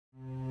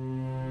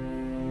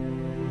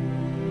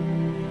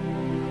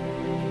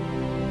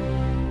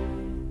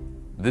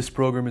This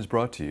program is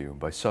brought to you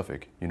by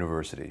Suffolk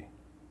University.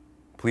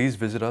 Please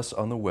visit us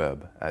on the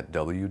web at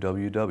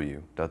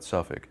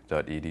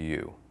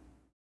www.suffolk.edu.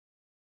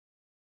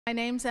 My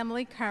name's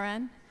Emily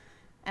Curran,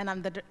 and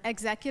I'm the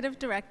Executive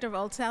Director of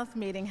Old South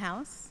Meeting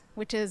House,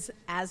 which is,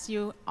 as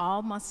you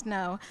all must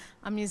know,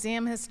 a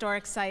museum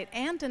historic site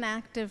and an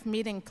active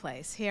meeting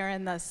place here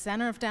in the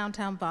center of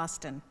downtown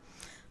Boston.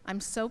 I'm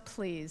so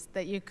pleased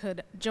that you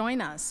could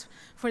join us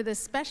for this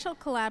special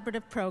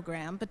collaborative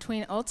program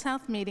between Old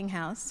South Meeting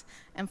House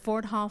and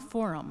Ford Hall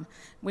Forum,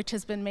 which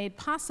has been made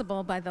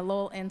possible by the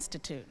Lowell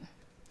Institute.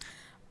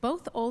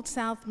 Both Old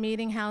South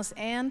Meeting House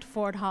and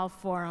Ford Hall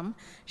Forum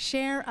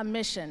share a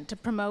mission to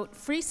promote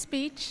free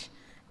speech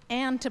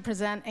and to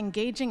present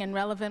engaging and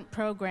relevant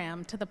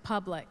program to the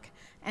public,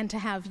 and to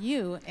have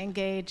you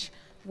engage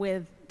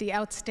with the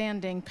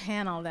outstanding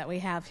panel that we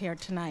have here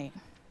tonight.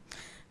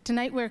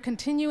 Tonight we're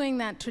continuing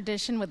that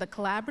tradition with a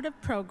collaborative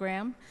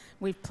program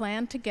we've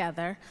planned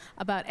together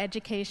about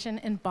education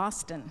in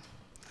Boston.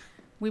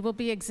 We will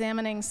be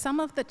examining some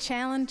of the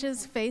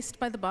challenges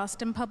faced by the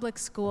Boston Public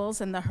Schools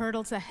and the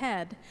hurdles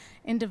ahead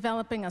in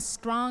developing a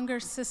stronger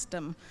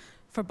system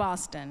for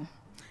Boston.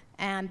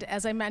 And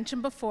as I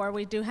mentioned before,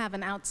 we do have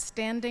an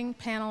outstanding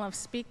panel of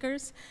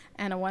speakers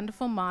and a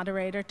wonderful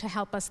moderator to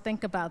help us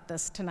think about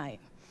this tonight.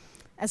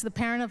 As the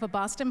parent of a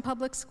Boston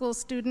Public School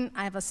student,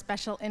 I have a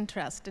special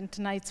interest in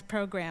tonight's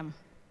program.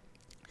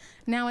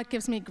 Now it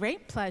gives me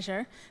great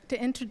pleasure to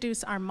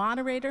introduce our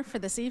moderator for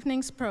this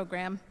evening's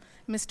program,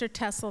 Mr.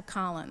 Tessil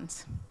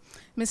Collins.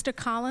 Mr.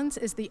 Collins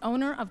is the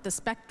owner of the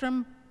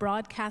Spectrum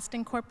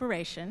Broadcasting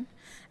Corporation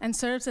and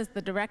serves as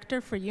the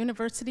Director for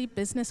University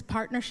Business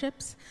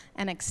Partnerships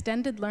and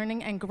Extended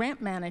Learning and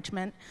Grant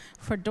Management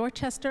for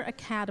Dorchester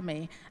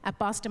Academy at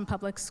Boston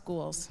Public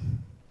Schools.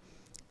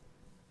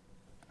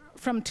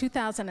 From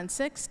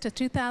 2006 to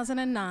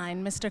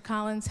 2009, Mr.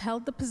 Collins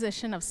held the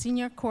position of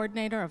Senior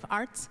Coordinator of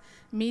Arts,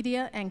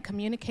 Media, and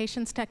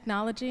Communications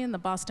Technology in the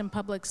Boston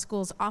Public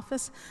Schools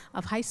Office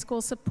of High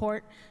School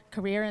Support,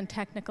 Career and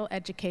Technical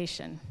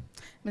Education.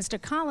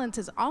 Mr. Collins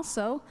is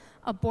also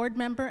a board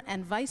member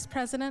and Vice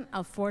President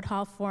of Ford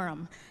Hall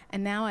Forum.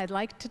 And now I'd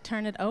like to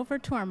turn it over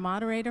to our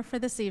moderator for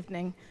this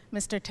evening,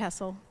 Mr.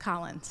 Tessil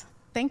Collins.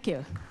 Thank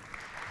you.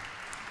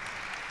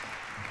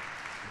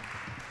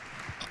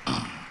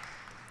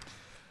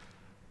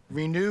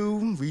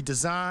 Renew,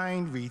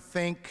 redesign,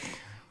 rethink,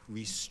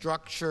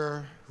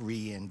 restructure,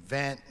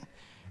 reinvent,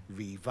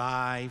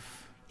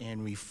 revive,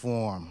 and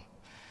reform.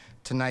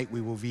 Tonight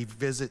we will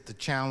revisit the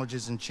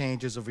challenges and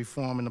changes of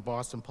reform in the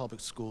Boston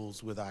Public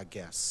Schools with our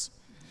guests.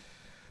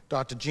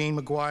 Dr. Jean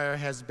McGuire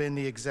has been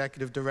the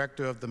Executive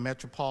Director of the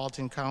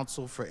Metropolitan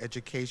Council for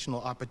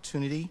Educational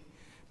Opportunity,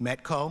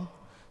 METCO,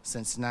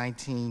 since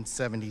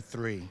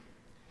 1973.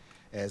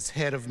 As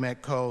head of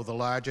METCO, the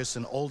largest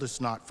and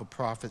oldest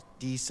not-for-profit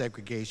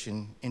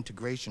desegregation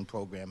integration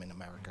program in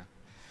America,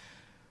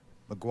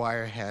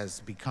 McGuire has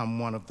become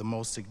one of the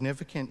most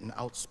significant and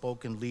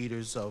outspoken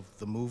leaders of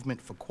the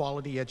movement for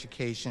quality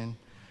education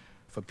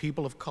for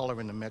people of color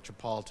in the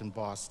metropolitan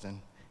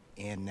Boston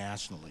and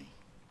nationally.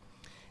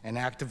 An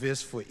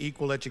activist for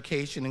equal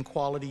education and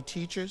quality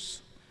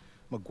teachers,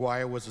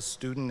 McGuire was a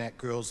student at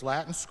Girls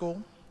Latin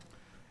School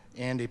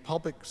and a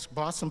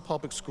Boston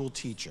Public School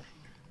teacher.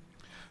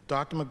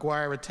 Dr.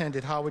 McGuire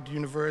attended Howard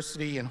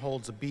University and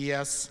holds a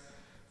BS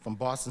from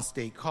Boston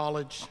State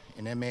College,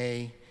 an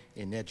MA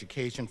in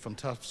Education from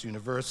Tufts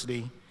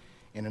University,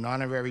 and an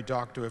honorary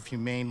Doctor of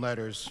Humane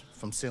Letters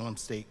from Salem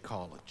State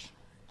College.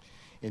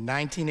 In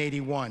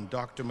 1981,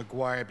 Dr.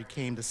 McGuire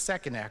became the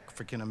second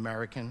African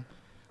American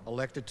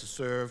elected to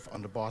serve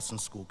on the Boston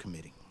School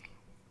Committee.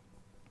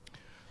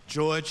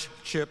 George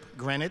Chip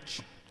Greenidge.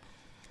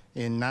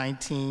 In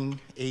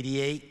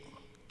 1988,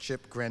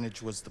 Chip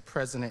Greenidge was the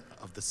president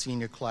of the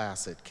senior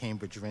class at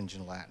Cambridge Rindge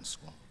Latin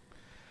School.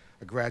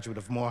 A graduate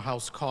of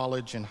Morehouse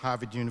College and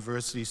Harvard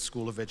University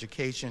School of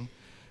Education,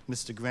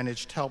 Mr.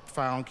 Greenidge helped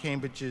found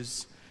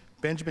Cambridge's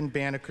Benjamin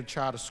Banneker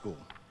Charter School,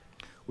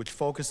 which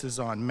focuses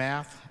on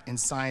math and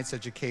science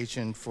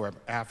education for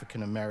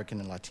African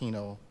American and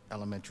Latino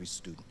elementary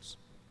students.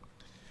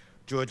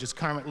 George is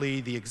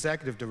currently the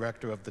Executive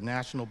Director of the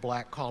National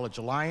Black College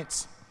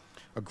Alliance,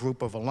 a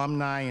group of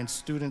alumni and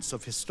students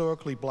of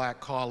historically black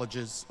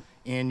colleges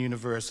and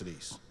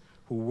universities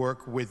who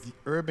work with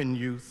urban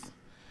youth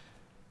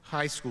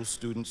high school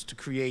students to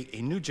create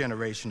a new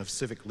generation of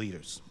civic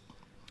leaders.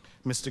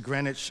 Mr.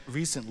 Greenidge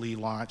recently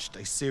launched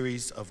a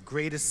series of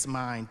Greatest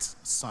Minds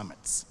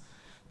Summits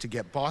to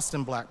get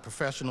Boston black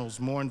professionals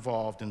more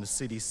involved in the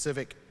city's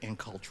civic and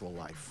cultural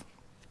life.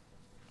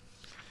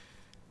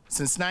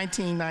 Since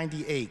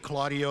 1998,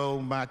 Claudio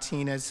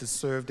Martinez has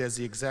served as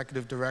the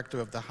Executive Director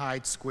of the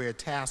Hyde Square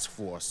Task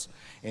Force,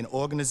 an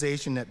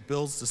organization that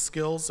builds the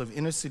skills of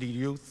inner-city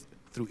youth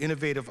through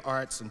innovative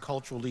arts and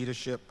cultural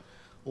leadership,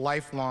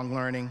 lifelong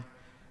learning,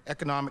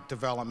 economic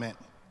development,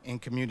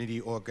 and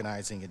community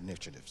organizing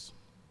initiatives.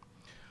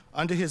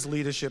 Under his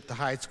leadership, the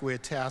Hyde Square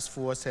Task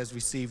Force has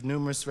received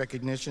numerous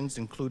recognitions,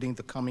 including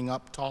the Coming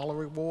Up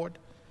Taller Award,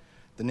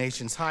 the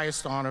nation's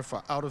highest honor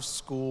for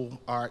out-of-school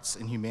arts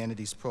and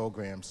humanities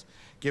programs,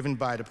 given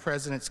by the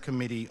President's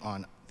Committee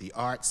on the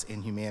Arts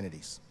and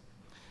Humanities.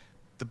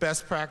 The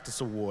Best Practice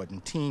Award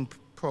in Teen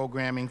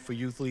Programming for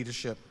Youth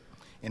Leadership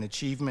and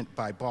Achievement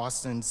by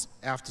Boston's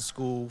After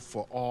School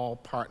for All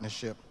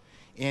Partnership,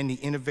 and the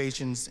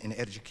Innovations in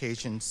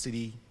Education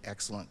City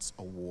Excellence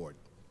Award.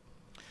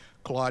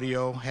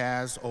 Claudio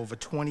has over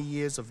 20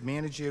 years of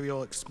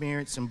managerial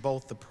experience in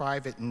both the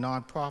private and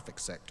nonprofit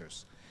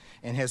sectors,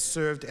 and has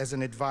served as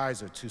an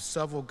advisor to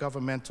several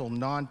governmental,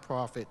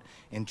 nonprofit,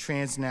 and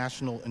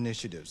transnational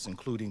initiatives,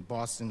 including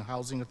Boston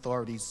Housing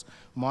Authority's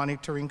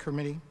Monitoring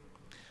Committee,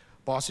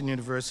 Boston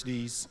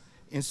University's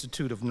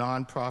Institute of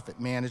Nonprofit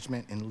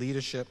Management and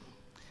Leadership,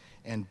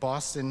 and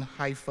Boston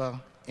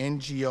Haifa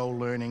NGO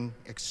Learning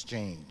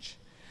Exchange.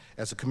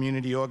 As a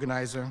community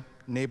organizer,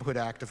 neighborhood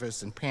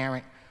activist, and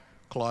parent,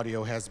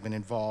 Claudio has been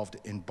involved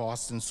in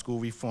Boston school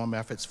reform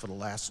efforts for the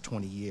last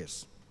 20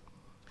 years.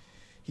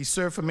 He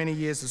served for many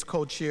years as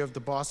co-chair of the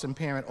Boston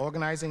Parent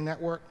Organizing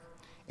Network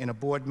and a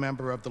board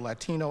member of the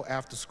Latino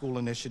After School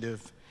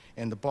Initiative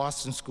and the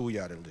Boston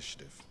Schoolyard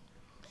Initiative.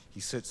 He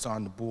sits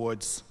on the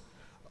boards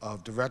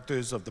of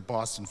directors of the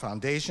Boston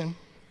Foundation,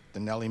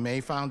 the Nellie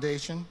Mae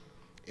Foundation,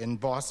 and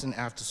Boston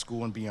After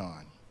School and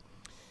Beyond.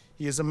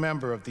 He is a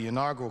member of the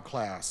inaugural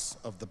class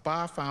of the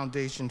Bar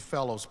Foundation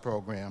Fellows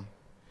Program,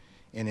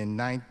 and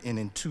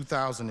in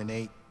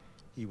 2008,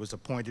 he was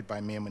appointed by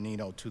Mayor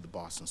Menino to the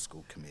Boston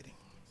School Committee.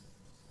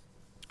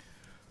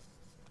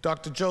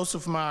 Dr.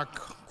 Joseph Mark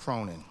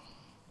Cronin.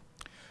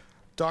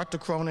 Dr.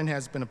 Cronin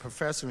has been a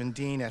professor and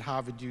dean at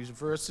Harvard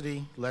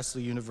University,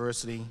 Lesley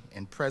University,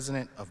 and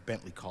president of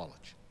Bentley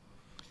College.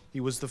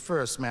 He was the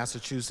first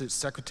Massachusetts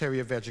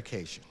Secretary of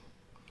Education.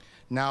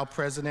 Now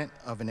president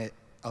of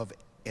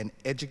an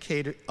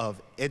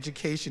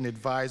education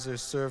advisor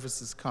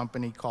services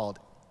company called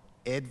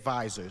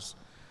Advisors,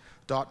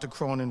 Dr.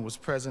 Cronin was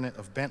president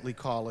of Bentley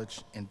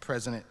College and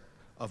president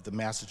of the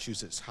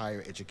Massachusetts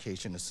Higher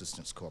Education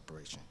Assistance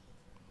Corporation.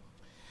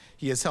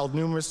 He has held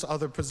numerous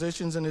other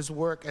positions in his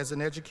work as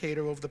an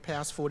educator over the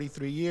past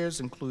 43 years,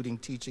 including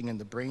teaching in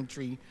the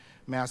Braintree,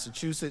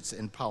 Massachusetts,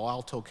 and Palo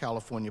Alto,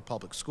 California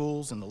public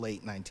schools in the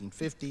late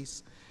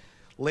 1950s,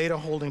 later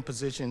holding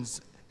positions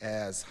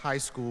as high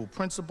school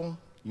principal,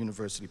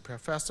 university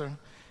professor,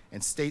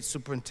 and state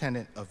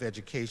superintendent of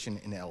education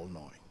in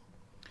Illinois.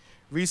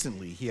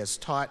 Recently, he has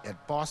taught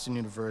at Boston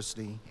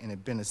University and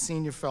had been a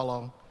senior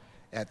fellow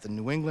at the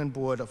New England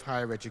Board of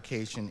Higher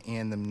Education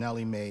and the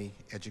Nellie Mae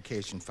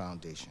Education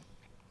Foundation.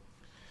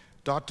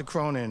 Dr.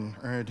 Cronin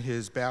earned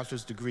his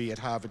bachelor's degree at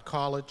Harvard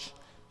College,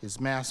 his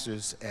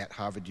master's at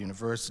Harvard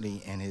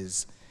University, and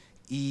his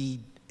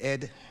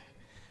ed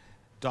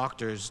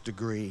doctor's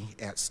degree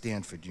at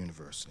Stanford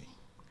University.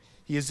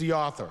 He is the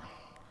author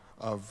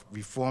of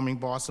Reforming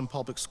Boston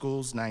Public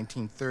Schools,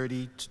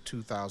 1930 to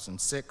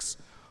 2006,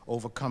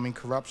 Overcoming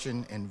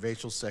Corruption and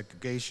Racial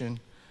Segregation.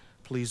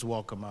 Please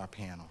welcome our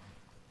panel.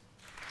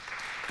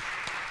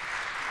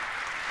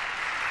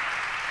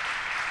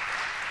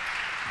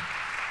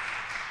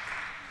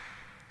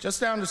 Just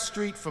down the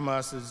street from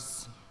us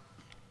is,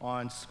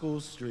 on School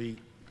Street,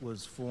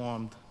 was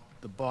formed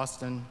the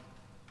Boston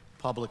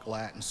Public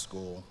Latin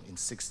School in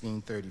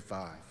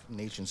 1635, the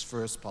nation's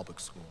first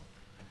public school.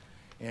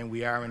 And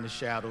we are in the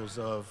shadows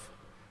of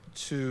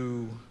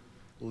two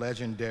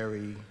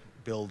legendary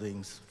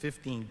buildings,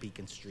 15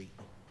 Beacon Street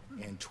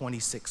and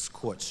 26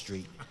 Court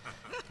Street,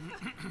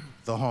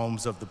 the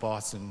homes of the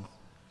Boston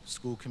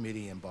School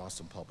Committee and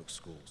Boston Public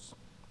Schools.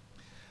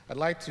 I'd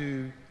like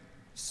to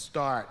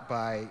start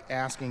by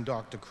asking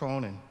Dr.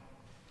 Cronin,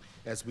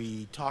 as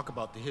we talk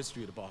about the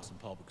history of the Boston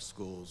Public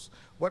Schools,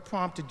 what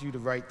prompted you to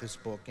write this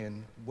book,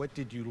 and what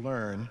did you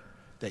learn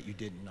that you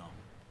didn't know?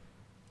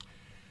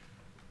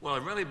 Well,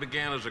 it really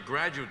began as a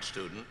graduate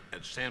student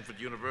at Stanford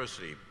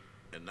University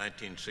in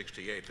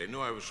 1968. They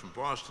knew I was from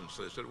Boston,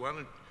 so they said, why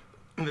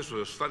don't, this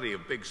was a study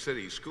of big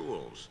city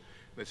schools.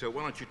 They said,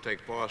 why don't you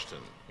take Boston?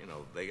 You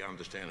know, they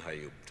understand how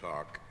you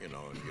talk, you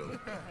know,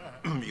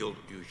 and you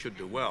should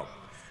do well.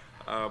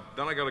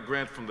 Then I got a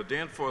grant from the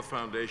Danforth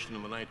Foundation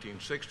in the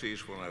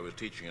 1960s when I was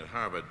teaching at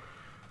Harvard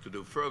to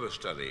do further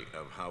study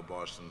of how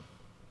Boston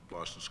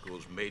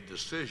schools made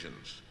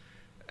decisions.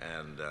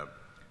 And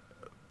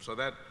so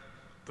that,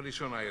 pretty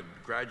soon I had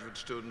graduate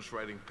students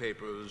writing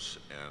papers,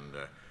 and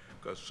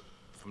because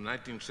from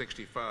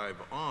 1965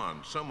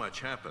 on, so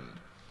much happened.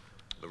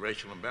 The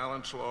racial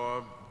imbalance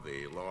law,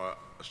 the law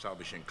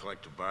establishing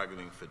collective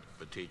bargaining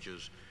for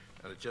teachers,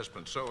 and it's just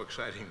been so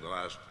exciting the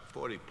last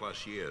 40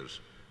 plus years.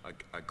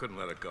 I couldn't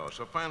let it go.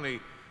 So finally,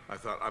 I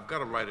thought, I've got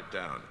to write it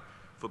down.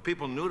 For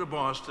people new to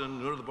Boston,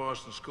 new to the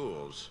Boston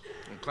schools,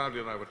 and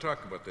Claudio and I were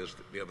talking about this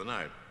the other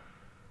night,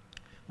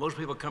 most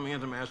people coming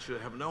into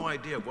Massachusetts have no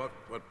idea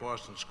what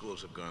Boston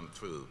schools have gone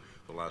through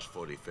the last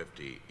 40,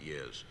 50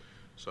 years.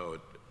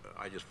 So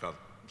I just felt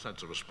a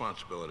sense of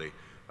responsibility,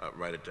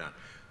 write it down.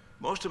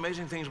 Most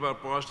amazing things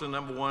about Boston,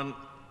 number one,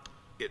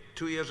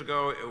 2 years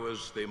ago, it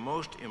was the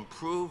most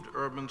improved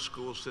urban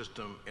school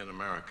system in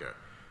America.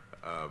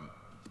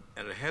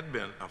 and it had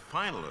been a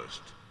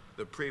finalist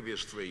the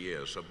previous 3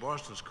 years. So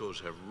Boston schools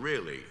have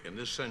really, in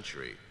this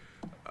century,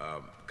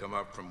 come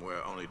up from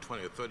where only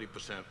 20 or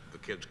 30% of the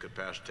kids could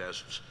pass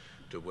tests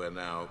to where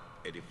now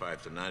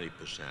 85 to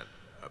 90%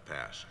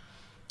 pass.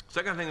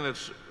 Second thing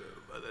that's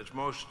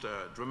most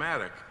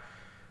dramatic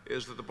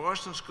is that the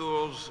Boston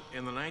schools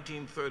in the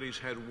 1930s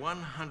had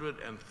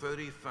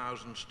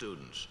 130,000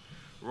 students.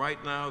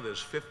 Right now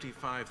there's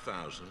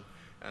 55,000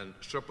 and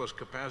surplus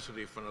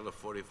capacity for another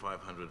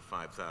 4,500,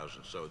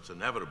 5,000. So it's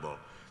inevitable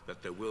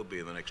that there will be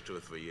in the next 2 or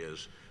 3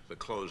 years the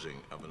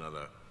closing of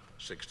another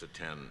 6 to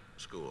 10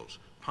 schools,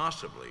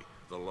 possibly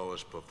the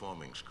lowest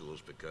performing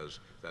schools, because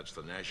that's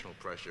the national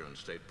pressure and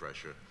state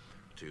pressure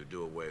to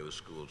do away with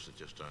schools that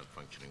just aren't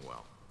functioning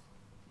well.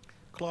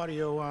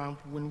 Claudio,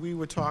 when we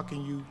were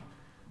talking, you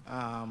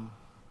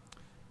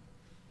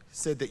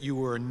said that you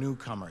were a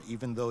newcomer,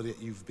 even though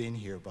that you've been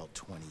here about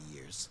 20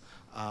 years.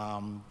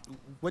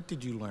 What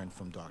did you learn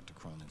from Dr.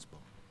 Cronin's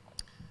book?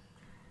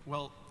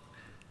 Well,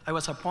 I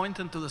was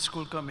appointed to the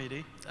school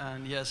committee,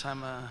 and yes,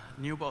 I'm a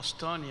new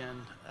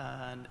Bostonian,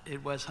 and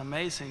it was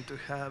amazing to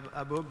have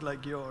a book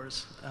like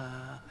yours,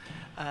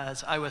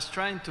 as I was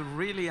trying to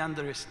really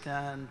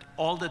understand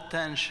all the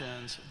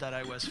tensions that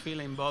I was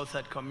feeling both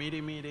at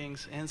committee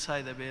meetings,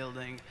 inside the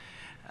building,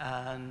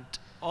 and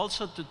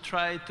also to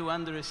try to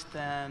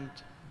understand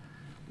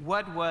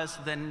what was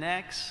the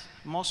next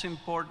most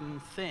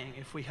important thing,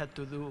 if we had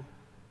to do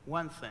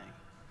one thing,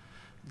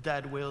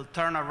 that will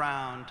turn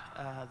around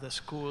the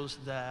schools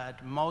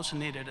that most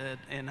needed it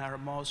in our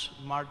most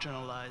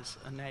marginalized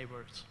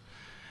neighbors.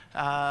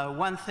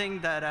 One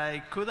thing that I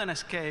couldn't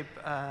escape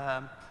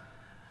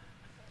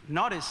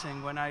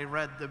noticing when I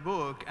read the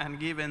book, and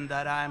given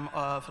that I'm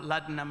of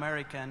Latin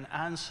American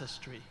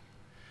ancestry,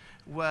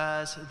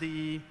 was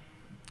the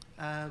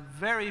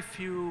very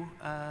few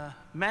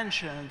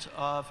mentions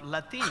of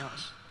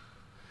Latinos.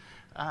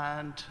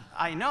 And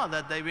I know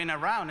that they've been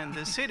around in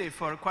the city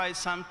for quite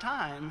some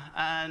time,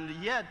 and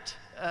yet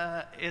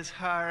it's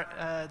hard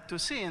to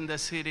see in the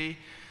city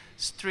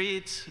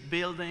streets,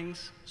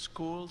 buildings,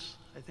 schools.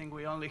 I think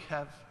we only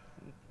have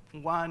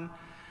one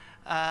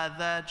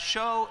that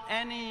show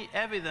any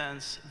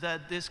evidence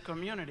that this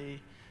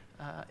community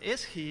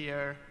is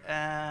here,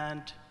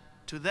 and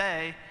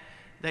today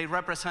they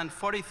represent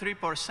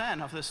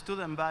 43% of the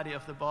student body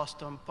of the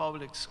Boston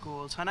public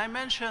schools. And I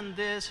mention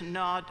this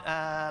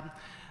not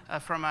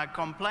from a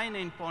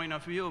complaining point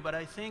of view, but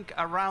I think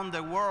around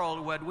the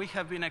world what we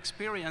have been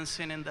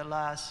experiencing in the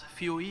last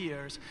few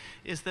years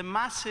is the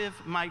massive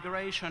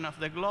migration of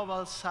the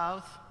global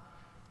south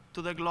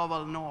to the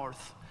global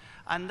north.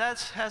 And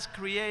that has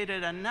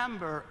created a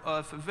number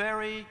of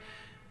very,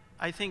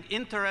 I think,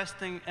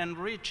 interesting,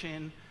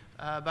 enriching,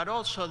 but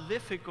also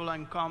difficult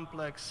and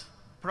complex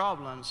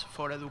problems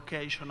for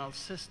educational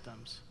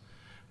systems.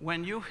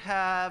 When you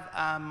have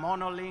a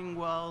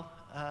monolingual,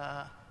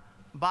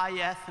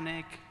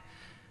 bi-ethnic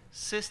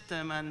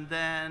system, and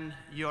then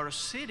your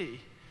city,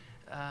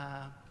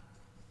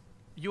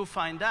 you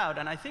find out,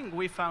 and I think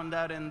we found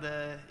out in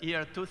the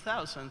year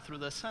 2000 through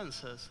the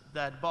census,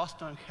 that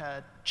Boston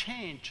had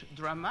changed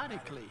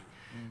dramatically.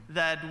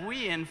 That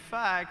we, in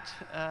fact,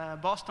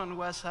 Boston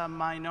was a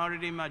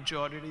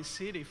minority-majority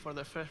city for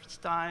the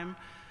first time.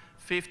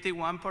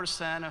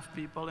 51% of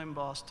people in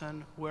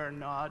Boston were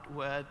not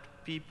what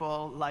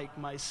people like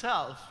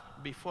myself,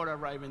 before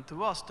arriving to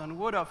Boston,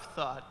 would have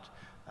thought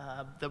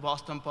the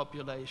Boston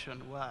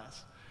population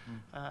was.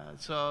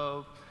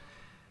 So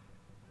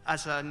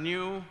as a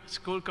new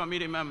school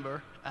committee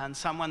member and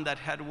someone that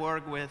had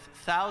worked with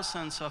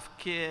thousands of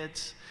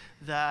kids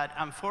that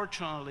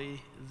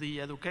unfortunately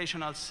the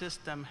educational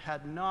system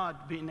had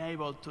not been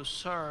able to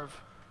serve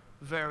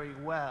very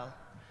well,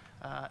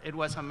 it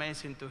was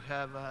amazing to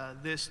have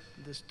this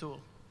tool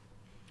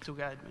to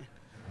guide me.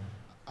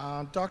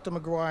 Dr.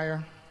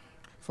 McGuire,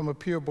 from a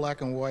pure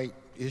black and white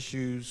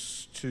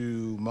issues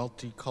to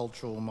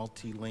multicultural,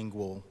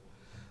 multilingual,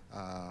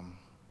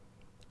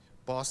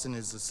 Boston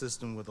is a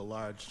system with a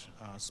large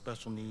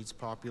special needs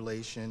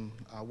population.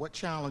 What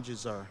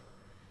challenges are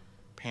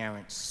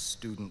parents,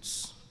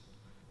 students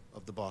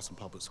of the Boston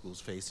Public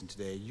Schools facing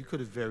today? You could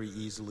have very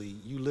easily,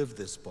 you lived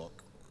this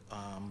book,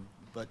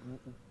 but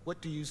what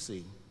do you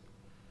see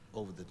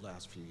over the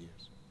last few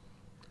years?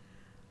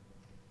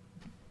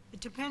 It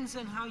depends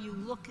on how you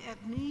look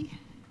at me.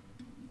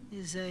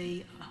 Is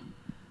an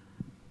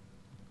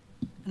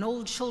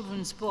old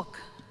children's book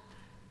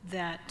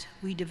that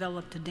we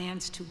developed a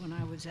dance to when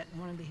I was at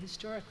one of the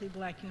historically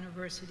black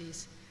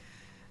universities.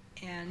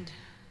 And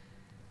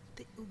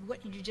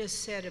what you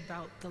just said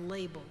about the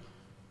label,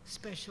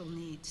 special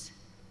needs,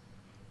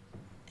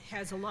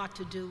 has a lot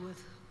to do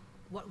with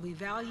what we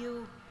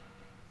value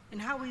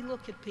and how we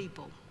look at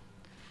people.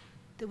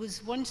 There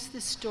was once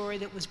this story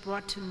that was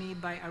brought to me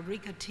by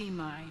Arika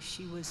Timai.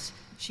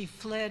 She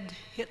fled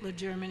Hitler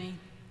Germany,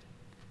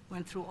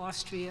 went through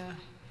Austria,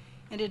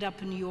 ended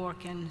up in New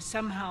York, and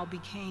somehow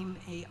became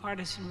an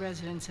artist in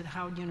residence at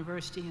Howard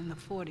University in the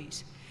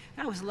 40s.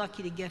 I was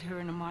lucky to get her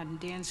in a modern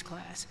dance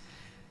class.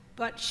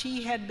 But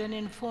she had been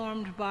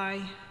informed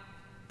by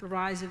the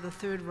rise of the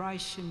Third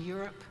Reich in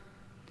Europe,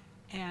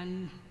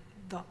 and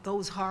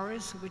those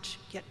horrors which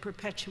get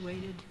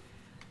perpetuated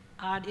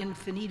ad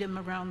infinitum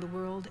around the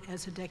world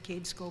as the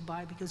decades go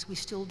by, because we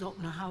still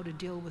don't know how to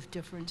deal with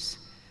difference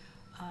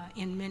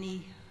in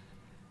many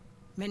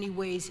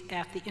ways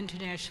at the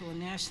international and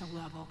national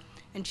level.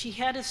 And she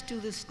had us do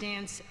this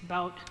dance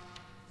about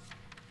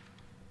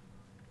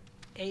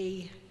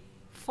a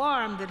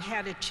farm that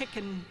had a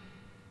chicken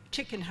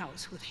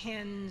house with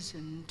hens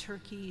and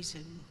turkeys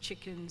and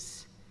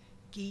chickens,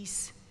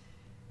 geese,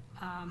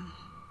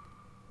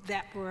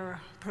 that were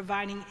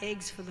providing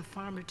eggs for the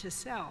farmer to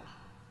sell.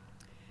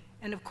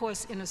 And of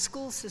course, in a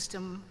school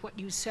system, what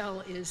you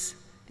sell is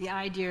the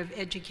idea of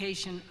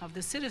education of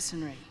the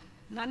citizenry,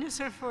 not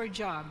necessarily for a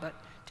job, but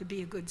to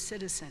be a good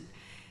citizen.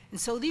 And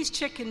so these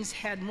chickens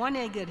had one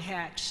egg that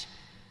hatched,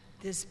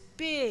 this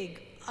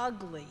big,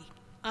 ugly,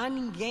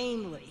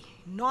 ungainly,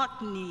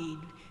 knock-kneed,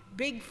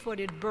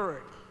 big-footed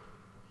bird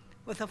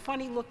with a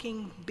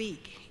funny-looking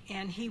beak.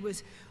 And he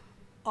was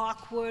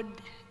awkward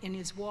in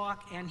his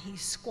walk, and he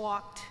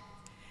squawked,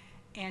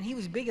 and he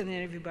was bigger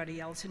than everybody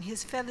else, and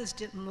his feathers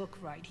didn't look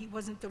right. He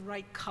wasn't the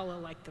right color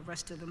like the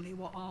rest of them. They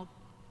were all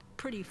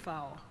pretty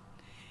foul.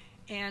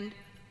 And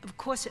of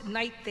course, at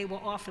night, they were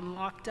often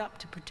locked up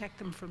to protect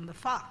them from the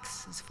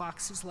fox, as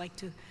foxes like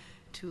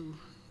to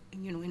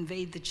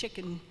invade the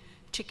chicken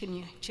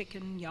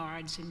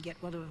yards and get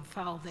whatever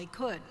fowl they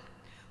could.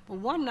 Well,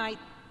 one night,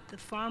 the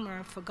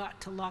farmer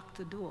forgot to lock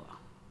the door,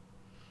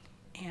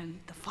 and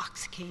the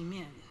fox came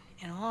in,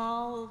 and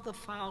all the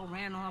fowl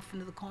ran off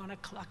into the corner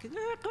clucking.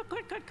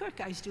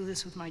 I used to do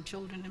this with my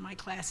children in my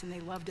class, and they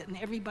loved it, and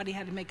everybody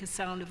had to make a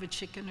sound of a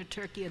chicken, a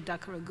turkey, a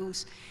duck, or a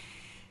goose.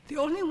 The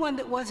only one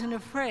that wasn't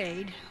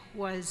afraid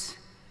was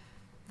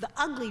the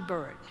ugly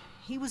bird.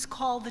 He was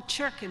called the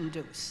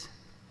chirkindoose.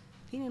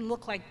 He didn't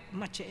look like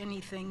much of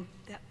anything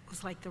that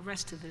was like the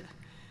rest of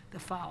the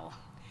fowl.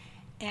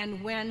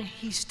 And when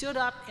he stood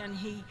up and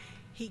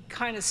he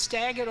kind of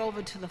staggered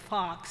over to the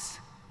fox,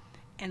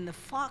 and the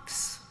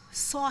fox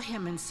saw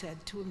him and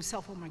said to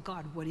himself, "Oh my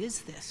God, what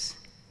is this?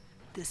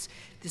 This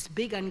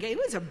big ungainly."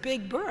 It was a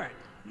big bird.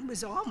 It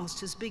was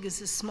almost as big as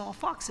this small.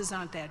 Foxes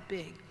aren't that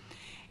big.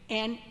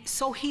 And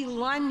so he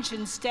lunged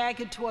and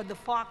staggered toward the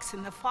fox,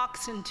 and the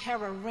fox in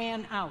terror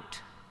ran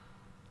out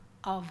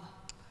of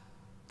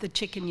the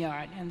chicken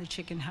yard and the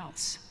chicken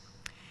house.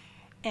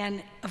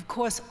 And of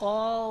course,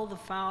 all the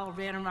fowl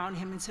ran around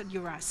him and said,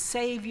 "You're our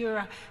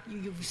savior,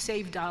 you've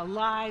saved our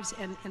lives."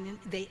 And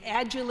they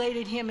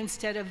adulated him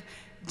instead of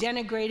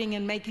denigrating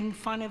and making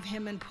fun of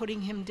him and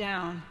putting him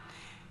down.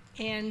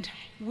 And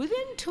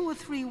within 2 or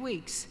 3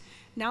 weeks,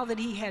 now that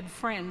he had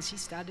friends, he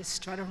started to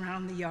strut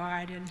around the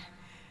yard. And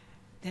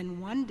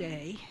then one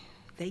day,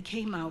 they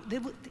came out.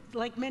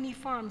 Like many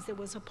farms, there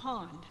was a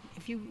pond.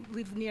 If you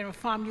live near a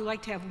farm, you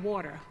like to have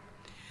water,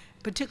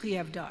 particularly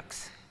have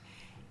ducks.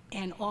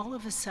 And all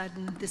of a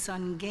sudden, this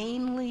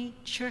ungainly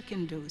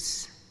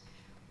chirkindoose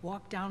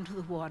walked down to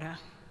the water,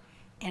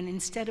 and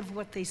instead of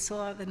what they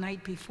saw the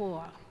night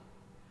before,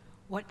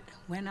 what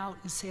went out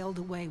and sailed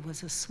away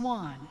was a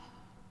swan.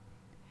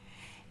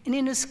 And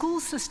in a school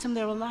system,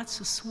 there are lots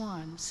of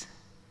swans.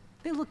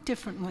 They look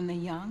different when they're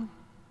young.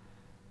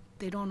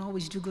 They don't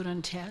always do good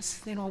on tests.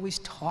 They don't always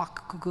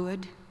talk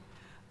good.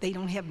 They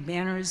don't have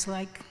manners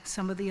like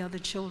some of the other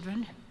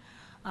children.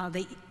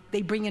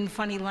 They bring in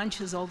funny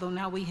lunches, although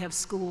now we have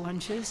school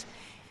lunches.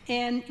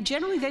 And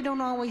generally, they don't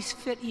always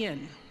fit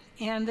in.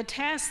 And the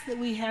task that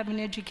we have in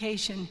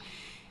education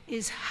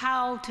is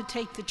how to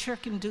take the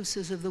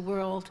chirkindooses of the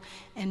world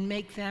and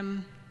make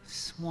them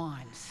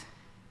swans.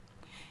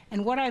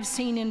 And what I've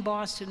seen in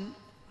Boston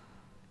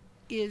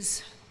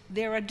is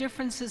there are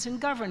differences in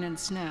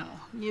governance now.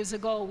 Years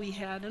ago, we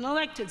had an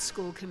elected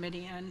school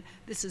committee, and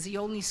this is the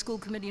only school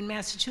committee in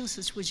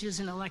Massachusetts which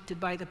isn't elected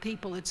by the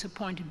people, it's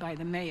appointed by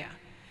the mayor.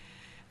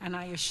 And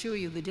I assure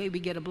you, the day we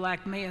get a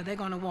black mayor, they're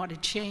going to want to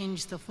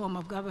change the form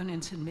of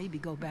governance and maybe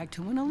go back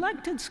to an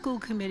elected school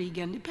committee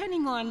again,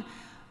 depending on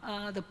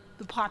the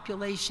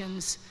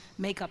population's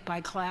makeup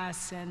by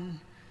class and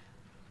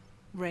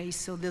race.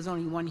 So there's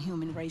only one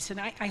human race.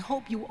 And I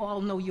hope you all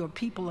know your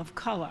people of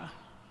color,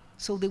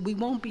 so that we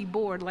won't be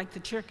bored like the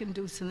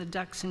chirkindoose and the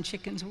ducks and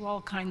chickens. We're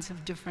all kinds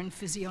of different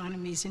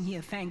physiognomies in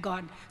here, thank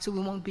God, so we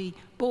won't be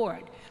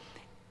bored.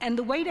 And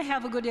the way to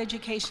have a good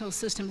educational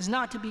system is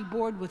not to be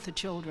bored with the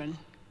children,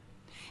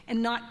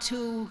 and not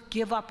to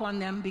give up on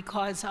them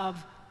because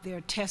of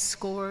their test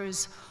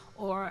scores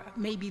or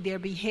maybe their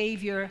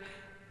behavior,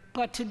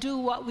 but to do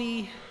what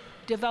we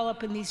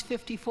develop in these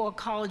 54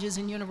 colleges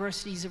and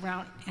universities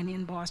around and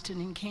in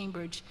Boston and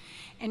Cambridge,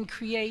 and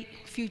create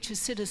future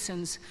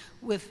citizens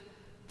with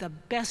the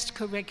best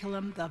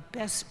curriculum, the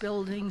best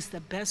buildings,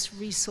 the best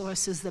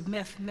resources, the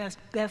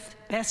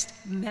best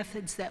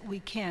methods that we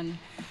can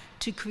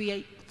to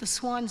create the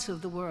swans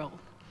of the world.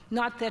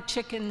 Not that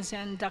chickens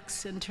and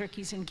ducks and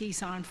turkeys and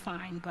geese aren't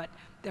fine, but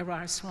there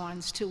are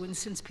swans too. And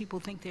since people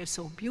think they're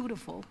so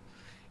beautiful,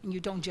 and you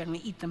don't generally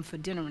eat them for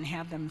dinner and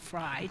have them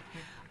fried,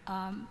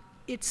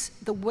 it's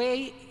the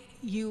way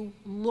you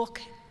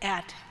look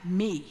at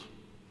me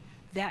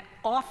that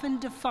often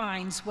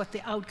defines what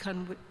the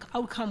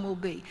outcome will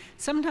be.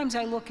 Sometimes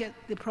I look at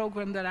the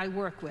program that I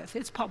work with.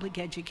 It's public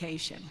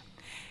education.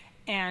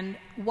 And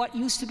what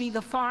used to be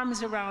the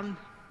farms around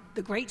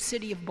the great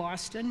city of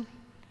Boston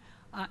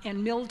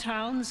and mill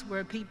towns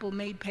where people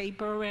made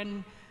paper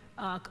and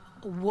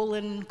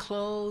woolen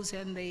clothes,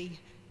 and they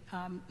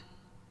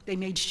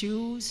made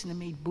shoes and they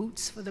made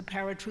boots for the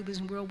paratroopers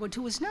in World War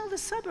II, is now the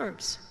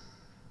suburbs.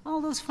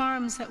 All those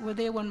farms that were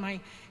there when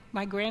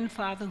my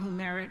grandfather, who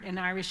married an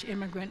Irish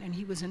immigrant and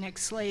he was an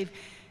ex-slave,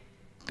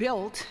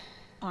 built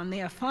on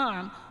their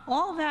farm,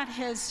 all that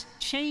has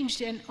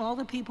changed, and all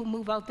the people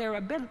move out there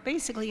are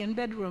basically in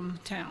bedroom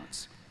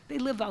towns. They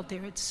live out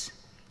there. It's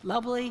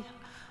lovely.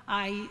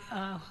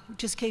 I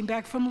just came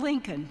back from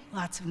Lincoln,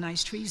 lots of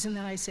nice trees, and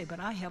then I say, but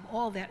I have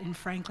all that in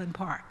Franklin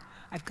Park.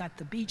 I've got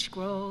the beech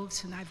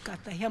groves, and I've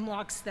got the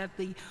hemlocks that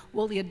the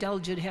woolly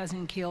adelgid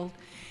hasn't killed,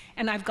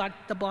 and I've got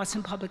the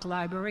Boston Public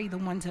Library, the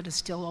ones that are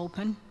still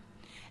open,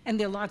 and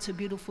there are lots of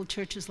beautiful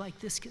churches like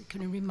this that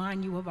can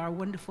remind you of our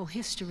wonderful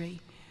history.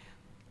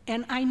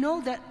 And I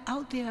know that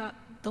out there,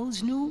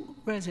 those new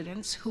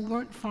residents who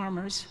weren't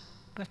farmers,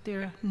 but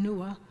they're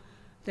newer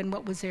than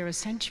what was there a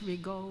century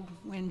ago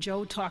when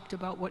Joe talked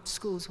about what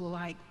schools were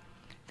like,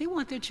 they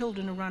want their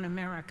children to run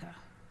America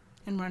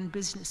and run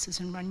businesses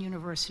and run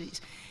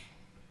universities.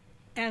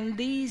 And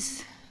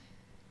these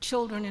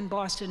children in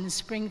Boston and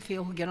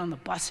Springfield who get on the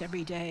bus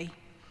every day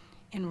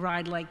and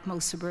ride like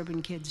most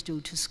suburban kids do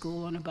to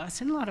school on a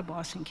bus, and a lot of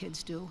Boston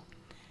kids do,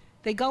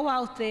 they go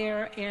out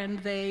there and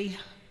they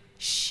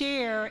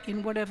share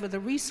in whatever the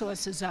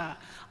resources are.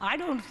 I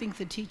don't think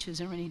the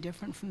teachers are any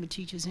different from the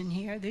teachers in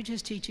here. They're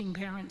just teaching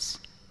parents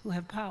who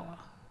have power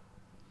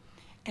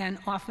and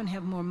often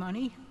have more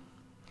money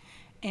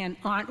and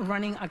aren't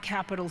running a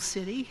capital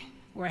city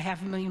where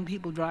 500,000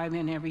 people drive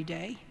in every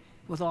day,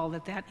 with all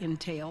that that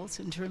entails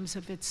in terms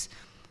of its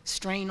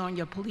strain on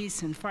your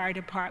police and fire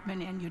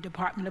department and your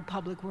Department of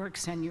Public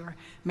Works and your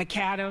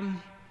macadam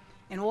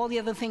and all the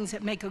other things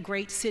that make a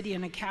great city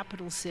and a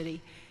capital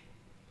city,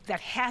 that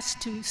has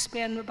to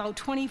spend about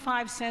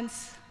 25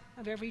 cents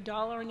of every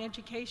dollar in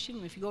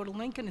education. If you go to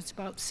Lincoln, it's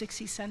about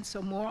 60 cents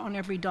or more on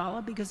every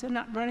dollar, because they're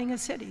not running a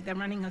city. They're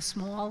running a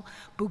small,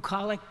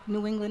 bucolic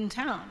New England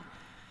town.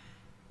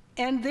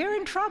 And they're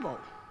in trouble.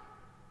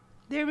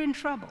 They're in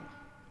trouble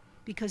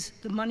because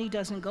the money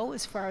doesn't go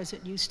as far as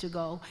it used to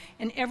go,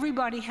 and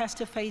everybody has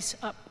to face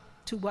up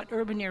to what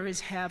urban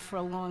areas have for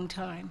a long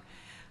time.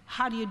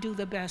 How do you do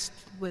the best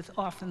with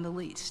often the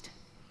least?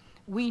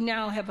 We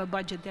now have a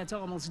budget that's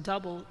almost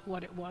double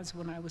what it was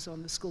when I was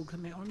on the school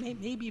committee, or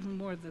maybe even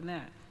more than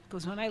that,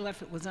 because when I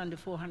left it was under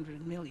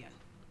 400 million.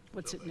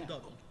 What's it now?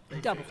 Double.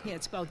 Double, yeah,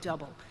 it's about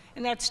double.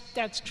 And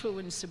that's true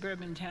in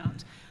suburban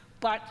towns.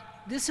 But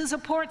this is a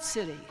port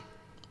city,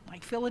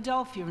 like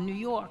Philadelphia, New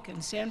York,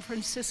 and San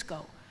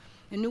Francisco,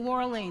 and New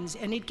Orleans,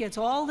 and it gets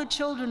all the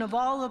children of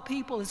all the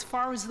people as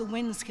far as the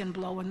winds can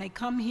blow, and they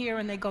come here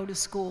and they go to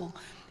school,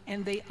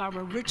 and they are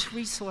a rich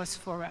resource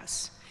for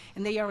us.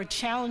 And they are a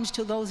challenge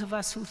to those of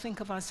us who think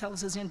of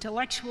ourselves as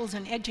intellectuals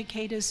and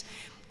educators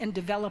and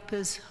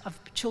developers of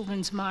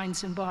children's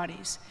minds and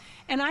bodies.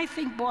 And I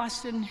think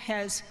Boston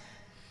has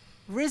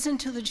risen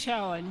to the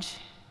challenge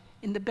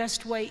in the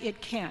best way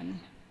it can,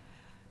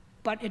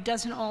 but it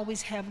doesn't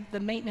always have the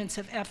maintenance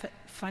of effort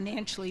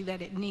financially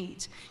that it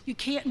needs. You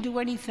can't do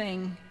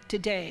anything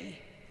today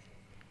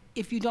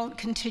if you don't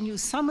continue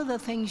some of the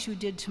things you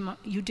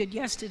did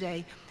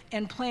yesterday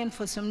and plan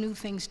for some new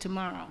things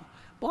tomorrow.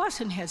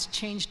 Boston has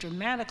changed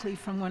dramatically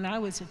from when I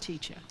was a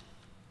teacher.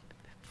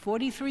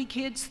 43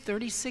 kids,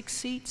 36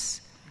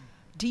 seats,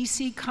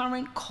 DC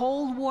current,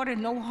 cold water,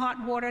 no hot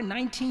water,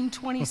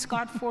 1920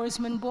 Scott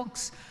Forsman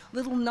books,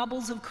 little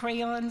nubbles of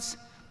crayons,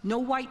 no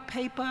white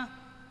paper,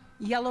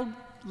 yellow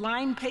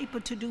line paper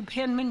to do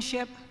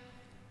penmanship,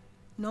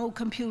 no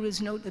computers,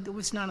 there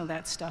was none of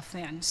that stuff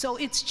then. So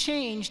it's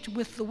changed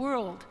with the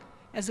world,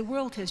 as the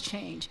world has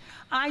changed.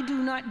 I do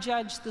not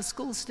judge the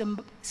school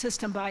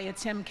system by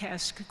its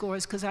MCAS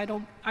scores, because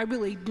I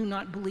really do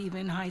not believe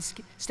in high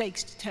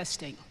stakes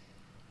testing.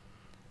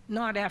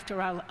 Not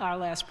after our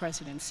last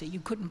presidency. You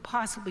couldn't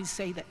possibly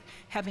say that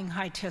having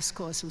high test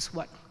scores was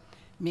what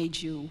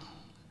made you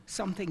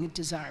something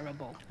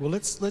desirable. Well,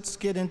 let's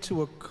get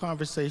into a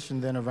conversation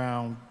then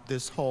around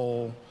this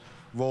whole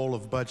role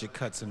of budget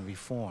cuts and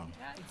reform.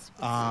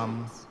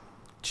 Yeah,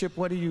 Chip,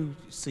 what do you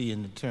see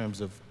in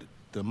terms of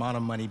the amount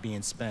of money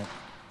being spent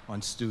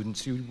on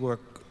students? You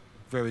work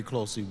very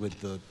closely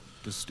with the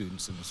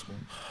students in the school.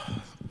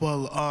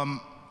 Well,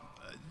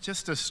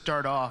 just to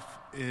start off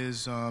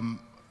is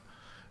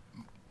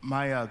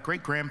my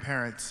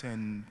great-grandparents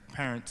and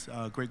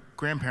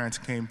great-grandparents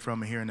came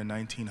from here in the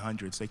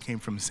 1900s. They came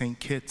from St.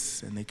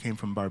 Kitts and they came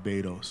from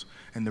Barbados.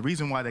 And the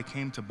reason why they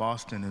came to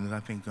Boston, and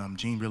I think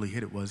Jean really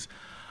hit it, was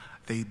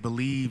they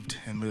believed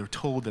and they were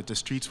told that the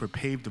streets were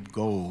paved of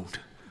gold,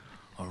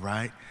 all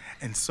right?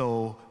 And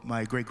so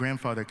my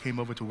great-grandfather came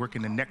over to work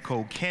in the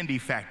METCO candy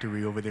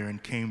factory over there in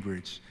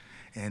Cambridge.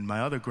 And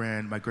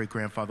my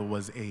great-grandfather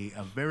was a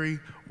very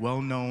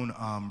well-known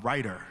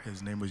writer.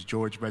 His name was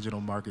George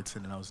Reginald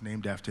Margetson, and I was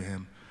named after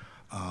him.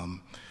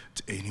 And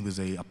he was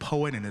a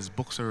poet, and his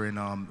books are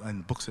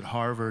in books at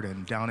Harvard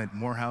and down at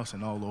Morehouse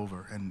and all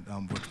over, and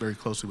worked very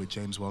closely with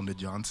James Weldon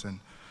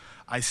Johnson.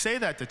 I say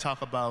that to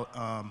talk about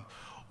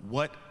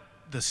what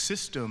the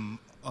system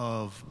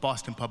of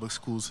Boston Public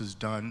Schools has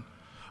done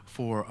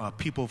for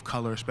people of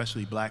color,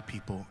 especially black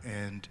people.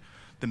 And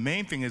the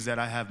main thing is that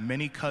I have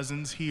many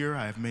cousins here,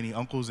 I have many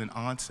uncles and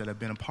aunts that have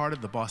been a part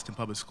of the Boston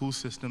Public School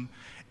system,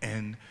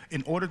 and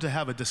in order to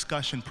have a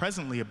discussion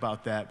presently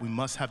about that, we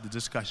must have the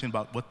discussion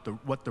about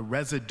what the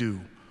residue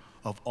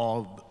of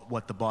all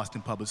what the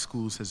Boston Public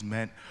Schools has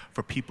meant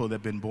for people that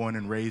have been born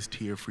and raised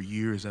here for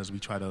years as we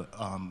try to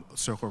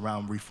circle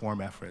around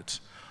reform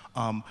efforts.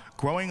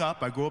 Growing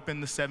up, I grew up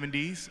in the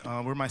 70s.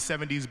 Where my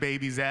 70s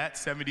babies at?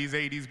 70s,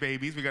 80s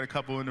babies. We got a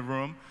couple in the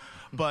room.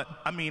 But,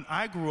 I mean,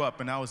 I grew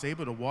up and I was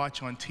able to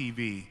watch on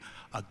TV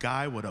a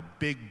guy with a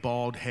big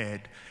bald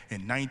head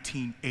in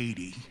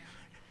 1980.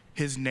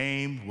 His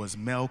name was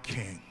Mel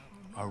King,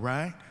 all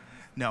right?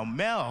 Now,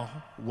 Mel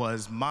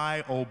was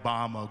my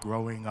Obama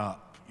growing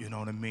up, you know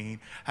what I mean?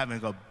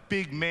 Having a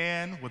big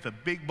man with a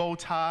big bow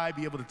tie,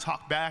 be able to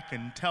talk back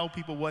and tell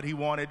people what he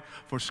wanted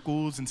for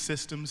schools and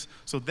systems.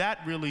 So that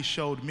really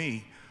showed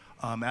me,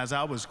 as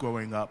I was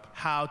growing up,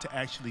 how to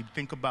actually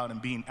think about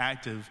and being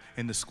active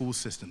in the school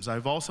systems.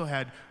 I've also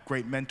had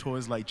great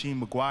mentors like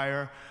Jean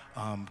McGuire,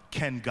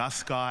 Ken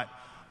Guscott,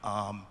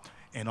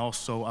 and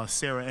also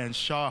Sarah Ann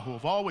Shaw, who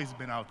have always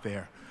been out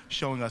there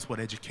showing us what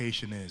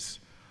education is.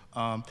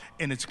 And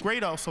it's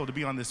great also to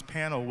be on this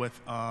panel with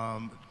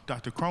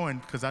Dr. Cronin,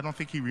 because I don't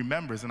think he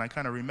remembers, and I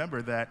kind of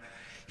remember that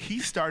he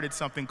started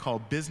something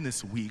called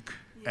Business Week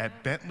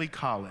at Bentley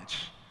College.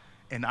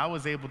 And I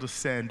was able to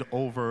send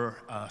over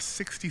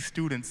 60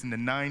 students in the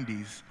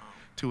 90s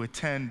to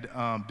attend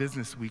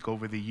Business Week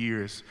over the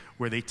years,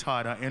 where they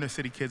taught inner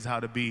city kids how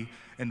to be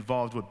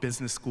involved with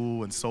business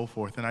school and so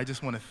forth. And I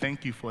just want to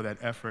thank you for that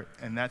effort.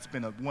 And that's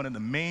been one of the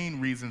main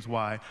reasons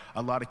why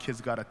a lot of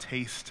kids got a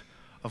taste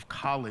of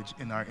college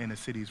in our inner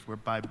cities, were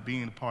by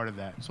being a part of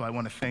that. So I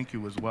want to thank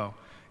you as well.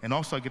 And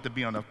also I get to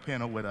be on a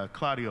panel with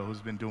Claudio,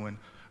 who's been doing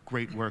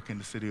great work in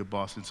the city of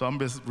Boston. So I'm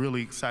just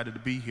really excited to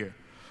be here.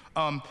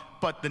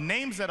 But the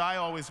names that I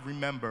always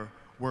remember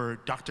were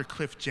Dr.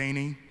 Cliff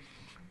Janey,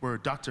 were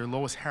Dr.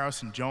 Lois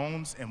Harrison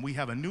Jones, and we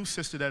have a new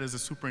sister that is a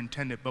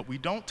superintendent, but we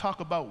don't talk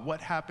about what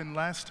happened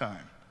last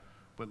time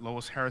with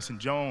Lois Harrison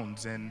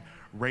Jones and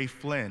Ray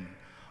Flynn,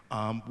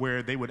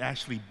 where they would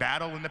actually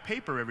battle in the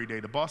paper every day.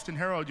 The Boston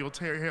Herald, you'll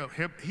hear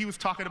he was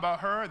talking about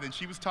her, then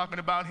she was talking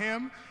about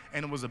him,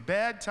 and it was a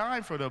bad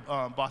time for the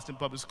Boston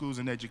Public Schools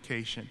and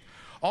education.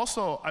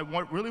 Also, I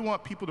really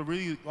want people to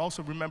really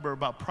also remember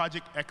about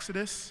Project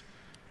Exodus,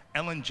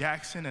 Ellen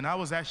Jackson, and I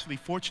was actually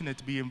fortunate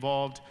to be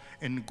involved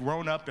and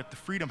grown up at the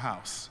Freedom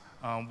House,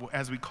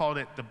 as we called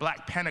it, the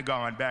Black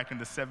Pentagon back in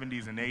the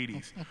 70s and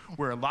 80s,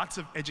 where lots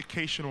of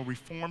educational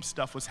reform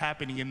stuff was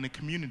happening in the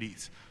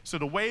communities. So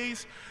the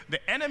ways,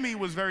 the enemy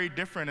was very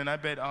different, and I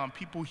bet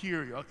people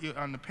here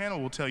on the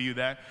panel will tell you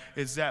that,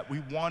 is that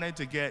we wanted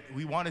to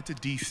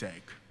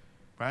deseg,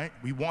 right?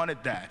 We wanted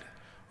that.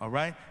 All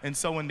right? And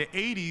so in the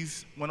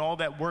 80s, when all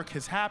that work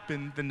has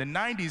happened, then the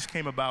 90s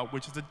came about,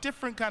 which is a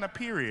different kind of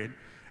period.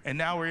 And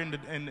now we're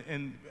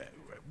in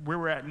where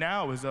we're at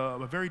now is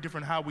a very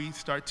different how we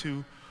start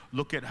to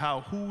look at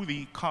who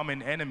the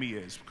common enemy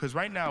is. Because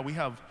right now we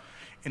have,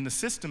 in the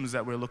systems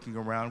that we're looking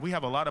around, we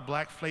have a lot of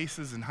black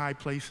places and high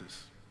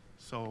places.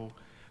 So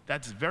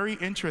that's very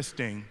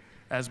interesting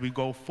as we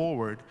go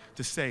forward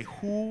to say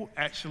who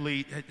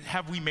actually,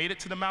 have we made it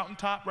to the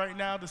mountaintop right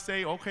now to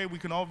say, okay, we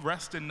can all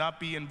rest and not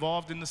be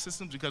involved in the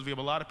systems because we have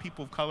a lot of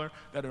people of color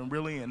that are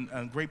really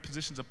in great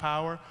positions of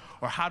power?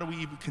 Or how do we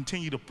even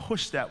continue to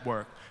push that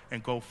work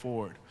and go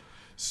forward?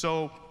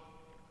 So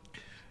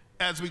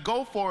as we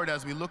go forward,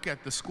 as we look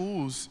at the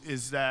schools,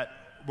 is that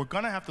we're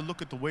gonna have to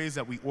look at the ways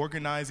that we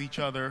organize each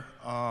other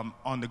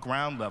on the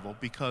ground level,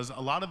 because a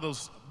lot of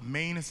those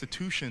main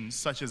institutions,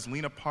 such as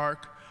Lena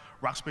Park,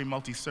 Roxbury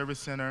Multi-Service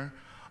Center,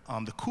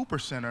 the Cooper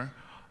Center,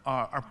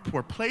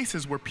 were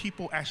places where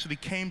people actually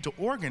came to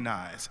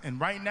organize. And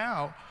right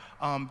now,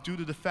 due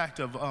to the fact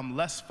of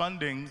less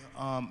funding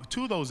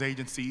to those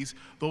agencies,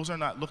 those are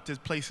not looked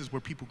at places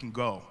where people can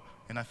go.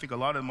 And I think a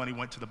lot of the money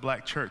went to the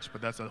black church,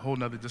 but that's a whole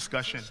nother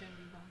discussion.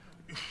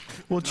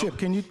 Well, Chip,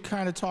 can you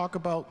kind of talk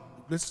about,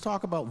 let's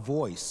talk about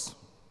voice.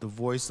 The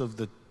voice of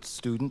the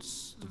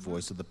students, the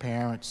voice of the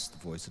parents, the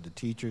voice of the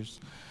teachers.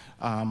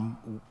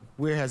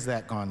 Where has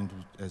that gone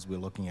as we're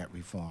looking at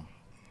reform?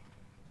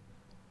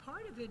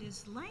 Part of it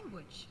is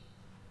language.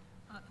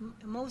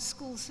 Most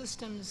school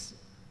systems,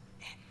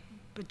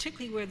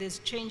 particularly where there's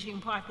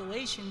changing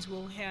populations,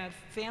 will have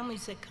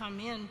families that come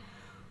in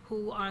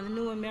who are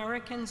new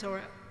Americans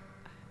or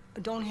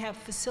don't have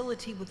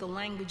facility with the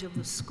language of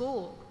the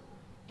school.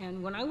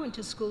 And when I went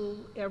to school,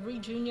 every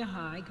junior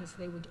high, because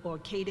they would, or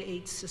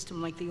K-8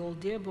 system like the old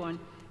Dearborn,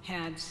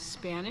 had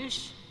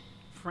Spanish,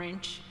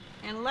 French,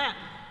 and Latin.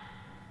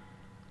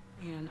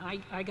 And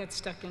I got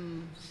stuck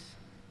in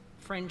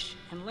French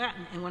and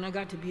Latin. And when I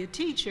got to be a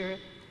teacher,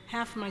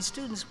 half of my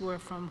students were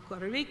from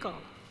Puerto Rico.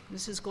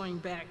 This is going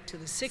back to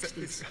the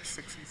 60s.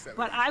 67.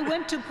 But I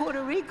went to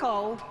Puerto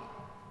Rico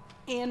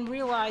and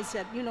realized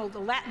that, you know, the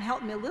Latin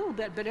helped me a little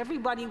bit, but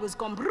everybody was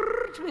going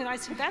brrr to me. And I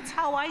said, that's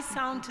how I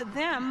sound to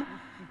them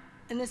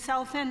in the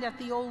South End at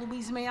the old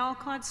Louise May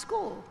Alcott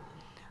School.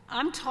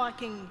 I'm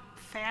talking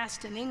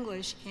fast in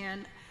English,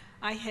 and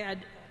I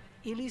had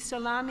Eli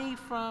Salami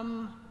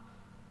from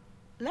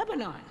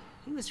Lebanon.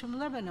 He was from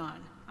Lebanon.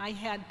 I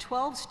had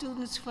 12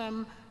 students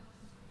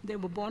they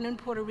were born in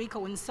Puerto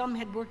Rico, and some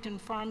had worked in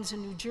farms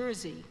in New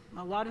Jersey.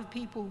 A lot of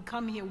people who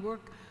come here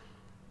work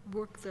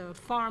the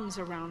farms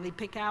around. They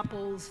pick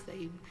apples,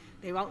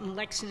 they're out in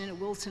Lexington at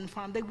Wilson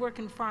Farm. They work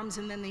in farms,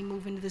 and then they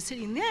move into the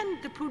city. And then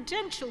the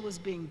Prudential was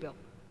being built.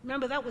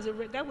 Remember, that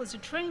was a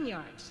train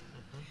yards.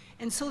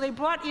 And so they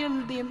brought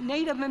in the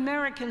Native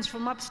Americans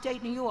from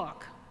upstate New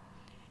York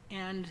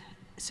and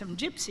some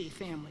gypsy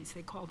families.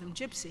 They called them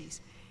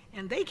gypsies.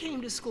 And they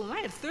came to school. And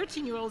I had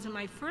 13-year-olds in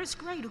my first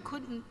grade who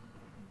couldn't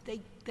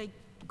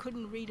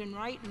read and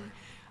write, and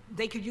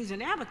they could use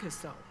an abacus,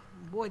 though.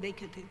 Boy, they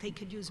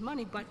could use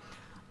money. But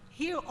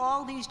here,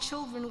 all these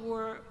children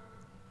were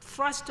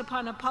thrust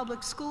upon a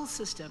public school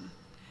system.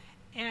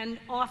 And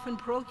often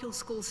parochial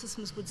school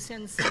systems would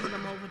send some of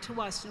them over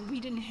to us. And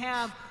we didn't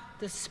have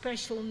the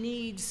special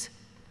needs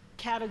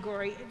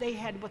category. They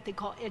had what they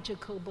call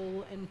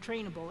educable and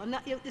trainable. And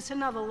it's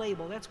another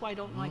label. That's why I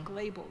don't like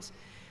labels.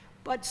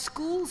 But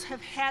schools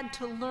have had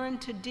to learn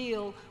to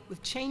deal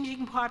with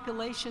changing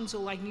populations.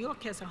 So like New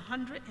York has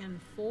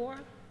 104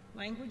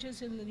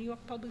 languages in the New York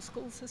public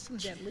school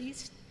systems at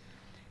least.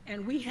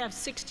 And we have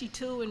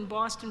 62 in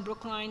Boston,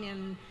 Brookline,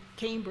 and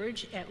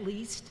Cambridge at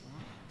least.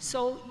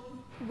 So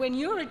when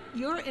you're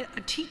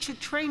a teacher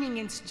training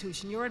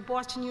institution, you're at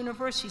Boston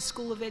University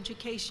School of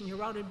Education,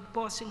 you're out at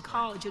Boston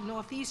College at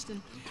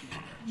Northeastern,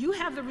 you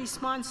have the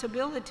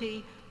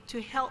responsibility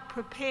to help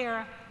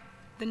prepare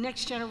the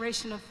next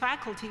generation of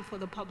faculty for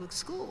the public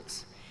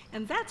schools.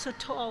 And that's a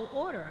tall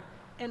order.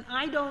 And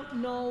I don't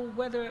know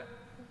whether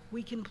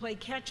we can play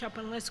catch up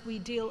unless we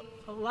deal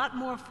a lot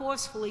more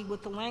forcefully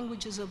with the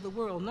languages of the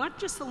world, not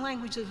just the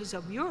languages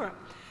of Europe,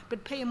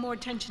 but pay more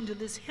attention to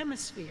this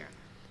hemisphere.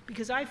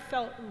 Because I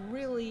felt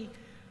really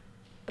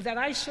that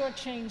I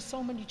shortchanged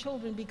so many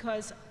children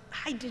because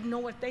I didn't know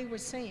what they were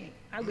saying.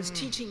 I was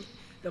teaching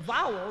the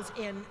vowels,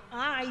 and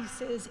I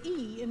says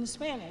E in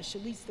Spanish,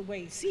 at least the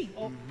way C.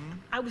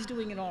 I was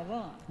doing it all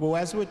wrong. Well,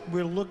 as what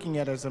we're looking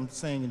at, as I'm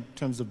saying, in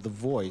terms of the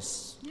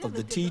voice of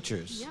the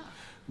teachers,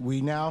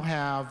 we now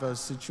have a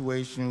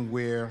situation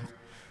where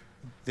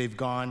they've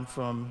gone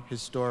from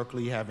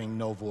historically having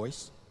no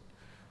voice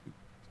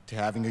to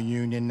having a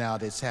union now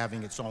that's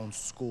having its own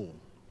school.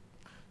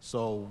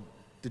 So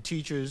the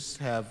teachers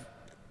have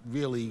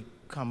really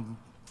come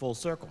full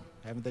circle,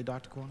 haven't they,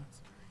 Dr. Cronin?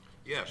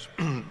 Yes.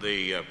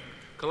 The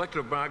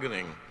collective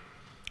bargaining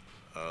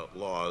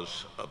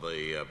laws of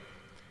the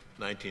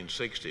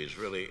 1960s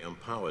really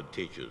empowered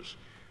teachers.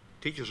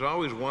 Teachers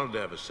always wanted to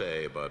have a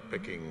say about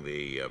picking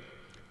the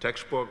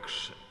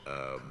textbooks,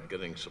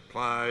 getting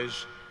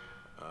supplies,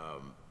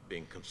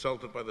 being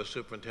consulted by the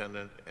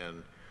superintendent,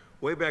 and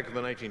way back in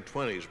the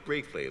 1920s,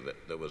 briefly,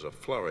 there was a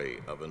flurry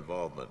of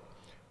involvement.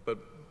 But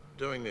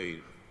during the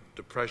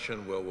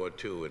Depression, World War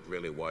II, it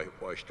really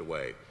washed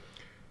away.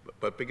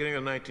 But beginning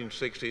in the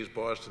 1960s,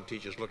 Boston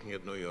teachers looking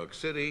at New York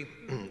City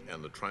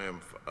and the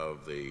triumph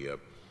of the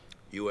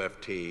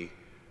UFT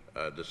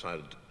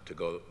decided to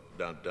go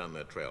down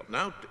that trail.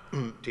 Now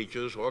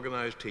teachers,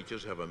 organized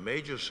teachers, have a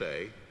major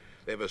say.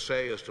 They have a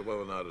say as to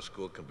whether or not a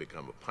school can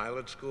become a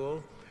pilot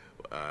school.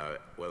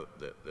 Well,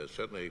 they're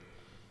certainly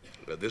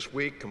this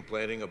week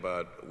complaining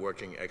about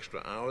working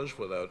extra hours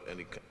without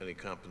any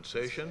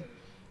compensation.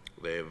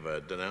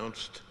 They've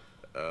denounced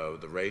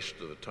the race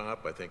to the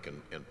top, I think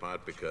in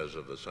part because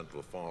of the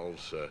Central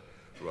Falls,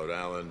 Rhode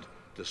Island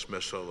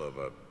dismissal of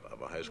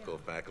a high school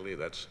faculty.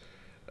 That's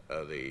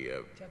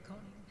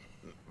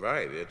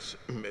right. It's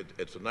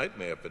a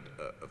nightmare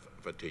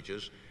for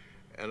teachers,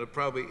 and it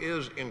probably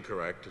is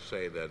incorrect to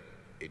say that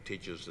a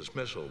teacher's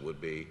dismissal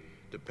would be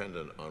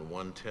dependent on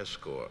one test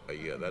score a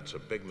year. That's a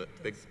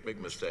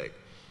big mistake.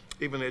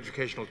 Even the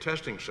Educational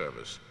Testing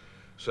Service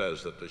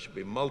says that there should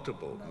be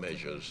multiple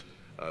measures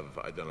of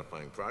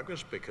identifying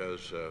progress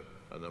because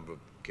a number of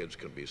kids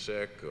can be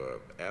sick or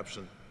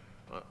absent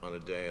on a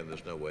day, and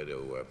there's no way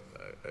to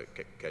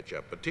catch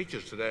up. But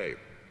teachers today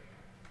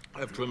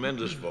have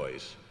tremendous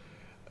voice,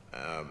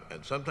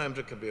 and sometimes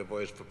it can be a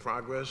voice for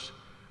progress,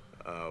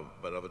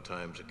 but other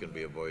times it can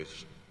be a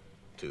voice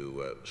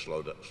to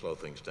slow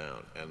things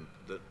down. And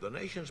the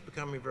nation's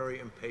becoming very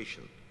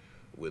impatient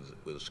with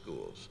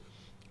schools.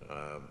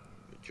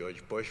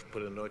 George Bush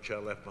put in No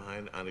Child Left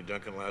Behind. Annie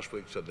Duncan last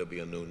week said there'll be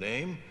a new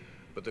name,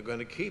 but they're going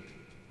to keep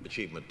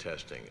achievement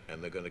testing,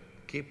 and they're going to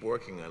keep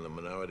working on the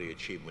minority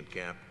achievement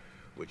gap,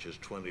 which is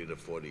 20 to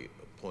 40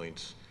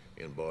 points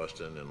in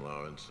Boston and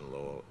Lawrence and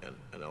Lowell and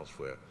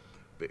elsewhere.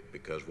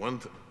 Because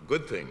one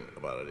good thing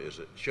about it is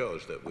it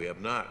shows that we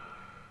have not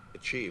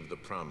achieve the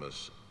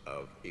promise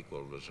of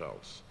equal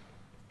results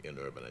in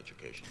urban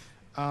education?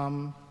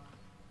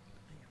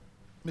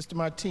 Mr.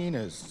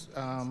 Martinez,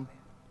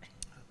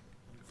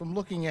 from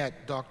looking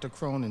at Dr.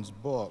 Cronin's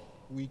book,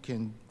 we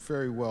can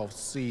very well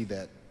see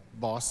that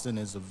Boston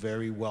is a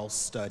very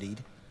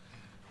well-studied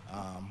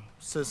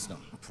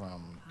system,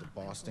 from the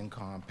Boston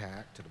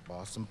Compact to the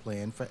Boston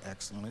Plan for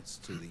Excellence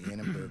to the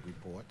Annenberg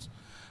reports.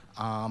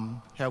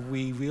 Have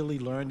we really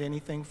learned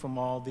anything from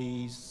all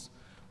these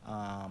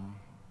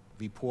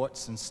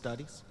reports and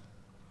studies?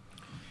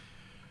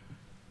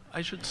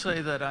 I should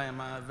say that I am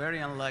a very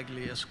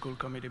unlikely school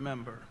committee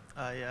member.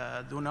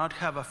 I do not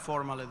have a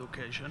formal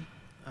education.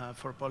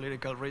 For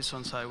political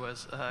reasons, I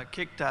was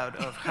kicked out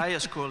of high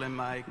school in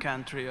my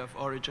country of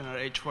origin at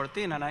age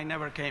 14, and I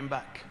never came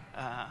back.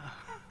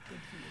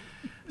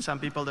 Some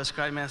people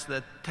describe me as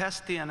the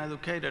testy and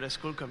educated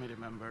school committee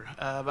member,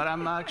 but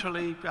I'm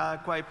actually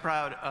quite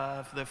proud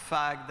of the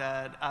fact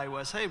that I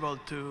was able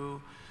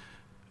to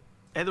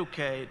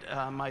educate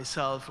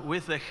myself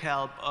with the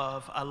help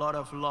of a lot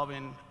of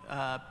loving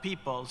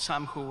people,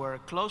 some who were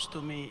close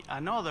to me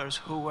and others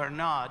who were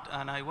not.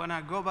 And I want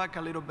to go back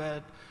a little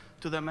bit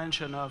to the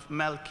mention of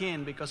Mel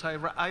King, because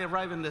I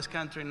arrived in this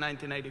country in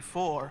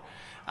 1984,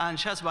 and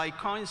just by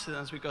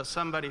coincidence, because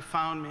somebody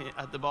found me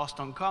at the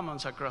Boston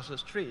Commons across the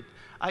street,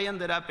 I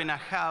ended up in a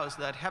house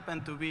that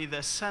happened to be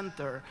the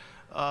center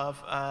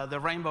of the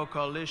Rainbow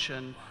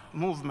Coalition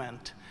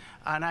movement.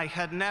 And I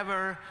had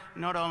never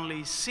not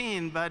only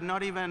seen, but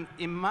not even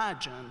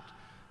imagined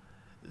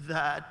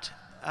that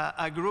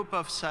a group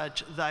of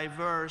such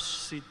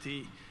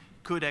diversity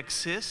could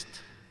exist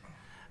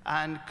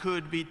and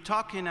could be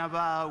talking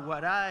about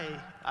what I,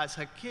 as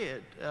a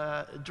kid,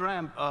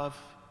 dreamt of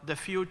the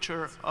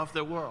future of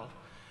the world.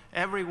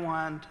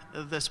 Everyone,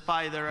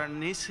 despite their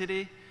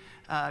ethnicity,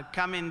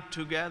 coming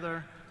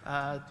together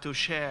to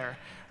share.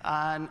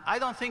 And I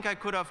don't think I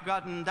could have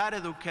gotten that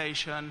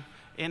education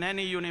in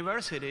any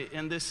university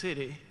in this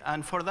city.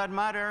 And for that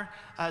matter,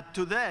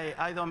 today,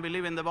 I don't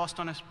believe in the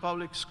Boston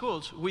public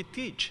schools we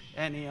teach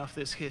any of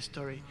this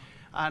history.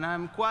 And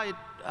I'm quite,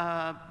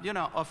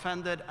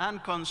 offended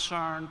and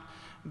concerned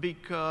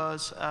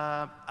because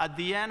at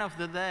the end of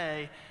the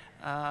day,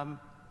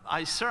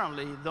 I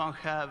certainly don't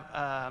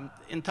have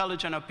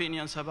intelligent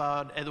opinions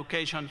about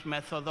education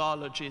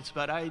methodologies,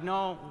 but I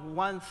know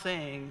one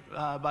thing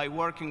by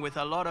working with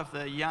a lot of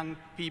the young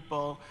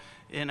people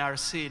in our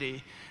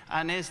city,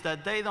 and is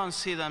that they don't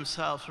see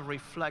themselves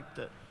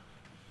reflected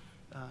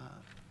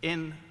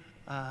in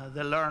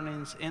the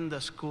learnings, in the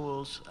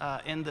schools,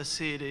 in the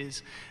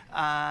cities,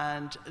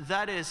 and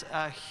that is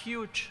a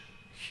huge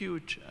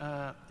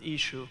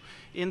issue.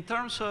 In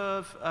terms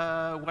of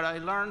what I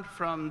learned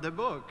from the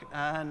book,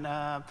 and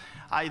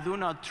I do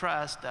not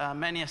trust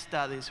many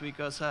studies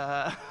because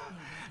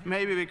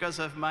maybe because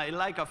of my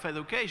lack of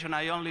education,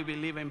 I only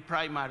believe in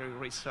primary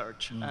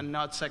research and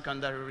not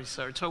secondary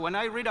research. So when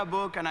I read a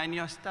book and I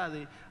new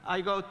study,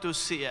 I go to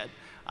see it.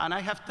 And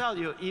I have to tell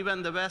you,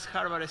 even the best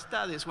Harvard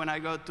studies, when I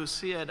go to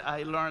see it,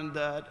 I learned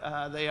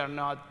that they are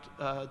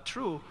not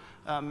true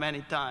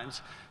many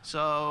times.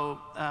 So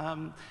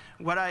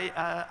what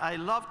I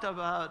loved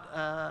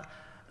about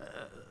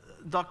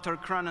Dr.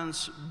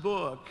 Cronin's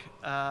book,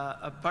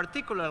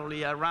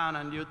 particularly around,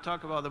 and you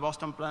talk about the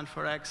Boston Plan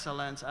for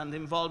Excellence and the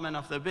involvement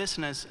of the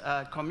business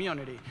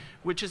community,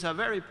 which is a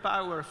very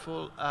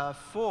powerful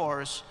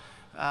force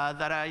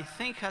that I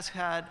think has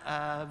had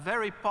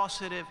very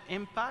positive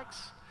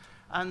impacts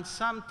and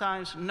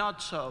sometimes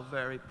not so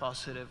very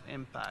positive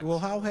impacts. Well,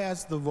 how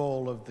has the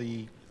role of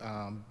the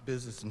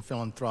business and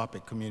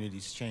philanthropic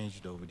communities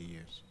changed over the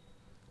years?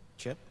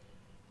 Chip?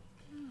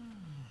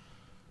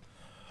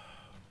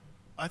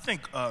 I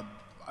think I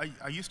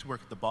used to work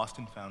at the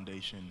Boston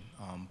Foundation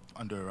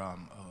under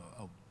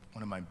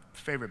one of my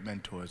favorite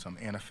mentors,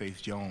 Anna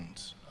Faith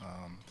Jones.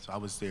 So I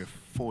was there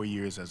 4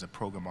 years as a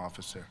program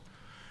officer.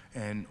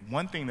 And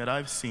one thing that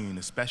I've seen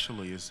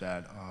especially is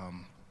that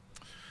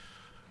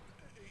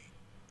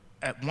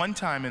at one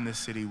time in the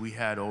city, we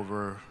had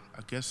over,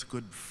 I guess, a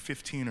good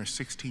 15 or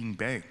 16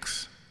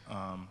 banks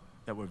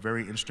that were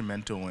very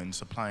instrumental in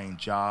supplying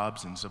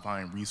jobs and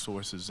supplying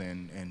resources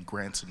and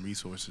grants and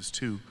resources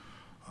to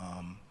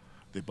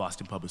the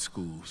Boston Public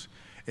Schools.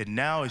 And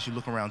now, as you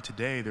look around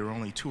today, there are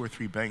only 2 or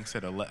 3 banks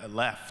that are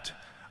left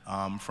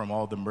from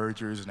all the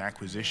mergers and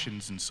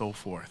acquisitions and so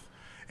forth.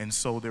 And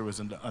so there was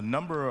a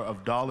number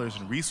of dollars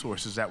and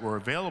resources that were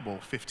available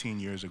 15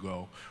 years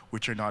ago,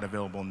 which are not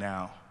available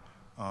now.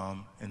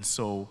 And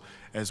so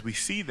as we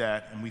see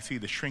that and we see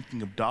the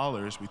shrinking of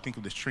dollars, we think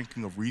of the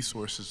shrinking of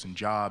resources and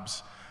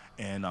jobs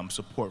and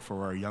support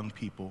for our young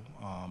people,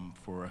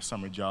 for our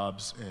summer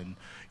jobs. And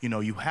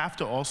you have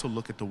to also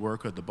look at the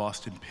work of the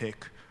Boston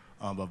PIC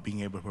of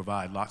being able to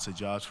provide lots of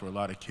jobs for a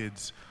lot of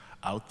kids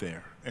out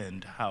there,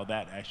 and how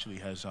that actually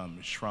has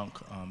shrunk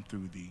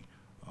through the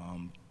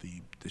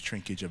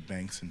shrinkage of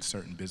banks and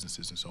certain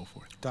businesses and so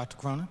forth. Dr.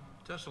 Cronin?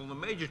 Tessil, the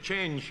major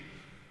change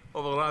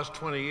over the last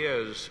 20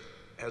 years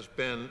has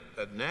been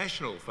that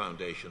national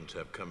foundations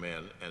have come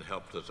in and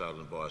helped us out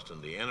in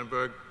Boston. The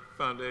Annenberg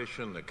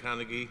Foundation, the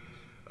Carnegie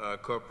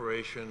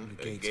Corporation,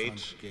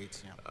 Gates,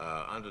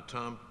 yeah. under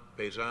Tom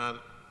Payson,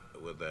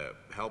 with the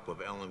help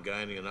of Ellen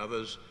Guiney and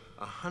others,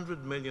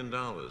 $100 million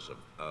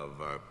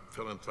of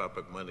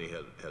philanthropic money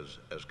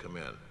has come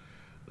in.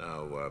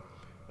 Now,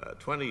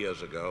 20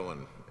 years ago,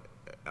 when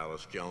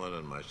Alice Gillen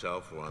and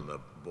myself were on the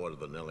board of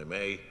the Nellie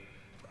Mae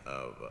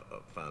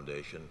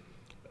Foundation,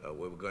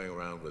 we were going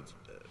around with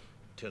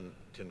tin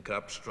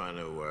cups trying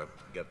to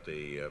get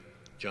the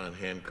John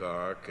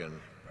Hancock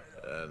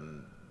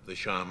and the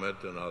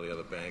Shawmut and all the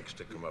other banks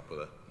to come up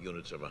with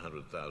units of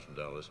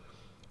 $100,000.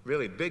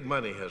 Really, big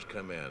money has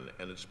come in,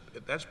 and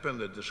that's been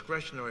the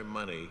discretionary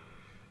money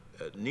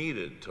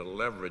needed to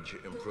leverage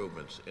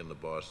improvements in the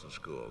Boston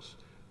schools.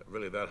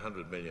 Really, that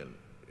 $100 million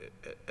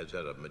has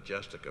had a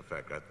majestic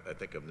effect. I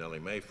think of Nellie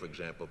Mae, for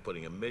example,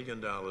 putting $1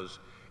 million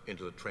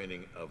into the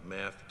training of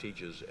math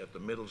teachers at the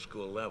middle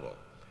school level.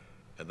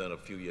 And then a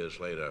few years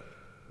later,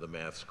 the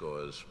math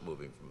scores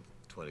moving from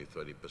 20,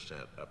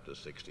 30% up to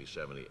 60,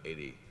 70,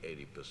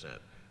 80%.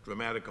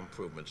 Dramatic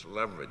improvements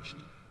leveraged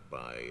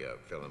by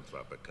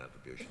philanthropic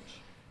contributions.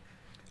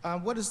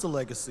 What is the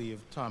legacy of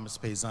Thomas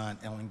Payson,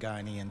 Ellen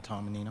Guiney, and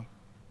Tom Menino?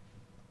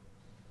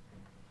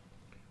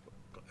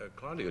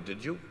 Claudio,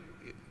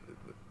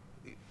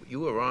 you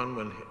were on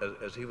when,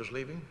 as he was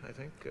leaving, I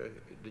think?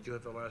 Did you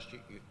have the last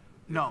year?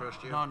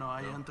 First year? No,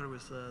 I entered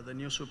with the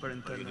new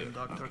superintendent,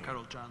 Dr.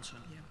 Carol Johnson.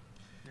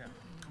 Yeah.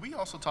 Can we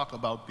also talk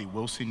about the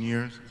Wilson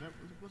years?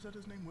 Was that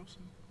his name,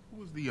 Wilson?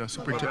 Who was the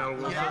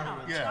superintendent?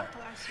 Yeah.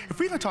 If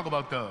we can talk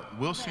about the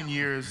Wilson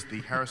years,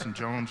 the Harrison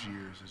Jones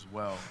years as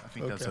well, I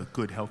think that's a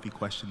good, healthy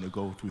question to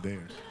go through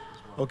theirs.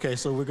 Okay,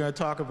 so we're going to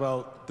talk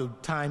about the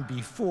time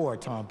before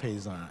Tom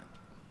Payson.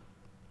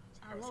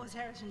 Lois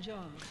Harrison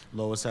Jones.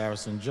 Lois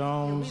Harrison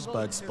Jones,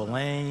 Bud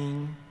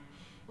Spillane.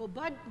 Well,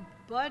 Bud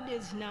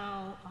is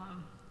now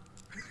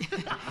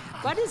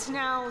Bud is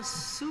now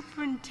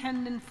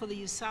superintendent for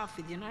the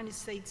USAFI, the United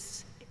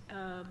States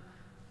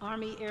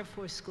Army Air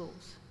Force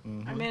Schools.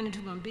 I manage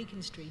him on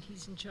Beacon Street.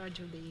 He's in charge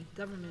of the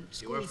government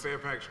schools. He left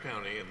Fairfax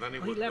County, and then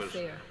he left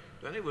there.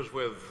 Then he was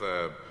with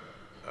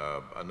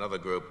another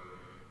group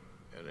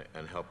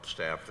and helped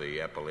staff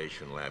the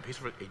Appalachian Lab.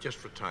 He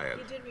just retired.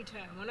 He did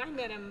retire. When I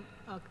met him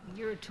a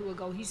year or two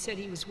ago, he said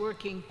he was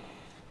working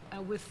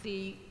with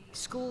the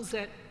schools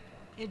that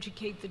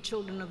educate the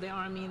children of the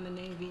Army and the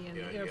Navy and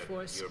the Air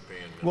Force.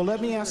 Well,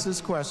 let me ask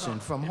this question.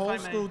 From whole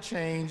school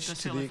change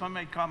to the... If I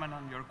may comment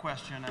on your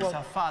question, as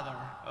a father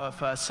of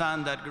a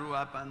son that grew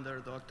up under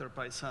Dr.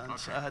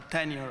 Payson's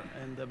tenure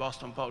in the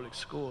Boston Public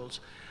Schools,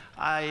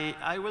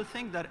 I will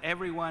think that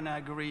everyone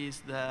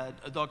agrees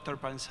that Dr.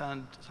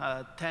 Payson's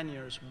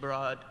tenures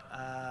brought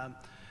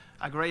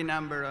a great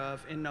number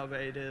of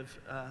innovative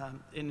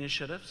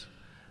initiatives.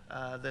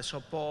 The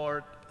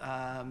support,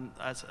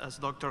 as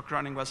Dr.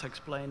 Cronin was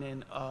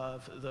explaining,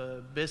 of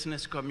the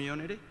business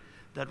community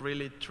that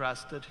really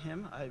trusted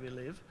him, I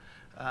believe,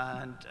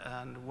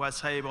 and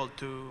was able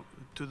to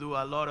do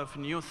a lot of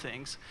new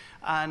things.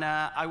 And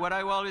what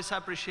I always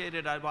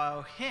appreciated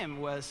about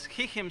him was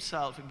he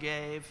himself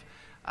gave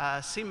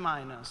a C-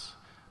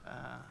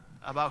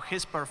 about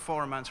his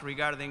performance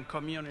regarding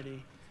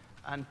community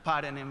and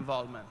parent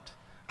involvement.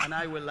 And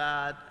I will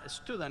add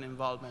student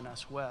involvement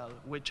as well,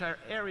 which are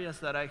areas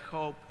that I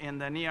hope in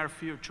the near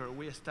future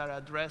we start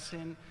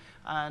addressing.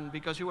 And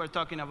because you were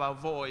talking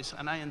about voice,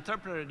 and I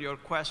interpreted your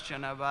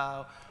question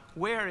about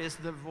where is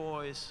the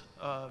voice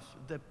of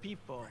the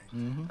people,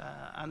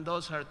 and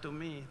those are, to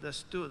me, the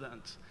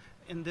students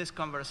in these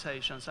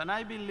conversations. And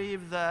I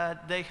believe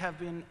that they have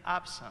been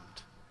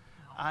absent.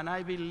 And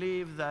I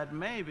believe that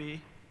maybe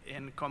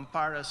in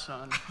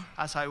comparison,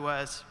 as I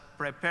was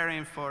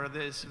preparing for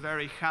this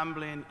very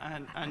humbling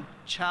and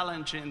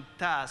challenging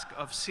task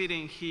of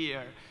sitting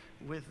here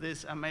with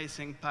this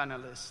amazing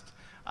panelist,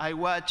 I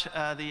watched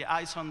the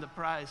Eyes on the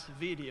Prize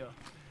video,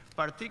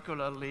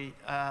 particularly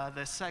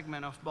the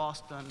segment of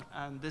Boston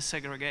and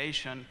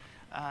desegregation,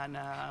 and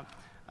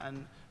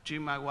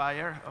Jean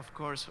McGuire, of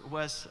course,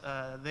 was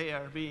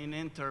there being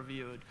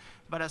interviewed.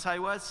 But as I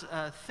was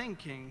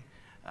thinking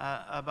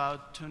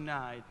about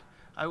tonight,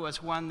 I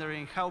was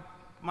wondering how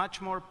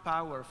much more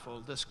powerful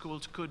the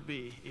schools could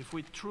be if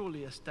we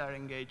truly start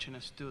engaging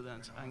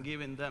students and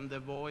giving them the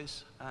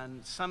voice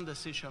and some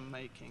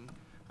decision-making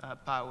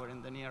power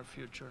in the near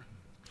future.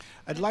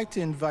 I'd like to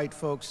invite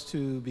folks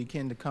to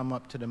begin to come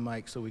up to the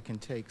mic so we can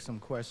take some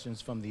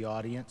questions from the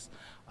audience.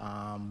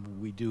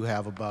 We do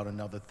have about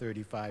another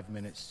 35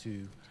 minutes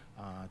to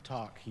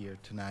talk here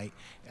tonight.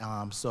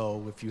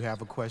 So if you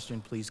have a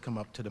question, please come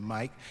up to the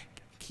mic.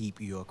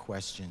 Keep your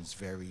questions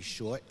very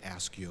short.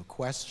 Ask your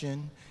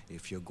question.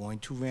 If you're going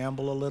to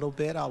ramble a little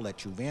bit, I'll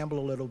let you ramble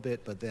a little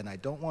bit, but then I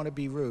don't want to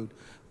be rude,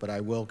 but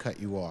I will cut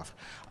you off.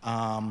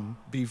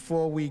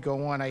 Before we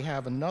go on, I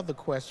have another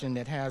question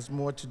that has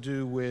more to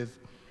do with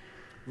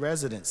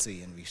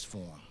residency and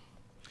reform.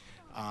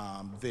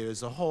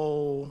 There's a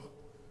whole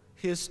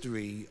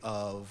history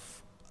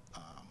of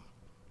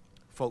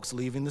folks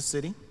leaving the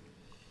city,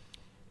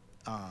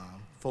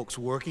 folks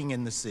working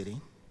in the city,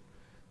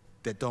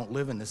 that don't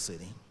live in the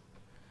city,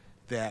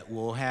 that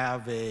will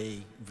have a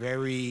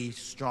very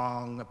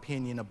strong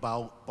opinion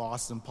about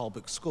Boston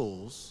Public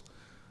Schools.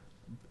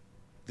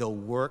 They'll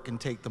work and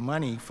take the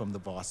money from the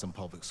Boston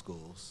Public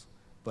Schools,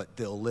 but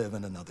they'll live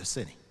in another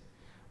city.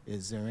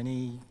 Is there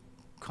any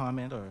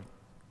comment or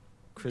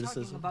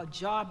criticism? Talking about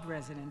job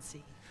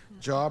residency.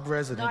 Job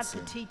residency.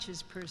 Not the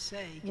teachers per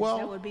se, because Well,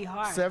 that would be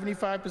hard.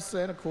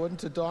 75%, according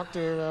to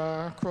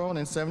Dr.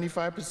 Cronin,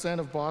 75%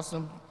 of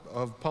Boston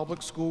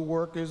public school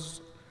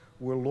workers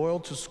were loyal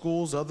to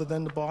schools other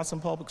than the Boston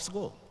Public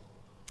School.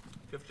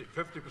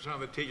 50% of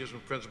the teachers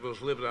and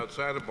principals lived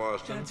outside of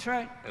Boston. That's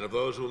right. And of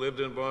those who lived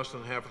in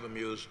Boston, half of them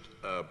used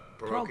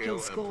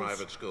parochial and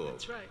private schools.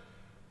 That's right.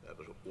 That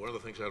was one of the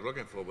things I was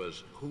looking for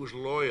was who's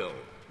loyal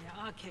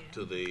Yeah, okay.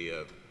 to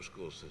the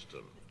school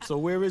system. So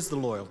where is the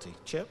loyalty?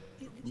 Chip?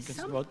 You can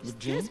start with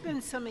Jean? There's been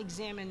some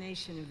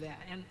examination of that.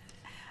 And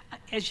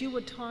as you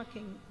were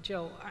talking,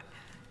 Joe,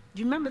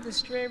 do you remember the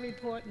Stray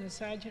report and the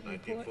Sargent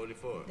report?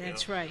 1944.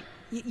 That's yeah. right.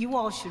 You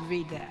all should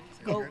read that.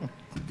 Go,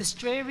 the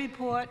Stray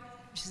report,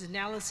 which is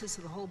analysis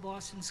of the whole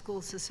Boston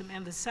school system,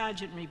 and the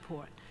Sargent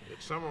report.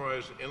 It's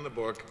summarized in the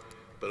book,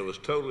 but it was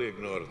totally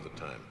ignored at the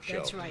time.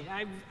 That's shelved. right.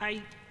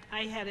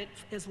 I had it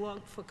as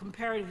well for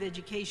comparative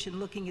education,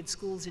 looking at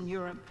schools in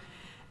Europe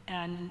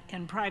and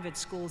private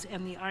schools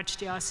and the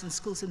archdiocesan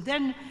schools. And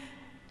then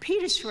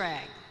Peter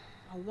Schrag,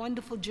 a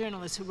wonderful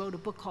journalist who wrote a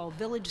book called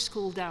Village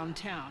School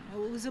Downtown.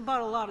 It was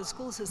about a lot of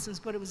school systems,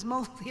 but it was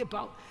mostly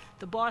about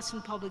the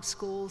Boston public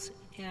schools,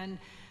 and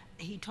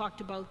he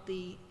talked about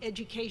the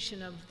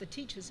education of the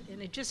teachers.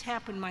 And it just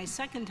happened my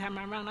second time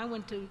around. I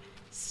went to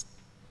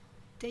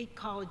State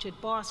College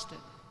at Boston,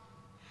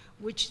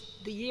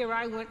 which the year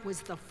I went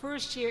was the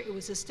first year it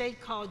was a state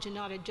college and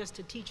not just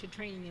a teacher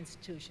training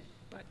institution.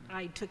 But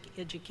I took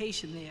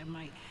education there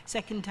my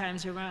second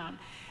times around.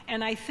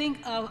 And I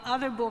think of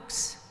other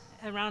books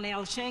around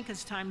Al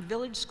Shanker's time,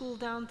 Village School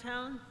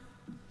Downtown.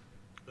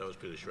 That was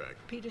Peter Schrag.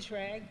 Peter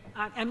Schrag.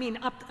 I mean,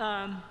 Up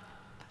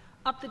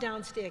the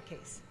Down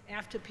Staircase.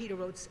 After Peter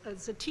wrote,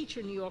 as a teacher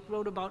in New York,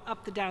 wrote about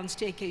up the down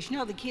staircase. You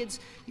know, the kids,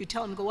 you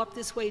tell them go up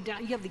this way,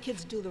 down, you have the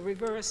kids do the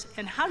reverse,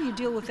 and how do you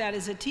deal with that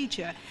as a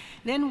teacher?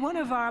 Then one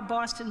of our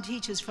Boston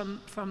teachers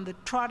from the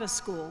Trotter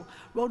School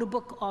wrote a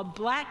book called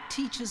Black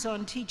Teachers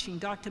on Teaching,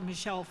 Dr.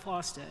 Michelle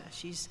Foster.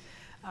 She's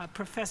a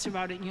professor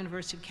out at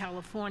University of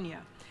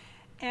California.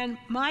 And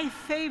my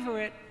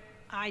favorite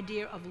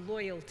idea of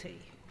loyalty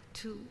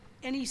to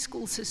any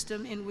school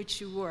system in which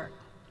you work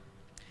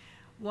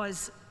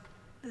was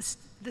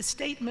the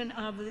statement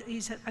of,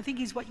 I think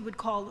he's what you would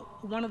call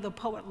one of the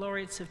poet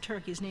laureates of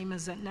Turkey. His name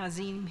is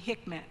Nazim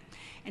Hikmet.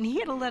 And he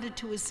had a letter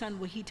to his son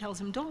where he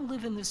tells him, don't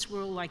live in this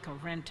world like a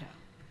renter.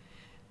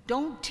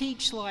 Don't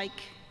teach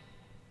like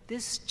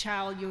this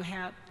child you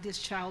have, this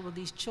child or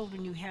these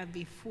children you have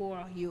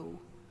before you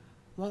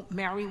won't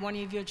marry one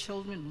of your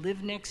children,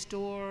 live next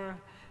door,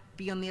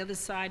 be on the other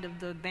side of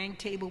the bank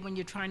table when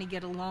you're trying to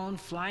get a loan,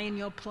 fly in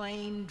your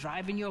plane,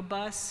 drive in your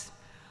bus,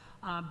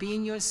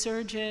 being your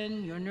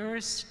surgeon, your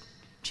nurse,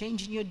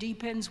 changing your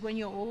depends when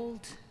you're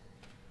old.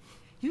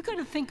 You got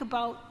to think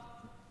about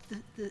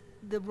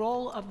the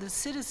role of the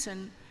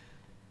citizen,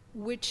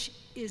 which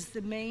is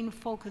the main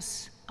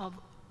focus of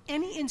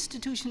any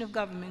institution of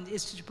government,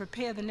 is to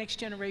prepare the next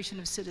generation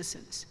of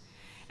citizens.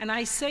 And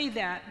I say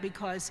that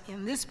because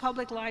in this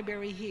public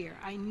library here,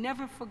 I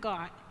never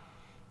forgot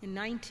in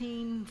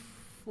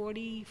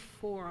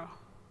 1944,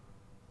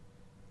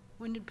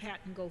 when did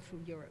Patton go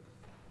through Europe?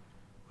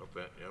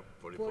 Yep,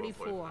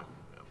 44.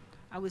 Yep.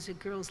 I was at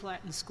Girls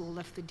Latin School,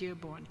 left the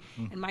Dearborn.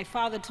 And my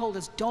father told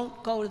us,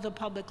 don't go to the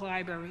public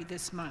library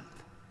this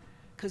month,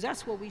 because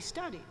that's where we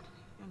studied.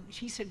 And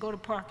he said, go to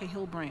Parker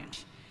Hill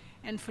Branch.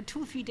 And for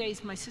 2 or 3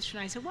 days, my sister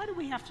and I said, why do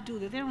we have to do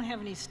that? They don't have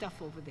any stuff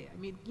over there. I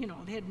mean, you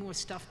know, they had more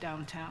stuff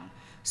downtown.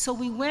 So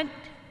we went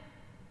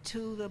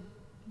to the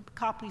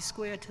Copley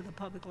Square to the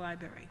public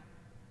library.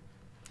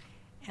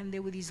 And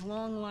there were these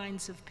long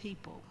lines of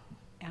people,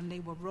 and they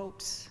were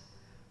ropes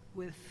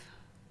with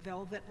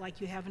velvet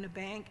like you have in a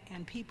bank,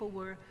 and people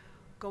were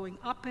going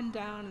up and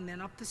down and then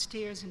up the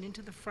stairs and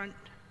into the front.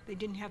 They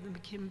didn't have the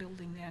McKim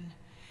building then.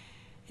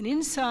 And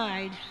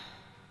inside,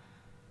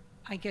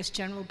 I guess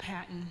General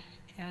Patton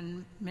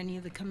and many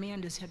of the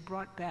commanders had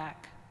brought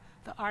back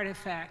the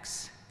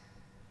artifacts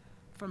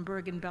from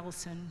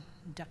Bergen-Belsen,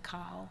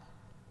 Dachau,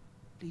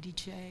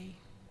 Lidice,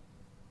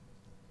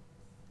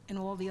 and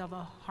all the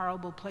other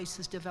horrible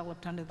places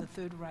developed under the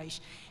Third Reich.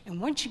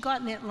 And once you got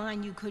in that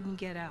line, you couldn't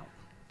get out.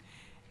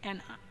 And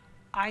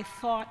I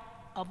thought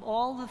of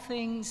all the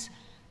things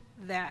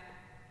that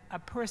a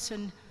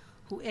person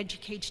who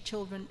educates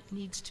children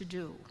needs to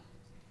do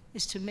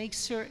is to make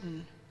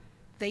certain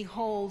they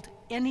hold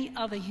any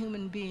other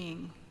human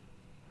being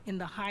in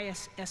the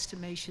highest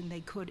estimation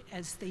they could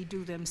as they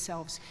do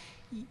themselves.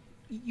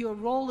 Your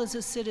role as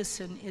a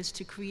citizen is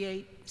to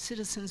create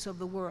citizens of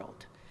the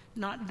world,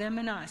 not them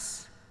and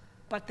us,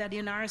 but that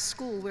in our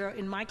school, where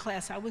in my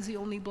class I was the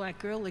only black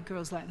girl at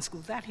Girls Latin School,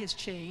 that has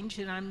changed,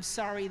 and I'm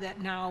sorry that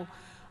now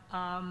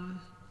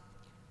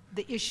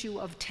the issue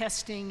of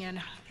testing and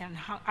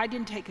how, I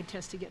didn't take a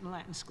test to get in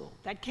Latin school.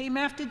 That came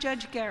after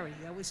Judge Gary.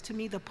 That was, to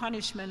me, the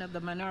punishment of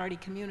the minority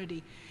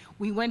community.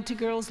 We went to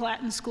girls'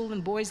 Latin school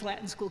and boys'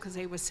 Latin school because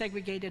they were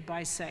segregated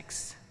by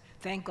sex.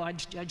 Thank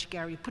God Judge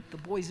Gary put the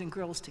boys and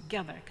girls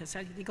together, because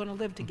they're going to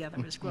live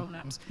together as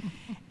grown-ups.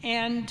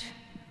 And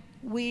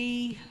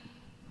we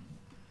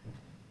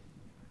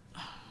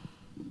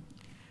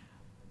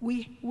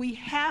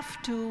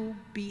have to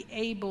be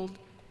able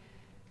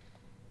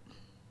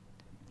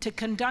to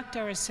conduct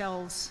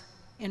ourselves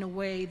in a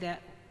way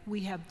that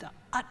we have the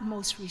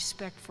utmost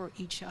respect for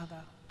each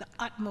other, the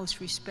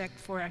utmost respect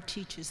for our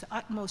teachers, the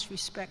utmost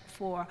respect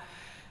for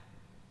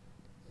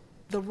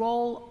the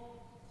role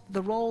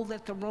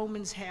that the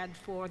Romans had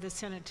for the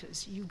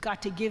senators. You've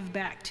got to give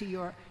back to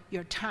your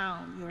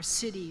town, your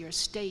city, your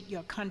state,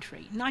 your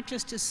country, not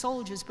just as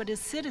soldiers, but as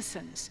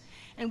citizens.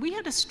 And we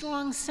had a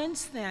strong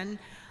sense then.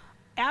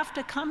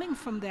 After coming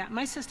from that,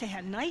 my sister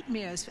had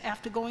nightmares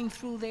after going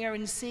through there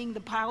and seeing the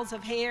piles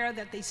of hair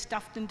that they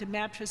stuffed into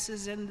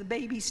mattresses and the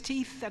baby's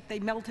teeth that they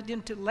melted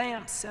into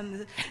lamps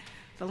and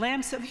the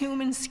lamps of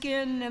human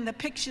skin and the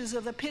pictures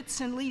of the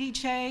pits in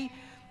Greenidge,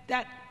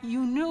 that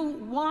you knew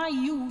why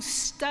you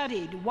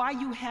studied, why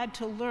you had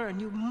to learn.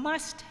 You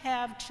must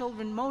have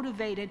children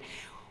motivated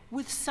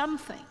with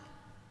something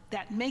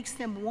that makes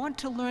them want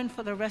to learn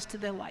for the rest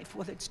of their life,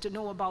 whether it's to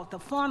know about the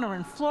fauna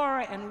and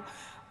flora and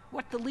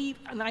what the leaf,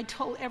 and I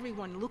told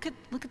everyone, look at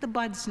the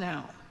buds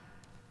now.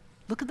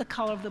 Look at the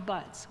color of the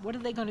buds. What are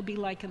they going to be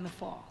like in the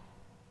fall?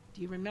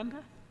 Do you remember?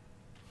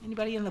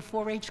 Anybody in the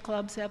 4-H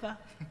clubs ever?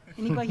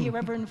 Anybody here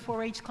ever in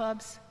 4-H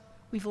clubs?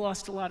 We've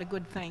lost a lot of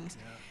good things.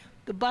 Yeah.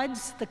 The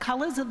buds, the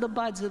colors of the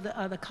buds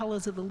are the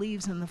colors of the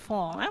leaves in the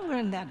fall. I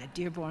learned that at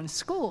Dearborn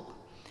School.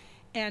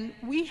 And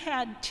we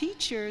had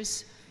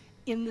teachers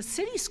in the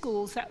city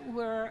schools that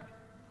were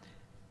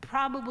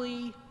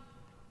probably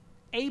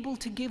able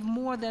to give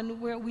more than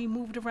where we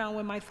moved around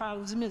when my father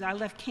was a minister. I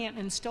left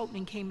Canton and Stoughton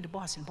and came to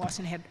Boston.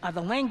 Boston had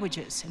other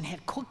languages and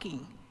had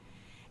cooking,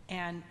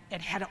 and it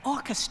had an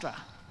orchestra.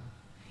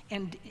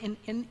 And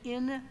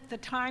in the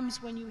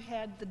times when you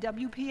had the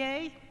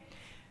WPA,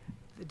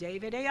 the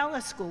David A.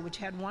 Ellis School, which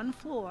had 1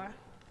 floor,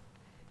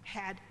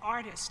 had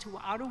artists who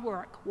were out of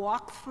work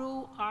walk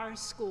through our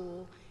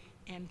school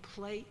and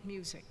play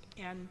music.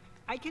 And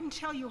I can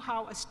tell you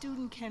how a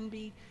student can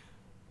be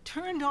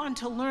turned on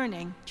to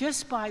learning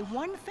just by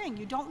one thing.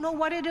 You don't know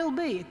what it'll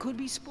be. It could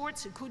be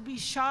sports, it could be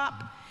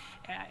shop,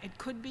 it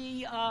could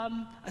be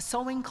a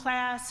sewing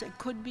class, it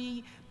could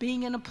be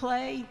being in a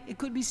play, it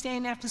could be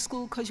staying after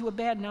school because you were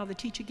bad. Now the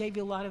teacher gave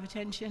you a lot of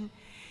attention.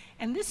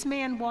 And this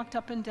man walked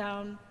up and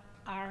down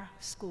our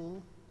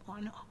school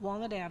on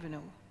Walnut Avenue.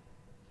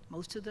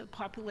 Most of the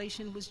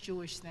population was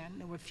Jewish then.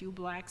 There were a few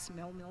blacks,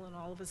 Mill, and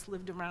all of us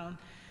lived around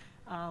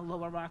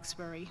Lower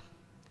Roxbury.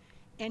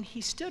 And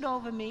he stood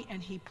over me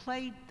and he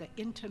played the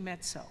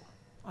intermezzo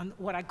on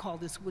what I call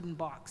this wooden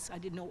box. I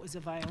didn't know it was a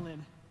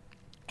violin.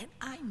 And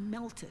I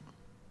melted.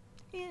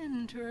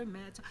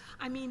 Intermezzo.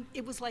 I mean,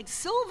 it was like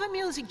silver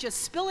music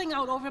just spilling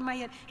out over my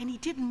head. And he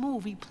didn't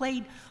move. He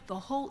played the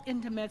whole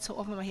intermezzo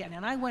over my head.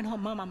 And I went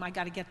home, Mom, I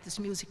got to get this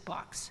music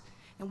box.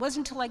 It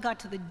wasn't until I got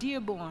to the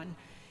Dearborn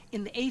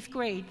in the 8th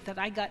grade that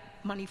I got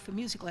money for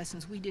music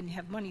lessons. We didn't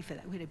have money for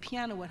that. We had a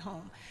piano at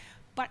home.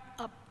 But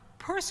a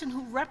person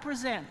who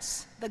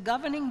represents the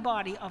governing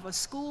body of a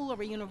school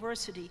or a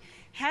university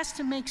has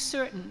to make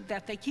certain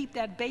that they keep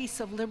that base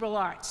of liberal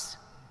arts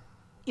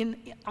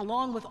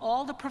along with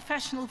all the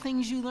professional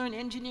things you learn,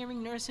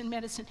 engineering, nursing,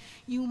 medicine.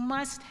 You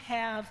must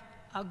have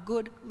a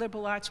good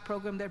liberal arts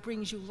program that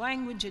brings you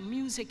language and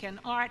music and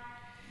art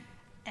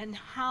and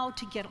how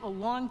to get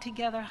along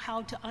together,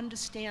 how to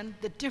understand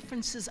the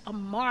differences are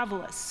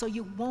marvelous, so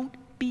you won't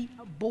be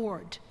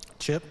bored.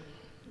 Chip?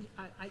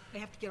 I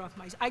have to get off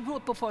my... I grew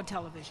up before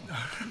television.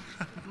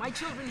 My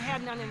children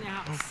had none in the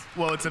house.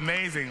 Well, it's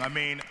amazing. I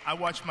mean, I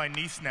watch my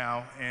niece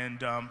now,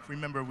 and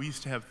remember, we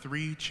used to have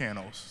 3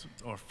 channels,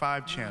 or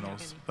 5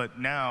 channels, but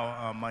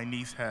now my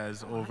niece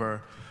has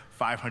over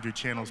 500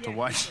 channels to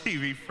watch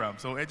TV from,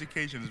 so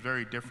education is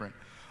very different.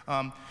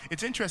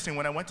 It's interesting,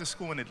 when I went to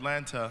school in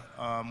Atlanta,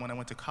 when I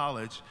went to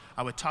college,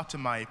 I would talk to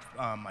my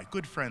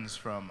good friends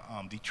from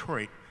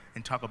Detroit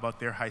and talk about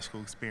their high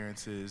school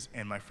experiences,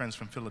 and my friends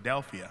from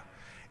Philadelphia.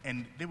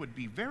 And they would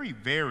be very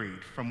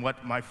varied from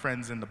what my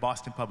friends in the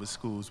Boston public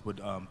schools would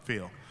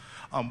feel.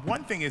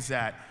 One thing is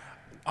that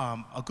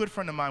a good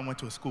friend of mine went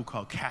to a school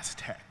called Cass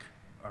Tech,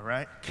 all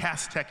right?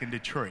 Cass Tech in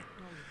Detroit.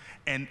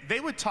 And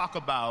they would talk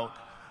about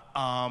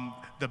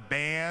the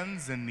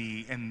bands and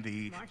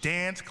the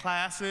dance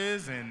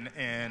classes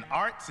and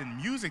arts and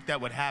music that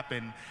would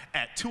happen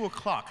at 2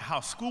 o'clock,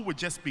 how school would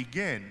just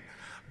begin.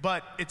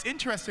 But it's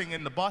interesting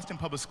in the Boston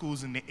public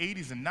schools in the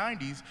 80s and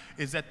 90s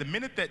is that the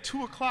minute that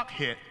 2 o'clock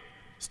hit,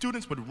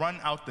 students would run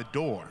out the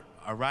door,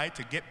 all right,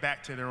 to get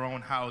back to their own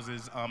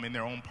houses in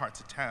their own parts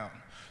of town.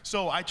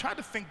 So I try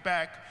to think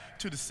back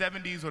to the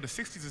 70s or the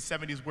 60s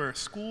and 70s where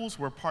schools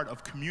were part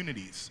of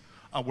communities.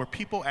 where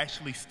people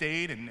actually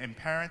stayed and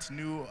parents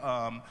knew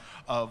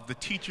of the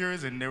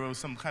teachers, and there was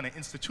some kind of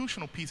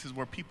institutional pieces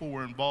where people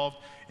were involved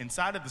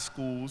inside of the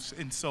schools,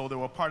 and so they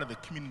were part of the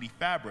community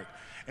fabric.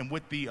 And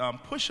with the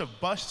push of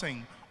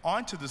busing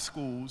onto the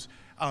schools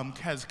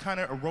has kind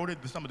of eroded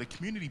some of the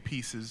community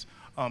pieces,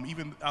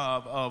 even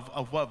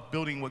of what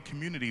building what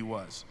community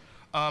was.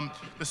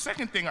 The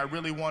second thing I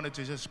really wanted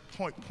to just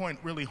point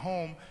really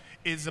home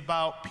is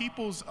about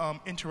people's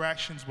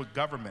interactions with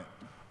government.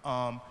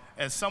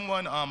 As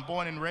someone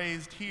born and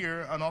raised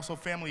here, and also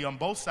family on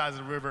both sides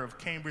of the river of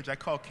Cambridge, I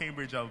call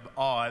Cambridge of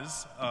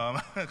Oz,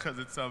 because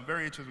it's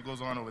very interesting what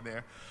goes on over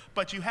there.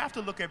 But you have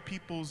to look at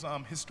people's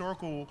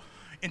historical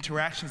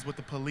interactions with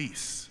the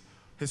police,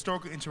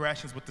 historical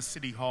interactions with the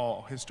city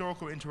hall,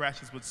 historical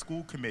interactions with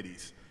school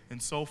committees,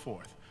 and so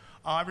forth.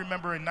 I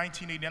remember in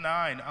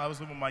 1989, I was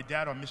living with my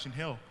dad on Mission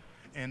Hill,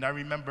 and I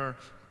remember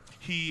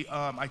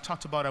I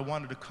talked about I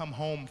wanted to come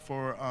home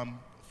for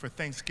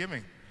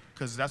Thanksgiving,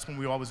 because that's when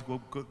we always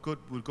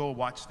would go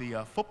watch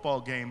the football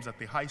games at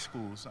the high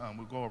schools.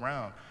 We'd go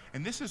around.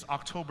 And this is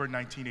October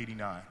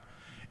 1989.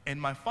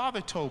 And my father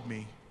told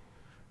me,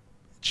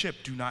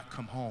 Chip, do not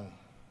come home.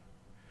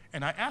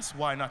 And I asked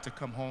why not to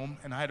come home,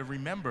 and I had to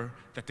remember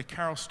that the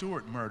Carol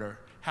Stewart murder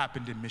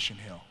happened in Mission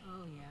Hill.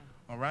 Oh, yeah.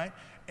 All right?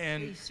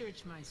 And they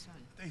searched my son.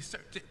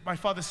 My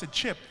father said,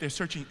 Chip, they're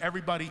searching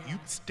everybody. You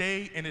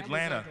stay in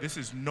Atlanta. This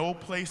is no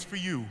place for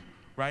you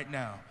right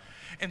now.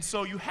 And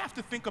so you have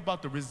to think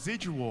about the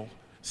residual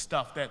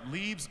stuff that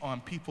leaves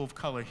on people of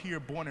color here,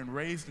 born and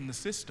raised in the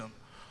system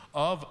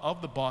of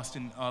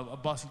Boston,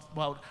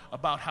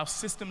 about how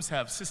systems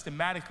have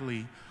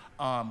systematically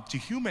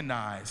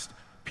dehumanized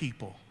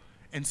people.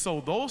 And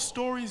so those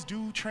stories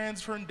do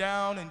transfer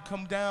down and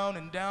come down,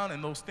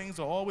 and those things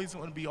are always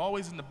going to be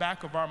always in the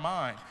back of our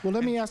mind. Well,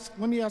 let me ask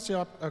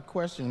you a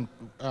question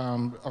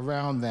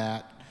around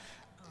that,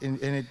 and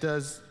it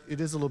is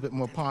a little bit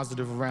more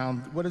positive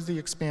around what is the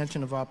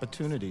expansion of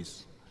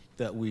opportunities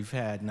that we've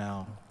had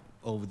now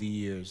over the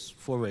years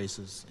for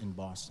races in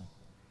Boston.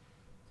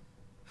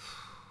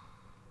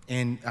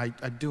 And I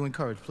do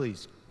encourage,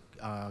 please,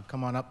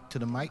 come on up to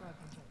the mic,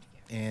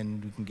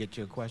 and we can get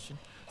you a question.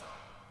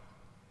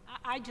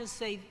 I just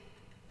say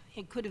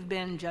it could have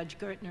been Judge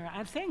Gertner.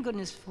 I thank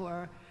goodness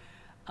for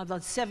the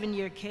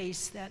 7-year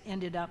case that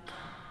ended up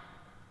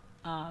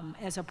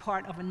as a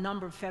part of a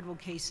number of federal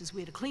cases.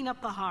 We had to clean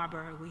up the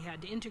harbor. We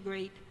had to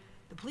integrate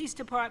the police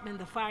department,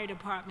 the fire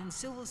department,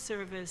 civil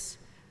service,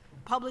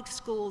 public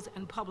schools,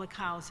 and public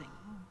housing.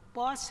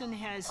 Boston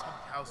has,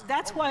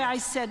 that's why I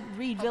said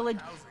Reed Village.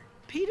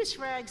 Peter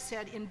Schrag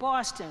said in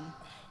Boston,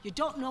 you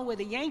don't know where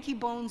the Yankee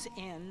bones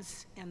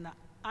ends and the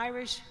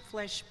Irish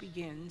flesh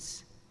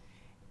begins,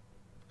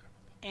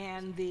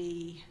 and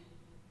the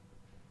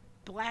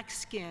black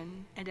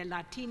skin and a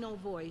Latino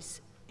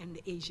voice and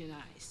the Asian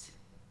eyes.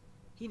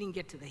 He didn't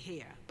get to the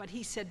hair, but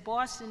he said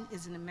Boston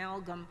is an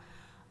amalgam,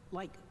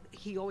 like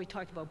he always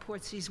talked about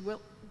Port Cities.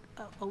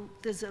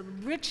 There's a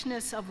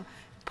richness of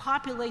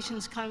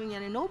populations coming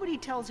in, and nobody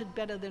tells it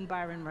better than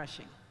Byron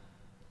Rushing.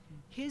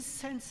 His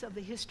sense of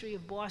the history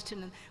of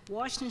Boston, and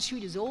Washington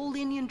Street is old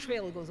Indian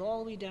Trail. It goes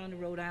all the way down to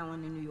Rhode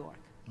Island and New York.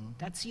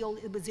 That's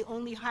it was the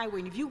only highway.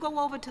 And if you go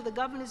over to the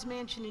governor's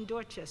mansion in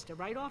Dorchester,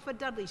 right off of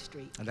Dudley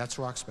Street. And that's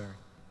Roxbury.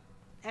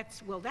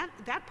 Well,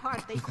 that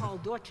part they call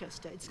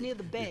Dorchester. It's near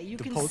the bay. You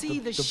can see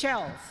the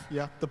shells.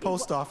 Yeah, the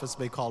post office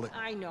may call it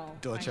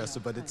Dorchester,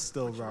 but it's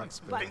still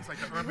Roxbury.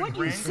 But what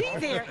you see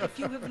there, if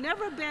you have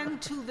never been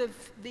to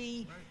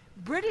the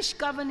British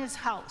governor's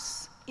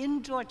house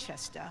in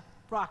Dorchester,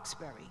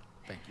 Roxbury.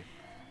 Thank you.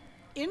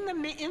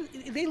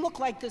 They look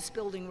like this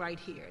building right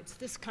here. It's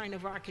this kind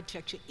of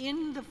architecture.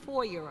 In the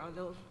foyer,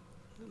 although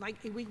like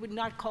we would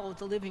not call it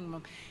the living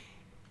room,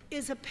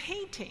 is a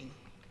painting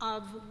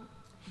of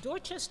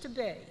Dorchester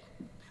Bay,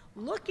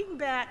 looking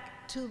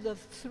back to the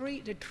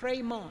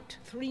three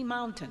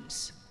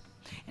mountains,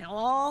 and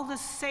all the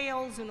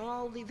sails and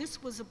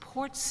this was a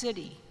port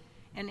city.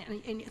 And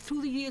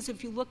through the years,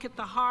 if you look at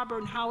the harbor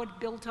and how it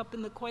built up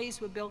and the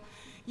quays were built,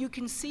 you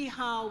can see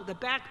how the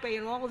back bay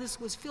and all of this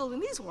was filled.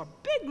 And these were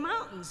big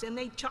mountains, and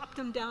they chopped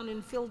them down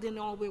and filled in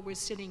all where we're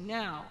sitting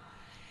now.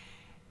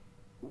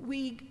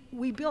 We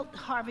built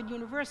Harvard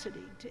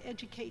University to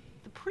educate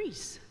the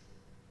priests,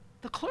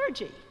 the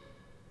clergy.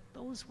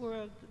 Those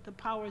were the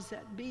powers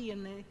that be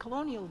in the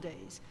colonial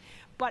days.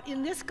 But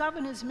in this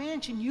governor's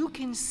mansion, you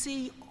can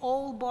see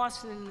old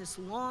Boston in this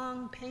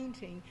long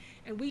painting,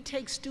 and we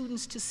take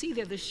students to see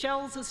there. The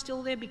shells are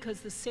still there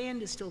because the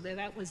sand is still there.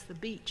 That was the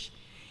beach.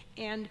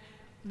 And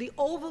the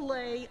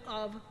overlay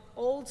of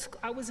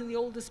I was in the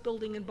oldest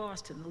building in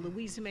Boston, the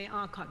Louisa May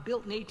Alcott,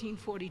 built in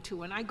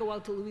 1842, and I go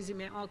out to Louisa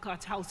May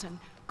Alcott's house in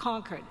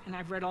Concord, and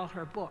I've read all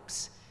her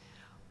books.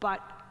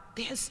 But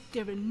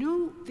there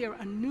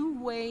are new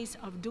ways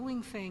of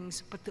doing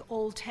things, but the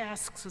old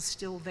tasks are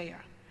still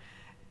there.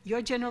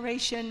 Your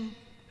generation,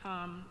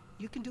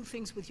 You can do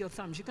things with your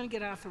thumbs. You're going to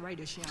get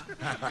arthritis, Jean.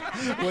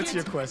 What's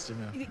your question,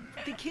 ma'am?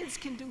 The kids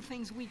can do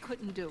things we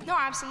couldn't do. No,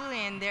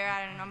 absolutely, and they're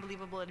at an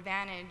unbelievable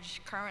advantage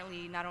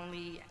currently, not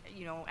only,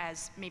 you know,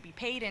 as maybe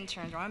paid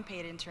interns or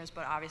unpaid interns,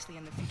 but obviously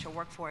in the future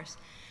workforce.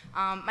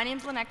 My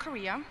name's Lynette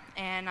Correa,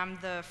 and I'm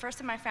the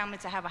first in my family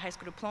to have a high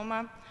school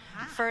diploma.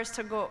 First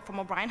to go from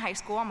O'Brien High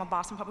School. I'm a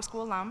Boston Public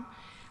School alum.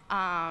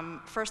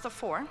 First of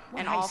four. What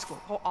and high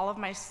school? All of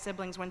my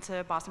siblings went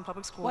to Boston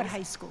Public Schools. What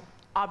high school?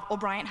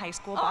 O'Brien High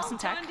School, Boston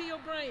Tech. John D.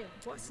 O'Brien,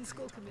 Boston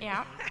School Committee.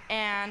 Yeah,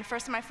 and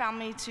first in my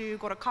family to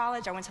go to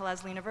college. I went to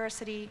Lesley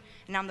University,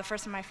 and I'm the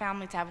first in my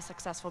family to have a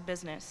successful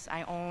business.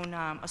 I own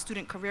a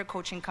student career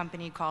coaching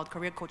company called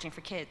Career Coaching for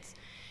Kids.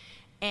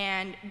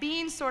 And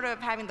being sort of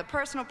having the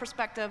personal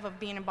perspective of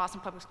being in Boston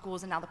Public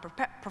Schools and now the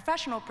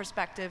professional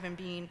perspective and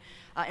being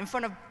in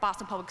front of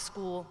Boston Public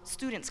School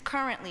students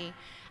currently,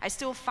 I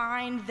still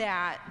find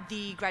that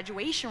the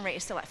graduation rate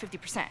is still at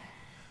 50%,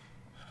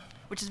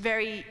 which is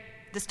very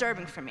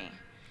disturbing for me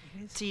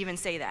to even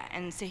say that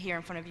and sit here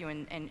in front of you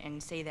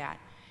and say that.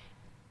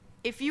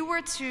 If you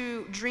were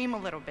to dream a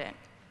little bit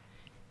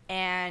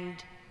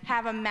and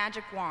have a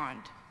magic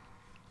wand,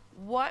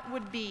 what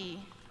would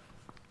be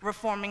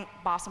reforming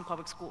Boston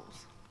Public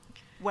Schools,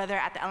 whether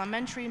at the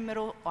elementary,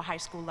 middle, or high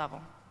school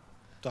level?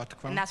 Dr.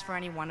 Cronin? And that's for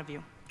any one of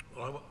you.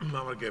 Well, I'm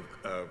going to give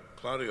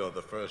Claudio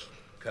the first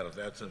cut of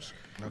that, since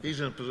he's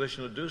in a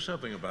position to do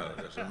something about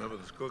it as a member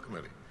of the school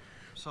committee.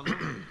 So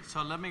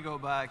let me go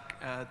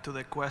back to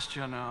the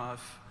question of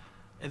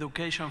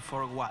education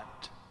for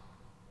what?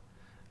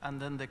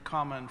 And then the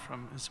comment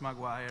from Ms.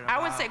 McGuire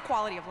I would say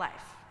quality of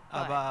life.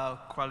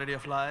 About quality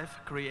of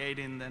life,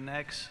 creating the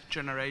next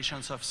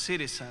generations of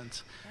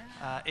citizens.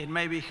 It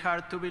may be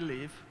hard to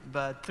believe,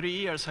 but 3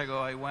 years ago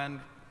I went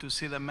to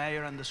see the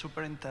mayor and the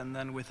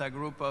superintendent with a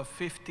group of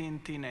 15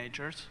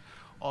 teenagers,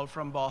 all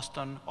from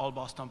Boston, all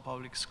Boston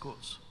Public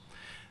Schools.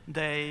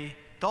 They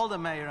told the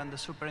mayor and the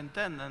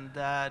superintendent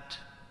that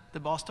the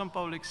Boston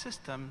public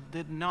system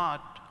did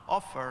not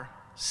offer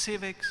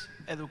civics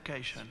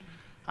education.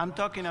 I'm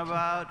talking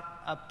about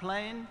a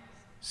plain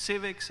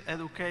civics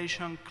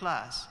education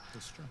class.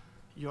 That's true.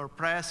 Your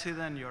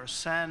president, your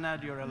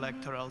senate, your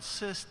electoral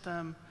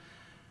system,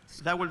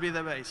 that will be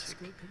the basic.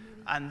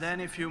 And then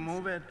if you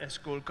move it, a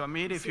school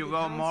committee, if you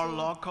go more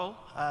local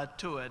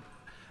to it,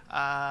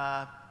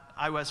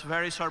 I was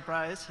very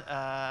surprised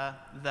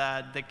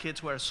that the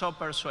kids were so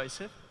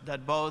persuasive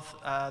that both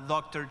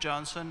Dr.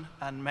 Johnson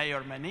and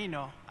Mayor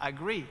Menino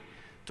agree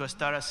to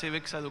start a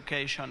civics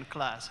education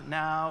class.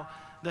 Now,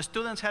 the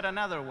students had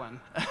another one.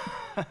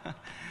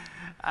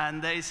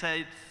 And they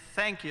said,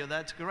 thank you,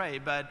 that's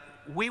great, but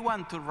we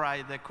want to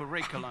write the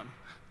curriculum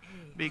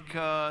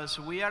because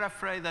we are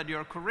afraid that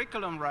your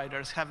curriculum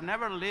writers have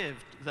never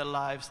lived the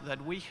lives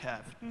that we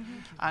have.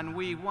 And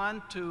we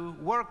want to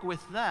work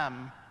with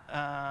them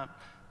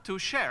to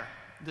share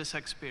this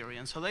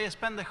experience. So they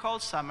spend the whole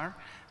summer,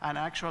 and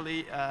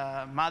actually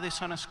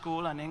Madison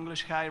School and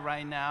English High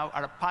right now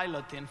are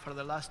piloting for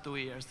the last 2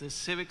 years this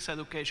civics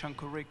education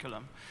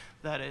curriculum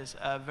that is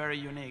very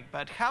unique.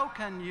 But how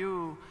can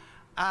you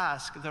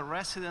ask the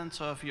residents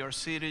of your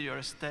city,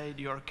 your state,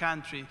 your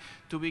country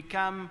to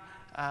become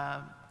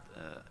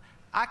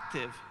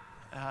active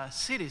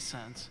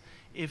citizens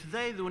if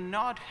they do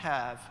not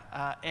have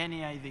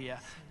any idea?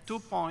 2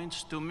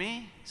 points to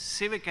me: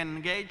 civic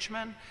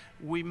engagement.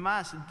 We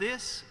must,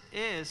 this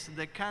is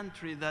the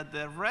country that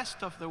the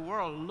rest of the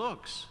world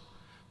looks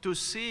to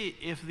see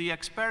if the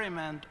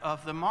experiment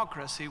of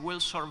democracy will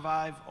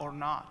survive or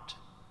not.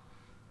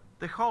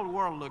 The whole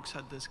world looks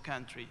at this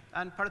country,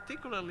 and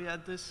particularly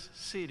at this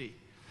city.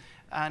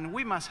 And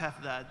we must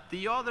have that.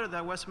 The other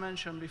that was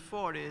mentioned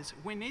before is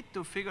we need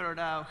to figure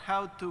out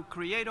how to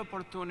create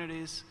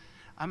opportunities,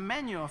 a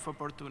menu of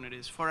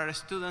opportunities for our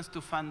students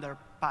to find their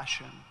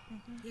passion.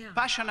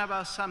 Passion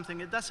about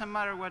something, it doesn't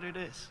matter what it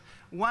is.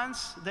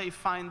 Once they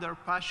find their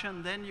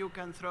passion, then you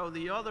can throw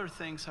the other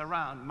things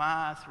around,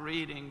 math,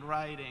 reading,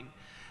 writing.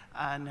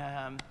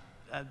 And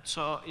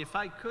so if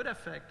I could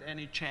affect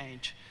any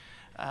change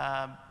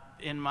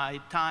in my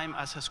time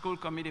as a school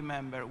committee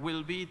member,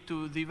 will be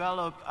to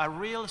develop a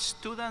real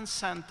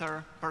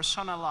student-centered,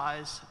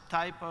 personalized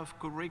type of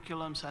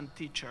curriculums and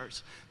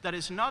teachers that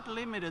is not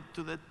limited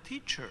to the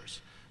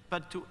teachers,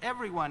 but to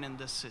everyone in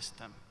the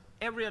system.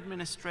 Every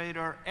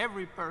administrator,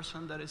 every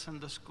person that is in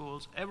the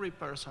schools, every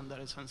person that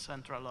is in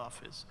central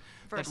office.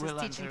 Versus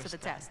teaching to the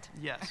test.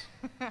 Yes.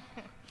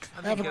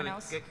 I think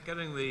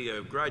getting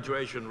the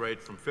graduation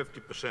rate from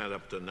 50%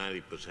 up to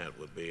 90%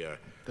 would be a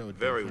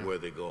very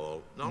worthy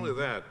goal. Not only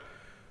that,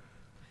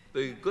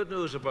 the good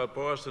news about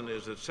Boston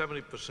is that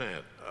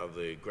 70% of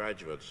the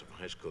graduates of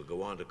high school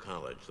go on to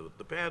college.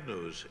 The bad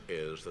news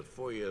is that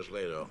 4 years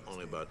later,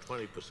 only about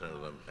 20%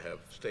 of them have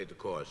stayed the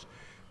course.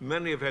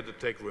 Many have had to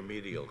take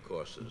remedial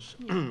courses,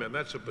 and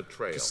that's a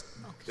betrayal.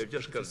 They've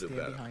just got to do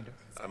better.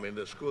 I mean,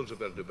 the schools have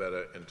got to do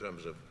better in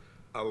terms of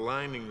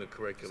aligning the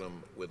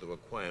curriculum with the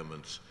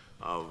requirements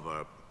of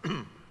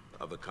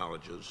of the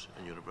colleges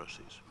and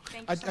universities.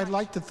 Thank you so I'd much.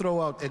 like to throw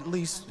out at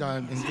least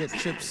and get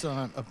Chip's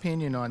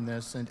opinion on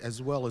this, and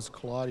as well as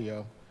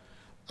Claudio.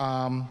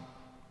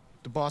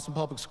 The Boston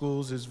Public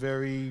Schools is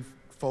very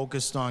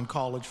focused on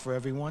college for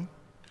everyone,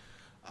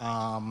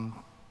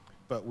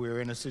 but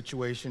we're in a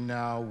situation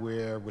now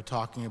where we're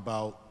talking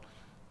about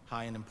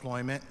high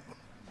unemployment,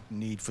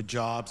 need for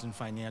jobs and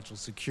financial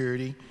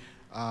security.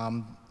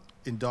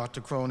 In Dr.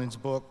 Cronin's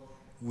book,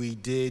 we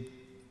did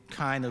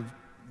kind of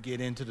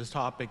get into the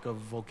topic of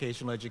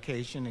vocational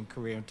education and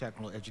career and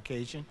technical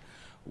education.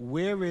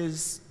 Where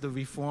is the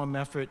reform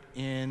effort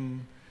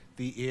in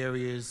the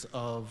areas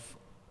of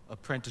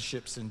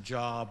apprenticeships and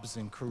jobs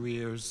and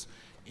careers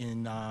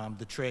in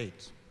the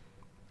trades?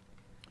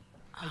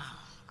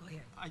 Go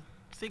ahead. I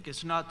think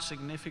it's not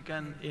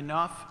significant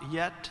enough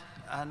yet,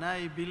 and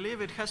I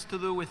believe it has to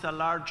do with a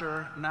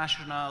larger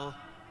national.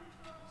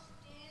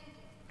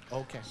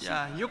 Okay.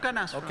 Yeah, you can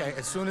ask. Okay,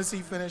 as soon as he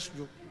finished,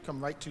 we'll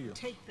come right to you.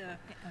 Take the.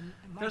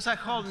 There's a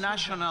whole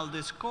national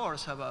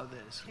discourse about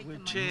this,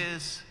 which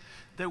is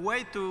the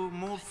way to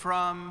move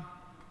from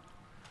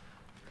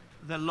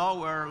the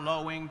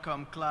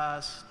low-income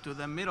class to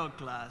the middle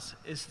class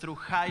is through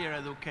higher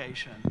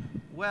education.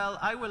 Well,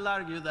 I will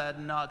argue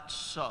that not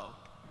so.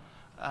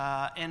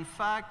 In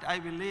fact, I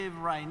believe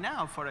right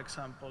now, for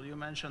example, you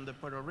mentioned the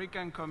Puerto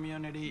Rican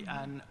community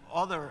and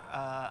other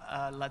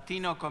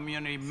Latino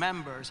community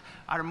members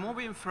are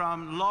moving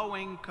from low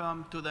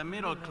income to the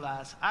middle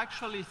class,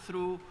 actually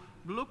through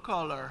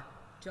blue-collar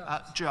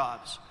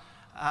jobs.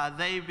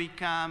 They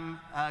become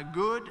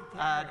good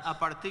at a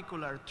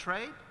particular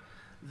trade,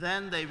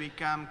 then they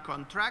become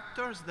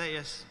contractors, they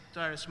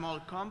start small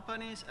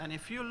companies, and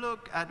if you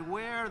look at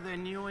where the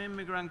new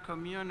immigrant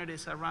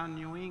communities around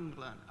New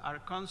England are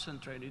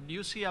concentrated,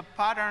 you see a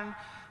pattern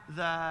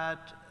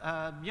that,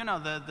 you know,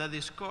 the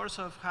discourse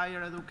of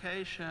higher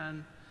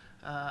education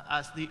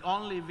as the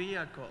only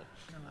vehicle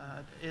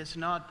is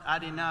not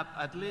adding up,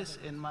 at least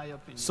in my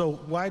opinion. So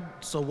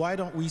why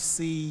don't we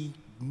see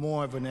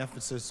more of an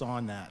emphasis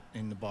on that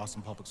in the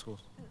Boston Public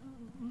Schools?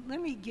 Let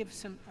me give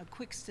a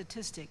quick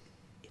statistic.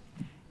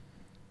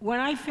 When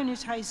I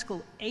finished high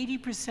school,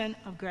 80%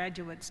 of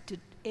graduates,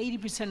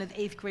 80% of the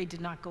 8th grade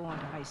did not go on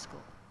to high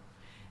school.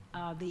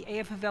 The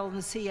AFL and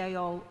the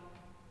CIO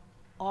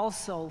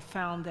also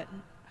found that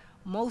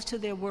most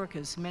of their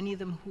workers, many of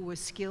them who were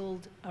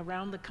skilled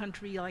around the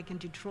country, like in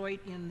Detroit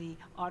in the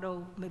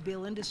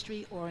automobile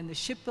industry or in the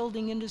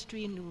shipbuilding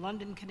industry in New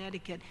London,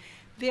 Connecticut,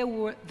 there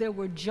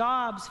were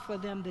jobs for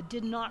them that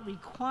did not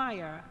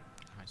require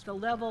the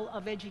level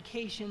of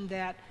education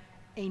that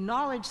a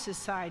knowledge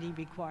society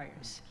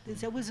requires.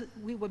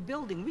 We were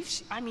building.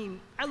 I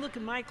mean, I look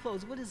at my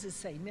clothes. What does it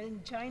say? Made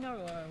in China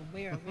or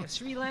where?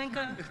 Sri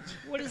Lanka?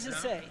 What does it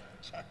say?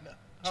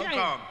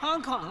 China.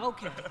 Hong Kong.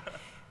 Okay.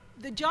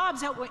 The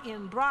jobs that were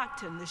in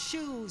Brockton, the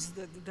shoes,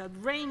 the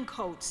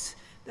raincoats,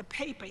 the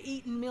paper,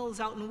 Eaton Mills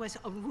out in West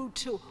Route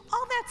 2,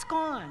 all that's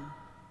gone.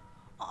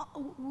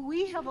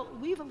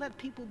 We've let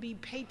people be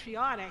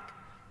patriotic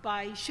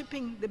by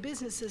shipping the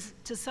businesses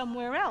to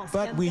somewhere else.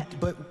 But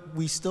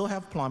we still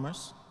have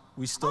plumbers.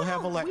 We still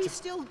have electric. We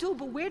still do,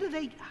 but where do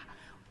they?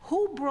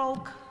 Who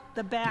broke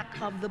the back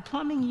of the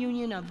plumbing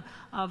union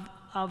of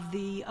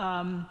the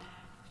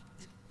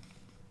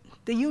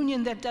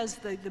union that does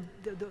the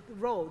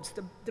roads,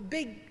 the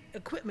big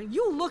equipment?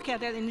 You look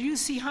at it and you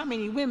see how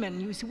many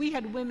women. You see, we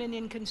had women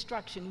in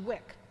construction,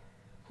 WIC,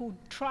 who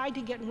tried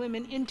to get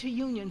women into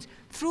unions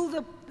through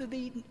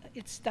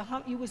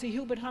it was the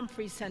Hubert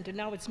Humphrey Center,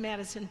 now it's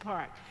Madison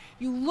Park.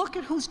 You look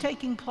at who's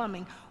taking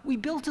plumbing. We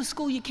built a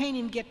school, you can't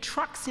even get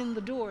trucks in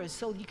the doors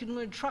so you can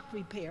learn truck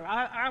repair.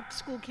 Our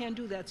school can't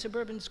do that,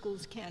 suburban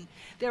schools can.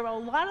 There are a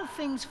lot of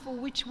things for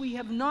which we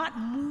have not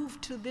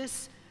moved to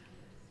this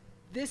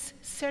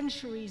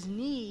century's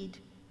need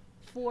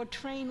for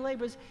trained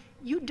laborers.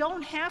 You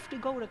don't have to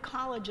go to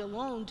college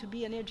alone to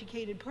be an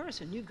educated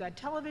person. You've got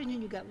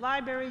television, you've got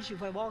libraries, you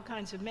have all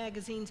kinds of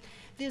magazines.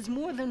 There's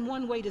more than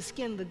one way to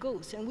skin the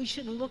goose, and we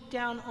shouldn't look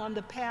down on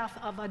the path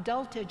of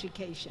adult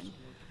education.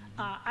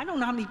 I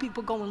don't know how many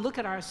people go and look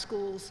at our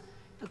schools,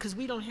 because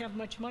we don't have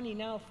much money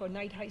now for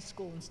night high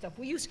school and stuff.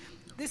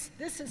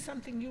 This is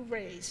something you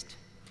raised.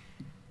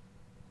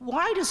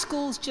 Why do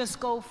schools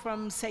just go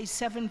from, say,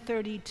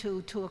 7:30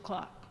 to 2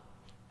 o'clock?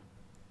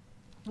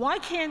 Why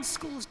can't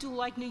schools do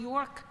like New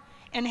York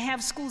and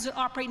have schools that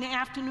operate in the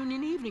afternoon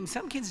and evening?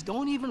 Some kids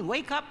don't even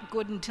wake up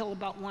good until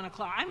about 1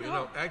 o'clock. You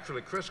know,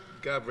 actually, Chris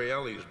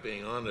Gabrielli is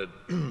being honored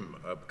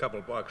a couple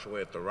of blocks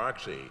away at the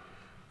Roxy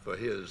for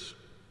his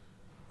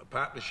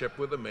partnership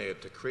with the mayor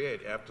to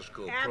create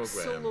after-school programs.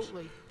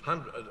 Absolutely.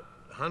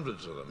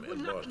 Hundreds of them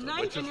in Boston.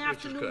 Night and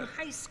afternoon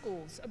high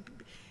schools.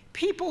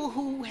 People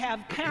who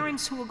have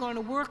parents who are going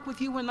to work with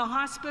you in the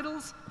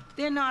hospitals,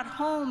 they're not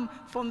home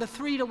from the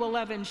 3 to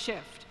 11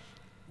 shift.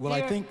 Well,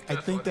 I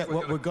think that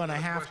what we're going to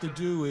have to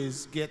do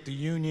is get the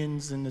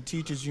unions and the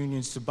teachers'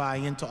 unions to buy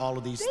into all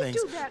of these things.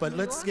 But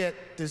let's get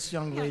this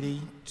young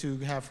lady to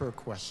have her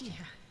question.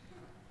 Yeah.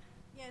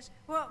 Yes.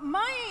 Well,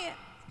 my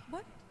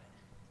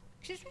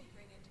education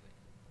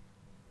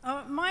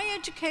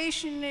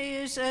education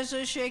is as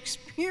a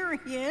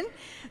Shakespearean,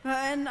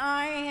 and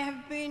I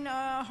have been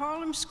a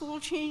Harlem school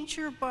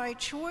teacher by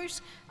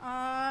choice.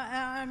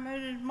 I'm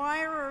an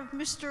admirer of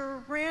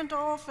Mr.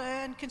 Randolph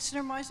and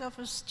consider myself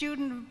a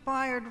student of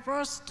Bayard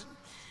Rustin.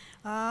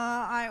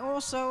 I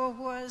also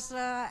was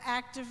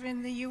active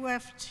in the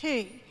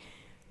UFT,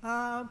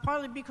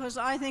 partly because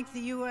I think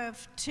the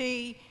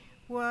UFT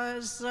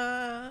was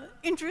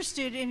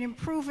interested in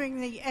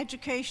improving the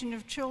education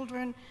of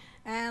children,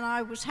 and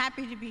I was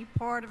happy to be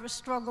part of a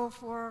struggle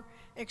for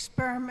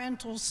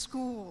experimental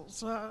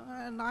schools,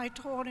 and I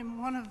taught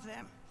in one of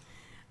them.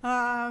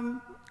 And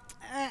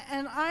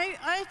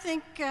I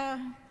think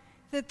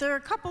that there are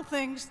a couple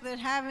things that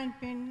haven't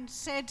been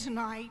said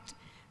tonight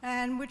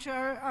and which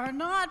are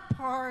not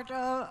part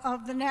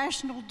of the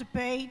national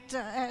debate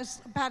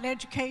as about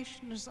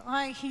education as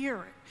I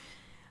hear it.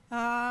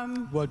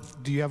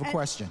 Do you have a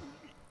question?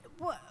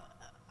 Well,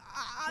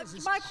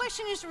 my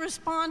question is a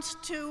response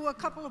to a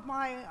couple of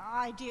my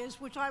ideas,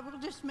 which I will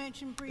just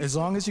mention briefly. As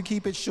long as you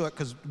keep it short,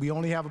 because we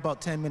only have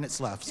about 10 minutes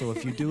left. So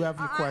if you do have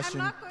your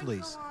question, I'm not going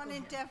please. to go on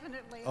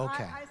indefinitely.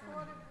 Okay. I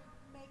thought it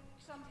would make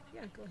some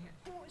go ahead.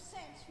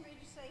 sense for me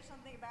to say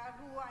something about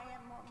who I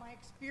am, what my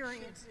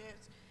experience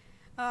is.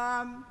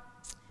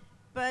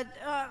 But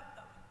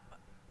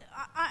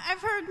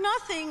I've heard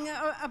nothing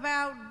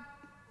about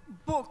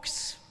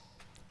books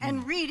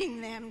and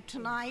reading them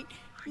tonight.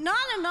 Not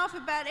enough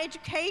about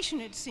education,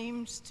 it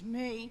seems to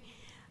me.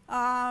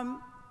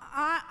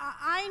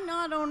 I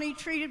not only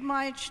treated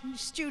my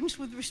students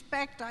with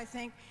respect, I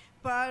think,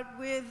 but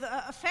with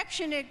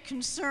affectionate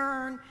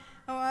concern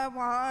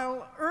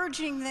while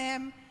urging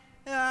them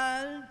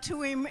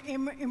to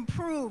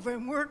improve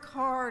and work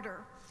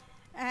harder.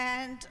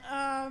 And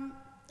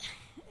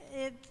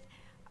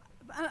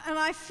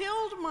I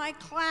filled my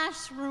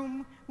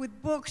classroom with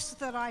books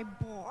that I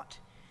bought.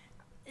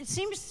 It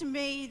seems to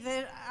me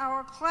that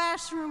our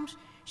classrooms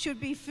should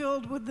be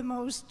filled with the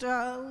most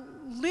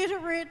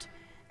literate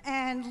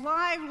and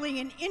lively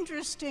and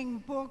interesting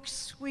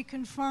books we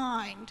can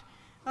find.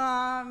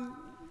 I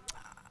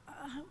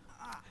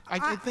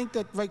think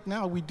that right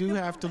now we do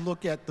have to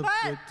look at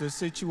the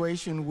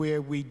situation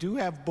where we do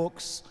have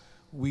books,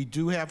 we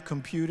do have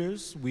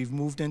computers, we've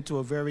moved into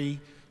a very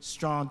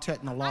strong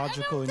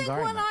technological environment. I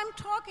don't think what I'm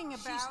talking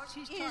about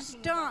is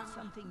done. About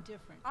something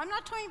different. I'm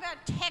not talking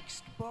about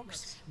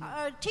textbooks.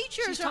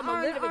 Teachers are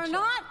literature.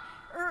 not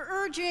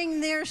urging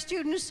their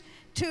students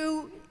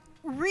to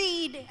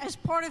read as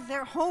part of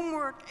their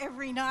homework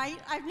every night.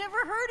 I've never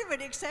heard of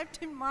it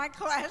except in my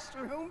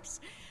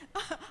classrooms.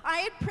 I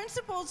had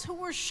principals who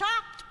were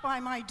shocked by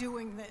my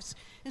doing this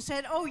and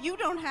said, "Oh, you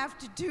don't have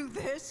to do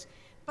this."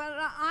 But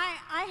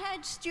I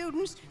had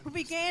students who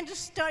began to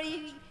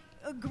study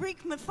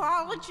Greek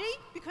mythology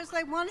because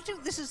they wanted to.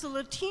 This is a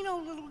Latino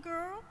little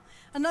girl.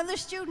 Another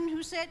student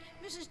who said,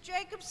 "Mrs.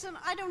 Jacobson,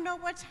 I don't know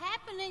what's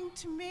happening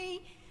to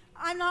me.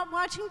 I'm not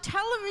watching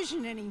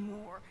television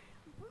anymore."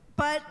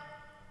 But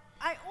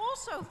I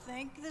also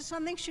think that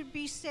something should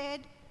be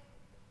said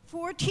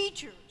for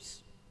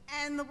teachers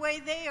and the way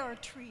they are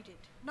treated.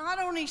 Not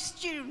only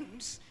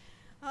students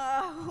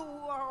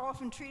who are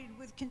often treated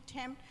with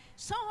contempt,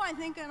 so I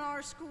think in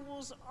our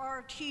schools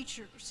are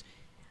teachers.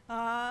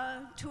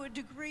 To a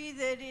degree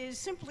that is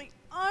simply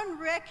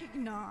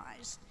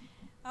unrecognized.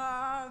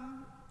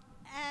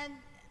 And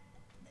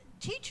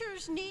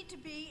teachers need to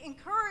be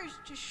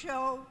encouraged to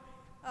show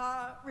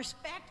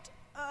respect,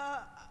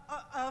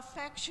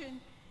 affection,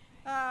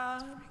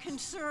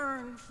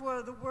 concern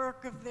for the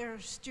work of their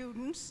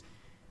students.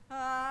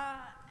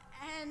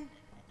 And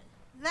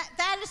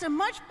that is a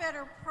much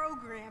better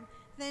program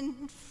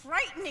than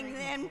frightening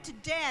them to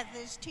death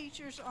as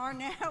teachers are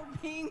now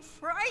being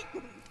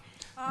frightened.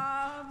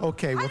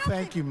 Okay, well,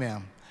 thank you,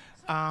 ma'am.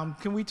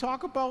 Can we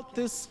talk about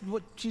this,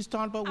 what she's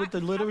talking about with the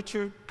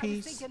literature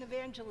piece? I was thinking of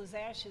Angela's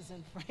Ashes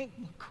and Frank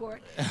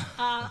McCourt.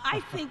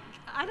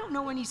 I don't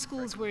know any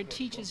schools where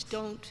teachers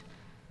don't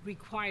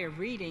require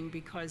reading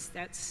because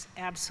that's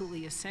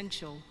absolutely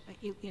essential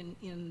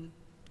in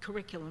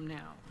curriculum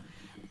now.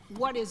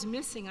 What is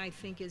missing, I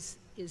think, is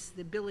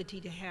the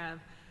ability to have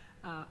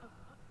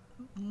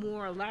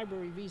more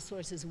library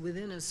resources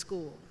within a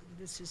school.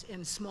 This is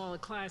in smaller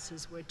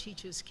classes where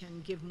teachers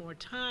can give more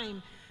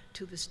time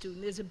to the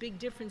student. There's a big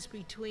difference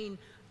between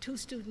 2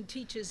 student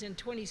teachers and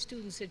 20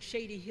 students at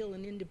Shady Hill,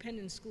 an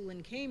independent school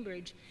in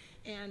Cambridge,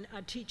 and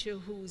a teacher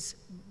who's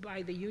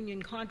by the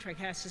union contract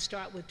has to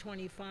start with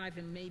 25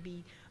 and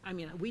maybe, I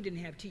mean, we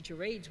didn't have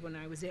teacher aides when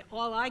I was there.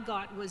 All I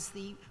got was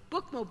the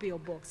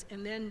bookmobile books,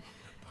 and then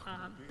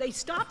they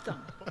stopped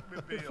them.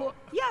 We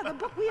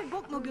had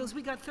bookmobiles.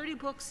 We got 30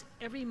 books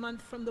every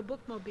month from the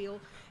bookmobile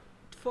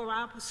for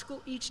our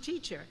school, each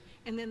teacher,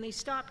 and then they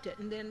stopped it.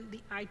 And then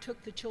I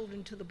took the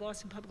children to the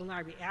Boston Public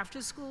Library after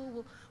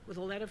school with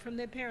a letter from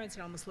their parents.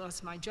 I almost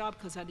lost my job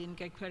because I didn't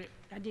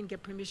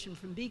get permission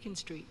from Beacon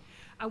Street.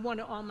 I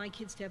wanted all my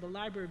kids to have a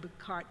library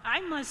card.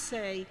 I must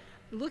say,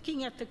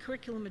 looking at the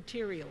curriculum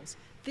materials,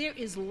 there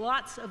is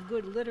lots of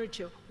good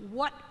literature.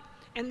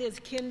 And there's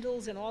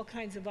Kindles and all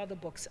kinds of other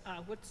books.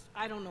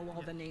 I don't know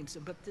all the names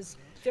of, but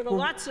there are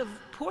lots of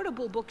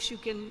portable books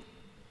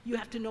you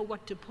have to know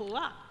what to pull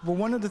up. Well,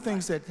 one of the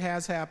things that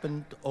has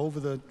happened over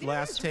the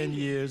last 10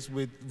 years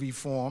with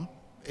reform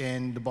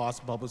in the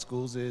Boston Public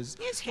Schools is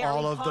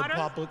all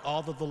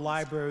of the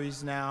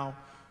libraries now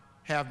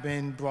have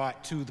been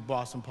brought to the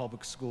Boston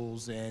Public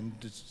Schools, and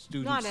the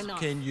students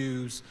can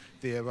use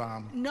their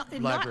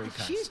library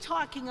cards. She's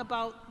talking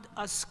about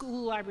a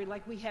school library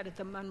like we had at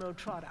the Monroe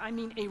Trotter. I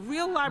mean a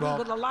real library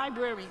with a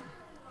librarian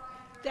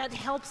that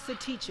helps the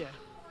teacher.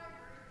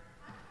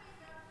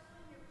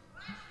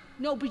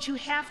 No, but you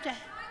have to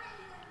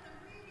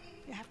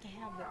have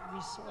the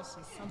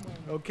resources somewhere.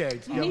 Okay.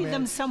 You need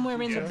them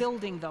somewhere in the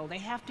building, though. They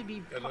have to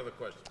be. Another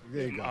question.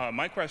 There you go.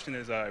 My question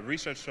is,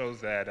 research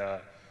shows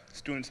that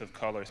students of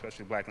color,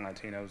 especially Black and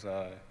Latinos,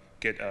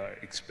 get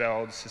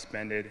expelled,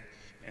 suspended,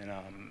 and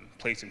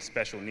placed in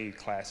special need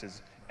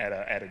classes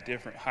at a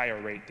different,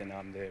 higher rate than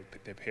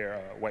their pair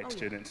white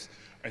students.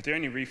 Is there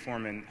any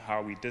reform in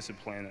how we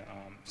discipline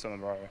some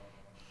of our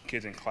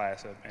kids in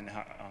class, and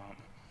how,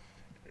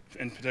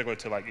 in particular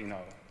to, like,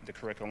 the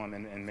curriculum,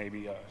 and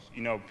maybe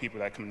people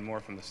that come more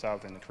from the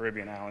South and the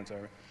Caribbean islands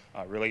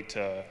relate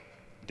to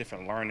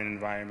different learning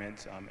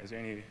environments? Is there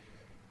any?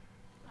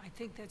 I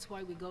think that's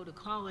why we go to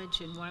college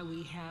and why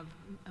we have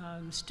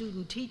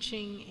student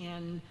teaching,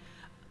 and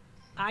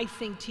I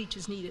think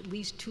teachers need at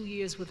least 2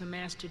 years with a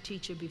master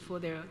teacher before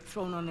they're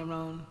thrown on their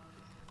own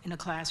in a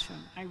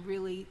classroom. I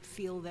really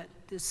feel that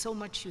there's so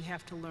much you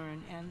have to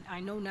learn, and I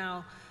know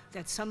now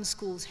that some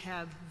schools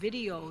have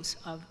videos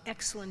of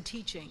excellent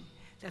teaching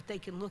that they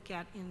can look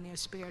at in their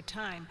spare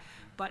time.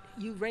 But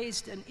you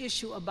raised an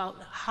issue about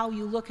how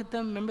you look at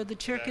them. Remember the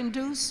Turk and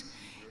Deuce?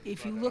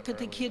 If you look at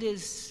the kid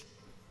as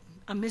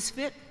a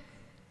misfit,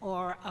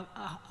 or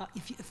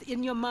if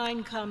in your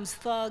mind comes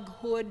thug,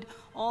 hood,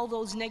 all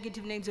those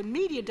negative names, the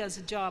media does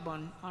a job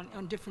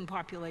on different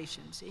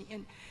populations.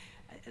 And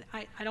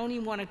I don't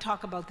even want to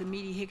talk about the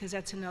media here because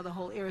that's another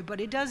whole area, but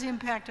it does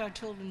impact our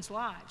children's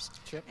lives.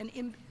 Sure.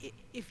 And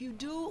if you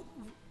do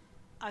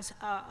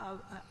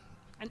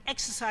an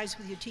exercise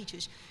with your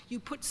teachers, you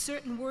put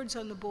certain words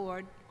on the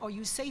board, or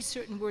you say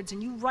certain words,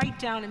 and you write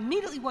down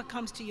immediately what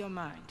comes to your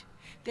mind.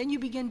 Then you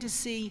begin to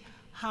see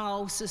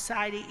how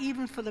society,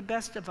 even for the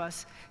best of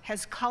us,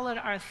 has colored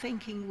our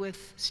thinking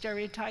with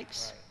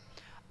stereotypes,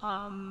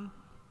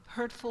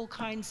 hurtful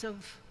kinds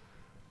of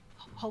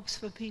hopes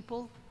for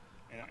people.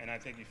 And I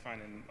think you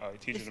find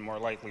teachers are more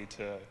likely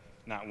to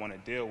not want to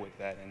deal with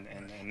that and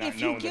not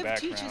know the background.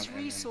 If you give teachers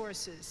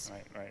resources,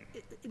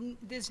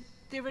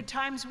 there are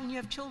times when you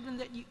have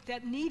children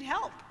that need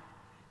help.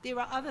 There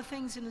are other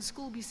things in the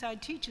school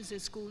beside teachers.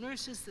 There's school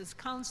nurses, there's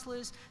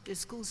counselors, there's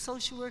school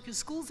social workers.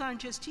 Schools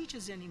aren't just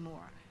teachers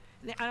anymore.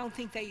 I don't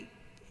think they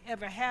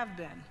ever have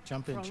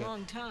been for a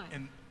long time.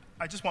 And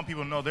I just want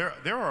people to know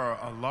there are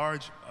a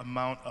large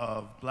amount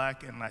of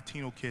Black and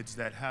Latino kids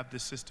that have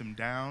this system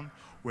down,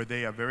 where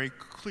they are very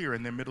clear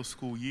in their middle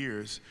school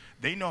years.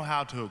 They know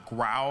how to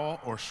growl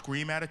or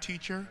scream at a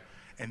teacher,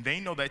 and they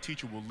know that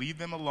teacher will leave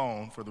them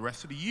alone for the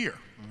rest of the year,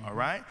 all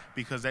right?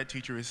 Because that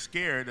teacher is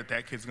scared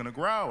that kid's gonna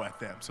growl at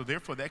them. So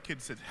therefore that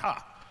kid says,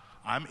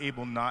 I'm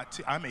able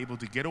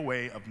to get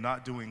away of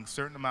not doing a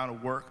certain amount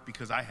of work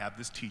because I have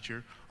this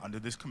teacher under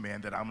this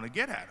command that I'm gonna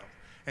get at them.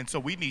 And so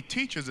we need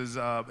teachers, as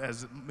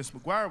Ms.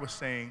 McGuire was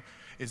saying,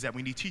 is that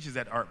we need teachers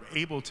that are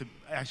able to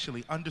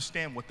actually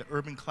understand what the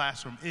urban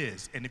classroom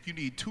is. And if you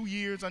need 2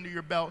 years under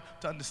your belt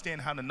to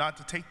understand how to not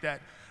to take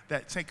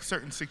take a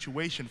certain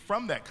situation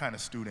from that kind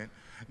of student,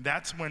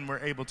 that's when we're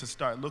able to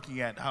start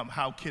looking at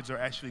how kids are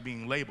actually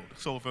being labeled.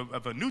 So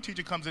if a new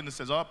teacher comes in and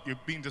says, oh, you're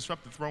being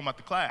disruptive, throw them out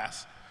the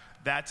class,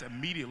 that's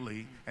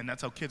immediately, and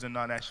that's how kids are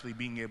not actually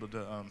being able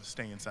to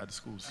stay inside the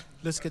schools.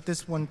 Let's get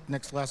this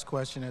last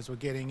question as we're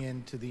getting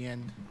into the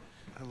end.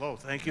 Hello,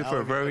 thank you for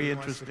a very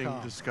interesting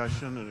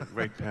discussion and a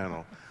great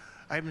panel.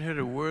 I haven't heard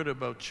a word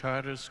about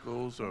charter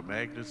schools or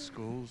magnet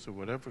schools or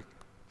whatever.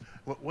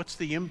 What's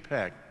the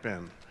impact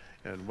been,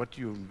 and what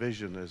do you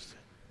envision as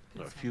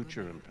the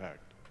future impact,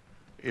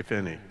 if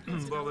any?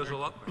 Well, there's a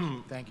lot.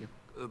 Thank you.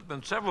 There have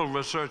been several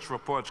research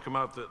reports come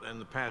out in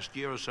the past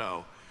year or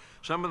so,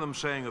 some of them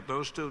saying that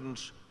those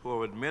students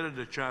who are admitted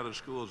to charter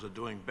schools are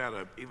doing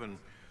better, even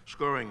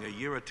scoring a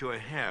year or two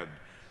ahead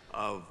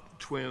of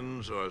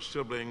twins or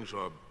siblings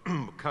or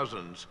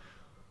cousins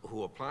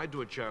who applied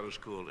to a charter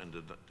school and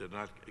did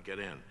not get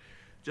in.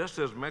 Just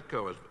as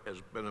METCO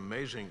has been an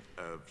amazing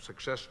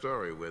success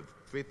story with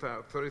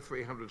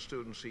 3,300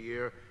 students a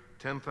year,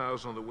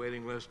 10,000 on the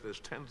waiting list. There's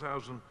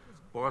 10,000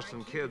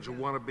 Boston kids who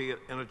want to be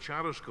in a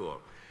charter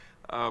school.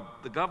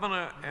 The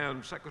governor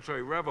and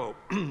Secretary Revel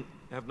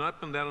have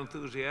not been that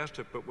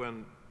enthusiastic, but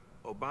when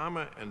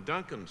Obama and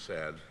Duncan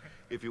said,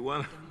 if you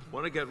want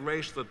to get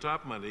race to the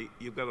top money,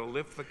 you've got to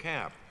lift the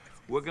cap.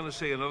 We're going to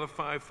see another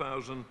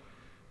 5,000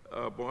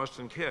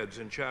 Boston kids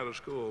in charter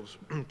schools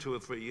 2 or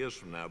 3 years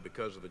from now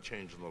because of the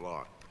change in the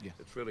law. Yeah.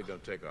 It's really going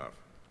to take off.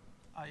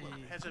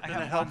 Has it been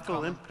a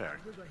helpful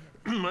impact?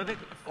 I think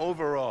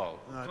overall?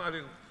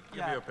 Claudio,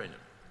 give me your opinion.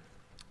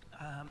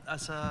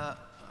 As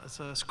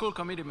a school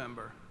committee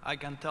member, I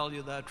can tell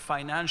you that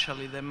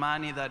financially, the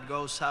money that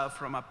goes out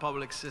from a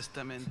public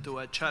system into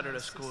a charter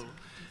school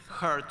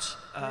hurts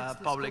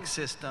public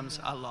systems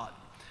a lot.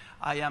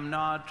 I am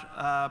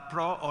not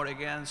pro or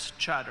against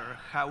charter.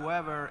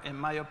 However, in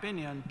my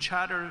opinion,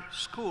 charter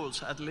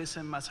schools, at least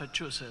in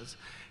Massachusetts,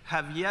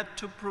 have yet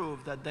to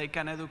prove that they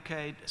can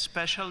educate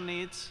special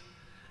needs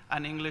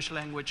and English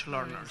language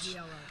learners.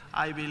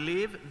 I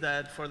believe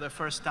that for the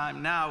first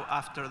time now,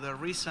 after the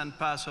recent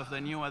pass of the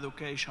new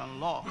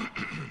education law,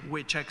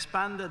 which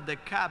expanded the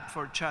cap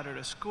for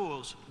charter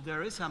schools,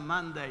 there is a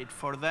mandate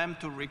for them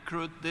to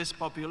recruit this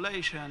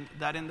population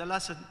that in the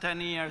last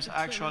 10 years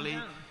actually,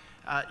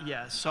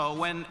 yes. So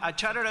when a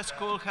charter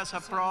school has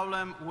a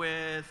problem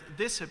with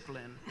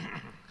discipline,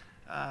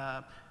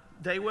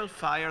 they will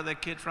fire the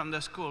kid from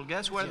the school.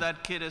 Guess where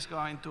that kid is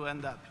going to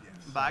end up?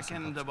 Back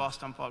in the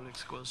Boston Public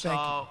Schools.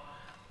 So,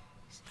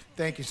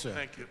 thank you, sir.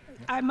 Thank you.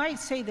 I might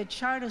say that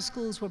charter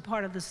schools were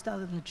part of the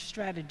Southern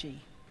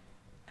strategy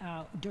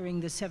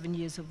during the 7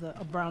 years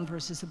of Brown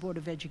versus the Board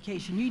of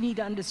Education. You need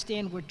to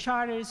understand where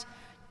charters,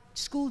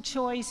 school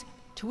choice,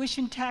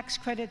 tuition tax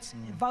credits,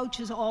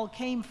 vouchers all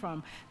came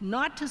from,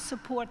 not to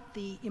support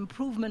the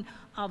improvement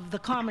of the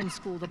common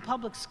school, the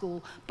public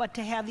school, but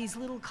to have these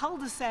little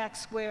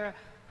cul-de-sacs where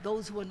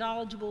those who were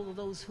knowledgeable or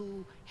those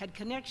who had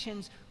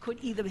connections could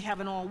either have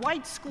an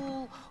all-white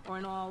school or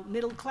an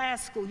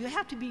all-middle-class school. You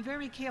have to be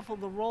very careful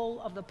the role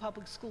of the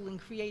public school in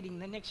creating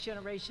the next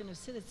generation of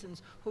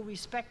citizens who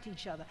respect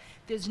each other.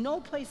 There's no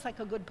place like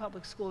a good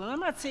public school. And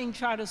I'm not saying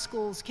charter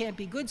schools can't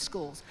be good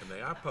schools. And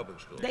they are public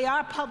schools. They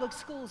are public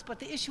schools, but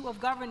the issue of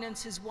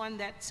governance is one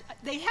that's,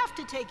 they have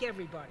to take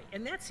everybody,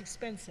 and that's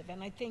expensive.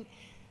 And I think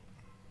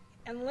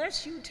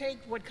unless you take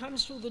what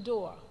comes through the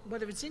door,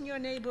 whether it's in your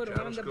neighborhood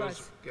or on the bus.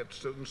 Schools get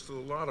students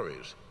through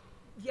lotteries.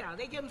 Yeah,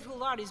 they get them through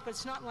lotteries, but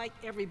it's not like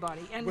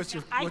everybody. And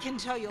I can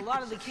tell you, a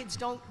lot of the kids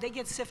they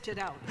get sifted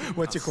out.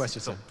 What's your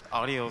question, sir?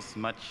 Audio's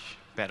much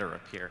better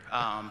up here.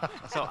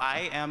 So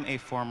I am a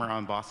former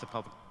Boston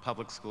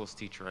Public Schools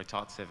teacher. I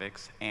taught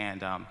civics,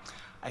 and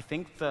I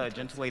think the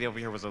gentle lady over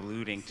here was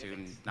alluding to,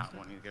 not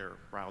wanting to get her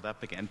riled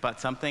up again, but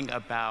something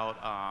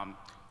about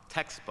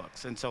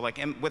textbooks. And so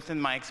like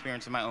within my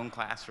experience in my own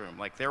classroom,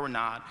 like there were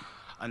not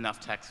enough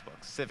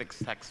textbooks,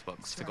 civics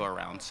textbooks to go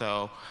around.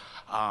 So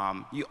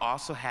you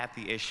also had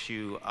the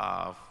issue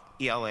of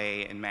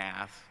ELA and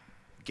math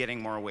getting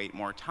more weight,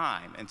 more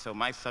time. And so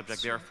my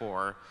subject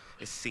therefore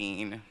is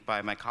seen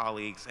by my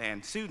colleagues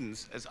and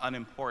students as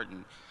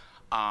unimportant.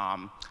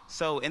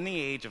 So in the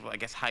age of, I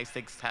guess, high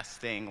stakes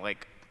testing,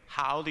 like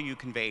how do you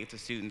convey to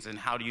students and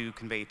how do you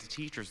convey to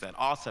teachers that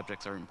all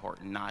subjects are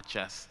important, not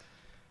just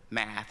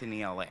math and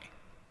ELA?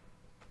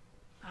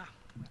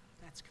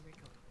 That's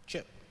curriculum.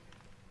 Chip,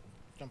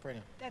 jump right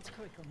in. That's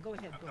curriculum. Go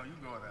ahead, Bill. No, you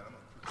can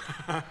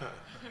go ahead.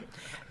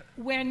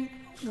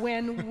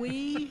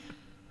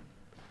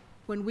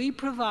 When we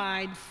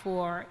provide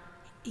for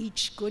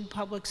each good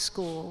public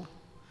school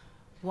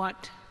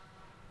what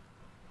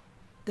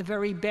the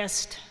very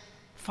best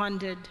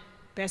funded,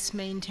 best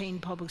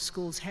maintained public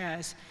schools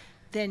has,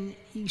 then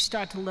you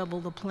start to level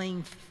the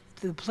playing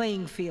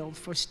field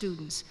for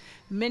students.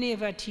 Many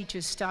of our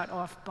teachers start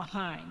off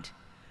behind,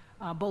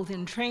 both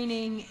in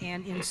training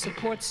and in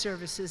support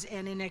services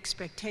and in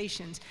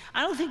expectations.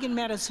 I don't think it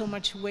matters so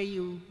much where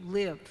you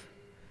live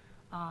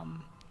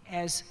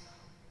as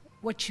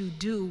what you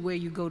do where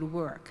you go to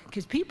work.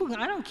 Because people,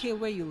 I don't care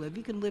where you live.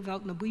 You can live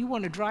out in the, you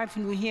want to drive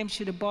from New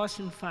Hampshire to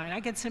Boston, fine. I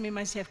got somebody in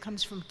my staff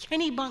comes from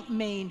Kennebunk,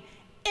 Maine,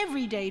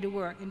 every day to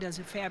work and does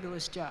a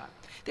fabulous job.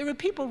 There are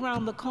people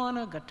around the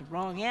corner, got the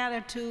wrong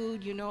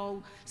attitude, you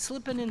know,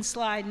 slipping and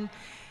sliding.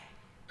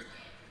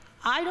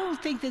 I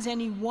don't think there's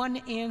any one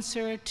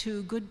answer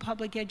to good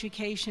public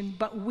education,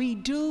 but we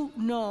do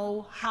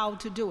know how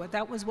to do it.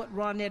 That was what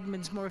Ron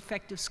Edmonds' More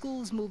Effective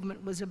Schools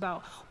movement was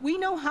about. We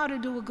know how to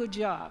do a good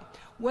job.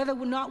 Whether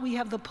or not we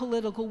have the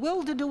political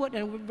will to do it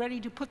and we're ready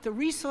to put the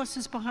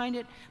resources behind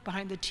it,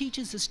 behind the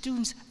teachers, the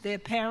students, their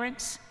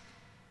parents,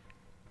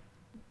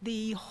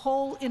 the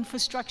whole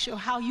infrastructure,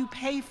 how you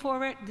pay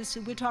for it.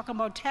 We're talking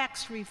about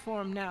tax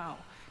reform now,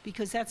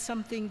 because that's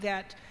something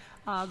that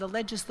the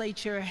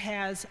legislature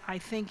has, I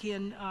think,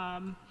 in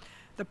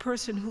the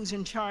person who's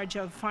in charge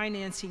of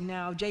financing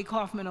now, Jake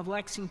Hoffman of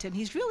Lexington.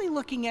 He's really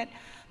looking at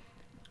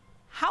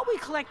how we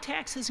collect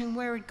taxes and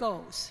where it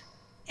goes.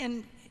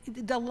 And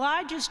the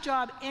largest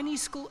job any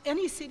school,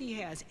 any city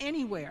has,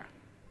 anywhere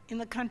in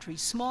the country,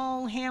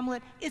 small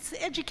hamlet, it's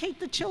to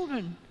educate the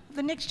children,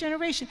 the next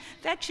generation.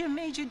 That's your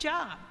major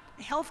job.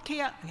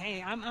 Healthcare,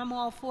 hey, I'm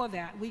all for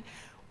that.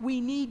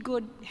 We need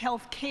good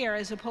health care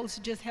as opposed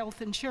to just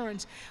health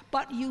insurance.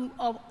 But you,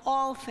 of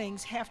all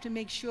things, have to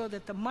make sure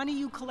that the money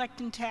you collect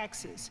in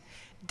taxes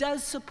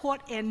does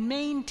support and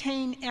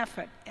maintain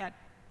effort at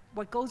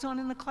what goes on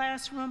in the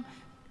classroom,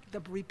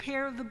 the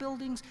repair of the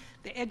buildings,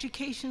 the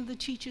education of the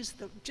teachers,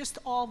 just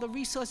all the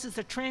resources,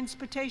 the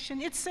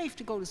transportation. It's safe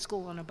to go to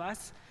school on a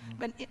bus.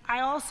 But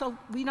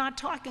we're not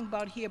talking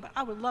about here, but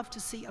I would love to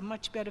see a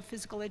much better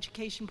physical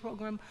education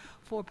program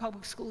for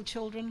public school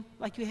children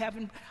like you have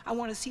I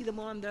want to see them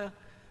on the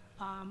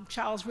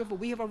Charles River.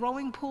 We have a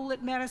rowing pool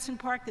at Madison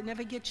Park that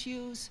never gets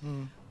used.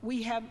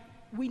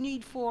 We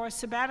need for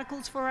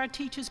sabbaticals for our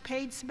teachers,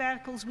 paid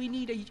sabbaticals. We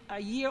need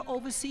a year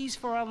overseas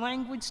for our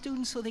language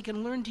students so they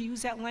can learn to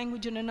use that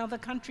language in another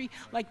country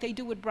like they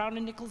do at Brown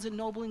and Nichols and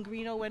Noble and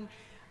Greeno. And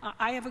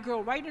I have a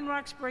girl right in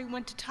Roxbury,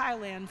 went to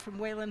Thailand from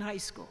Wayland High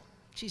School.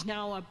 She's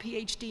now a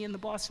PhD in the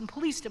Boston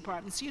Police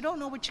Department. So you don't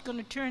know what you're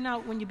going to turn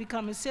out when you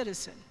become a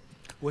citizen.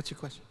 What's your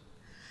question?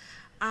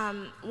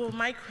 Well,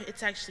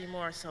 it's actually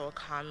more so a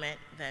comment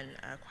than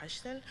a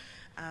question.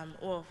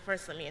 Well,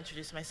 first let me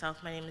introduce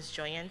myself. My name is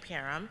Joyanne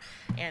Pieram,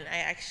 and I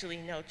actually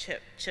know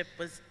Chip. Chip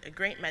was a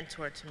great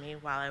mentor to me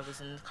while I was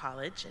in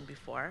college and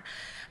before.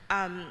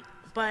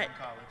 But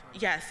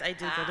yes, I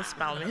did go to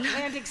Spelman.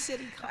 Atlantic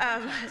City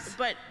College.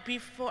 But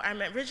before,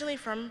 I'm originally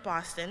from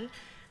Boston,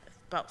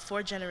 about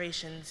 4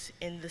 generations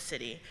in the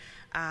city.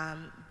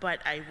 But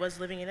I was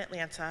living in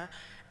Atlanta.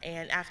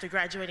 And after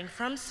graduating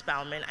from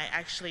Spelman, I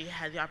actually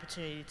had the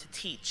opportunity to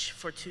teach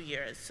for 2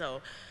 years.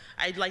 So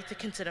I'd like to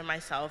consider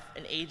myself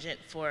an agent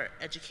for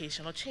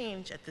educational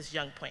change at this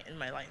young point in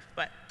my life.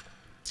 But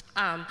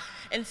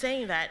in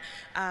saying that,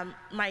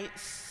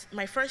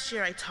 my first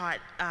year I taught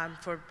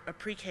for a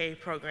pre-K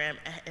program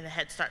in a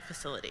Head Start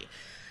facility.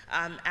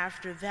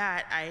 After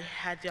that, I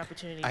had the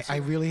opportunity to... I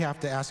really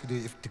have to ask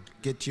you to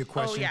get to your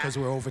question because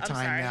we're over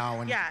time now.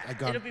 And yeah,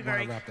 it'll be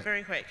very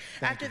quick.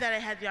 After that, I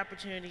had the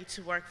opportunity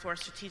to work for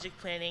strategic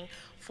planning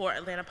for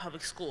Atlanta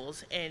Public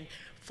Schools and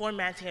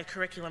formatting a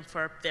curriculum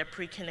for their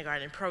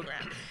pre-kindergarten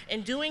program.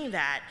 In doing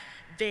that,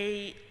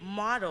 they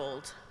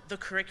modeled the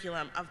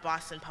curriculum of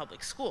Boston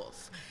Public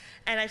Schools.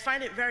 And I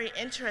find it very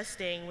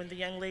interesting when the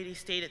young lady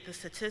stated the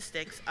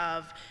statistics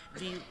of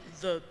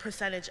the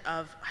percentage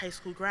of high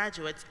school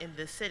graduates in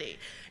this city.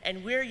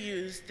 And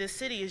this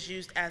city is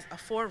used as a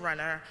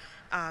forerunner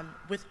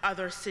with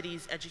other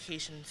cities'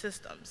 education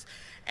systems.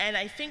 And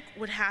I think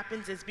what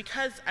happens is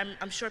because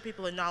I'm sure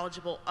people are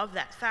knowledgeable of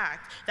that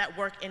fact, that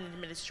work in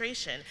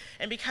administration,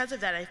 and because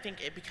of that, I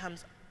think it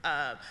becomes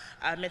a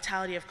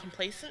mentality of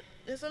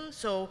complacentism.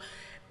 So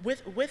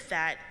with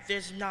that,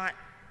 there's not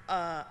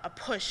a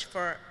push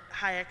for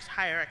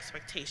higher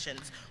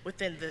expectations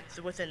within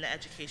the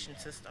education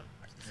system.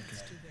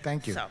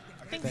 Thank you. So,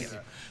 thank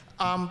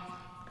you.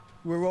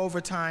 We're over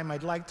time.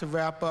 I'd like to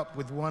wrap up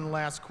with one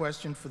last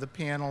question for the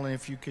panel, and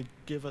if you could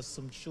give us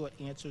some short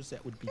answers,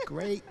 that would be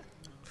great.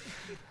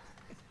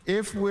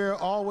 If we're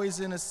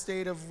always in a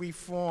state of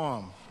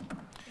reform,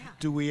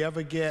 do we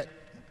ever get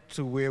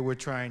to where we're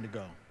trying to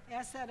go?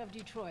 Ask that of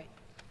Detroit.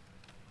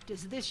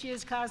 Does this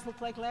year's cars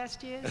look like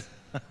last year's?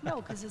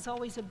 No, because there's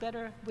always a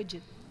better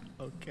widget.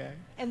 Okay.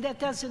 And that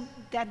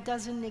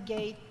doesn't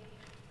negate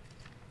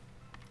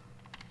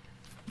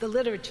the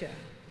literature,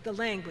 the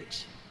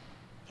language,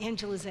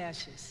 Angela's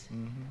Ashes.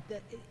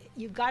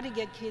 You've got to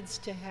get kids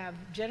to have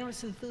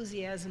generous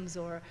enthusiasms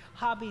or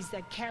hobbies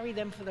that carry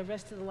them for the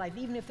rest of their life,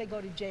 even if they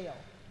go to jail,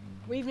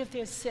 or even if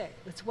they're sick.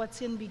 It's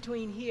what's in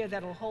between here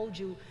that'll hold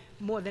you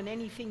more than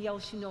anything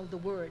else, the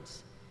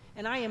words.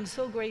 And I am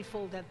so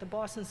grateful that the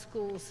Boston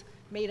schools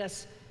made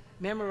us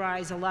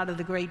memorize a lot of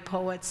the great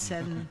poets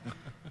and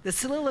the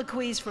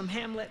soliloquies from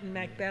Hamlet and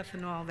Macbeth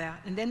and all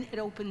that. And then it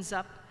opens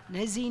up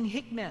Nezin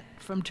Hikmet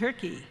from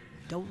Turkey.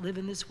 Don't live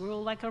in this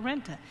world like a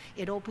renter.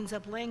 It opens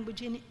up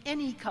language in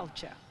any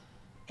culture.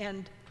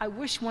 And I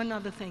wish one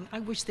other thing. I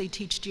wish they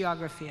teach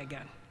geography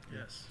again.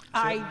 Yes.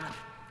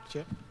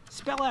 Chip?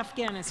 Spell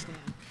Afghanistan.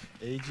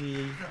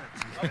 AGE.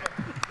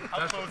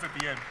 I'll close at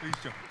the end. Please,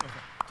 Joe.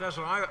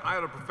 Tessil, I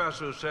had a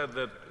professor who said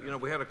that,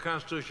 we had a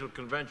constitutional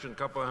convention a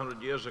couple of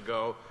 100 years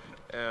ago,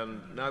 and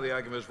now the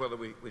argument is whether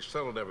we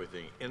settled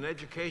everything. In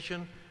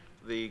education,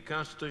 the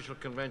constitutional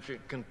convention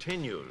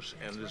continues,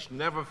 and it's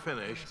never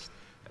finished,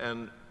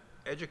 and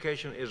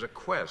education is a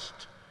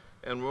quest,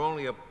 and we're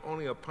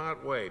only a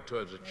part way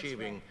towards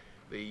achieving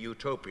the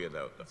utopia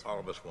that all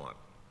of us want.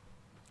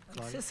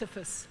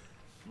 Sisyphus.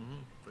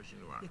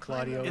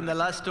 Claudio. In the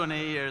last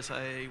 20 years,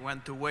 I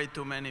went to way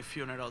too many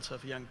funerals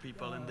of young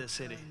people in this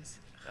city.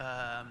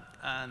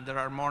 And there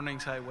are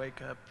mornings I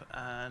wake up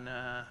and,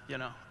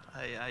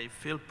 I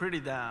feel pretty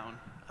down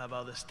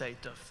about the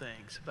state of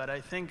things. But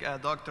I think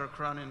Dr.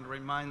 Cronin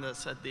reminded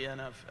us at the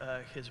end of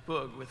his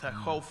book with a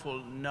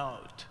hopeful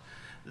note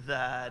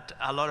that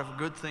a lot of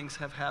good things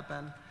have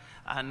happened,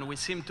 and we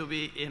seem to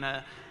be in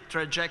a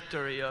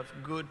trajectory of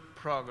good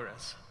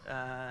progress.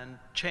 And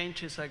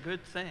change is a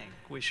good thing.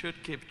 We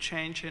should keep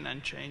changing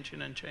and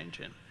changing and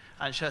changing,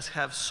 and just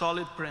have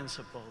solid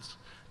principles.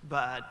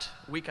 But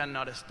we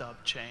cannot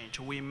stop change.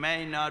 We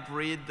may not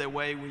read the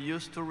way we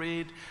used to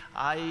read.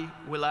 I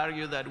will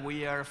argue that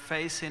we are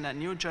facing a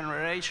new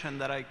generation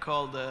that I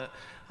call the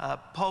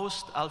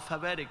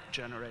post-alphabetic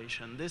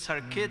generation. These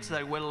are kids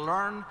that will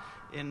learn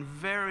in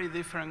very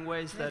different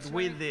ways that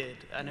we did.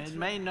 And it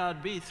may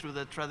not be through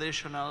the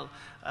traditional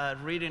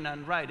reading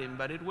and writing,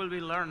 but it will be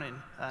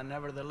learning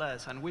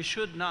nevertheless. And we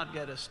should not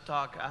get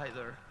stuck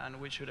either, and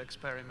we should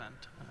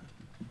experiment.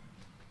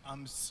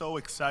 I'm so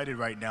excited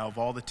right now of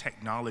all the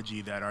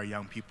technology that our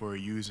young people are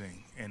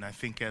using. And I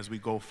think as we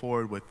go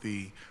forward with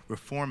the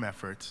reform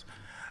efforts,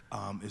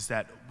 is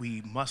that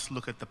we must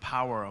look at the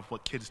power of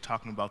what kids are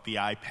talking about, the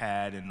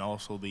iPad and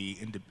also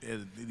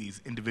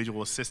these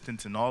individual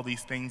assistants and all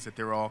these things that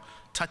they're all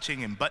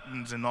touching and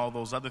buttons and all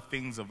those other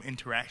things of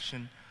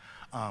interaction.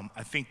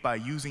 I think by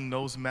using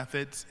those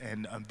methods,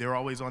 and they're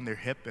always on their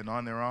hip and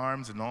on their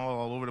arms and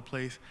all over the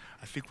place,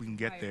 I think we can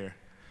get there.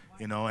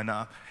 You know, and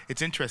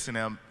it's interesting,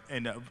 and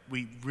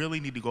we really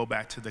need to go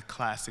back to the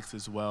classics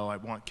as well. I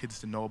want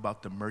kids to know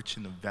about the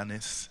Merchant of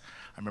Venice.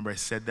 I remember I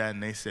said that,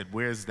 and they said,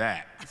 "Where's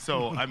that?"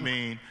 So, I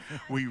mean,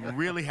 we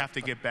really have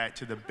to get back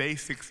to the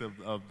basics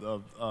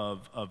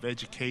of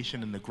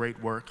education and the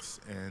great works,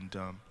 and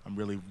I'm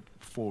really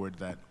forward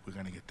that we're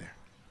going to get there.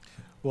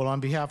 Well, on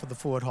behalf of the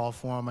Ford Hall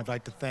Forum, I'd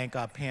like to thank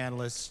our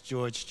panelists,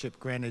 George Chip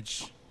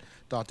Greenidge,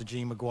 Dr.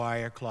 Jean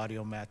McGuire,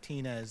 Claudio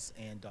Martinez,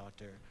 and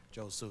Dr.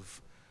 Joseph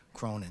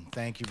Cronin.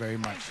 Thank you very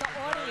much. The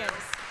audience.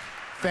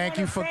 Thank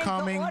you for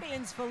coming. The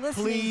audience for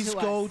listening Please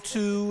to go us.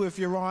 to, if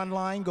you're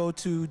online, go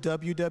to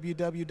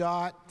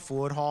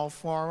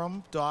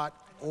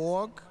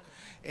www.fordhallforum.org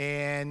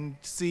and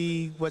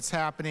see what's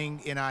happening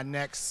in our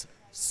next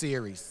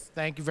series.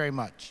 Thank you very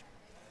much.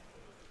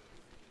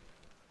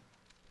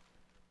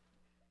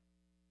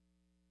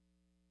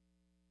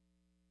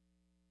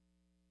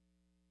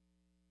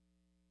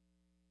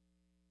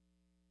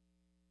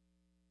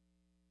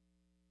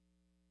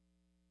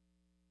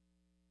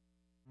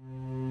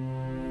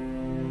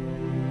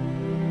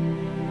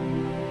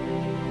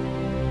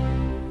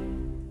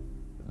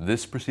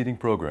 This preceding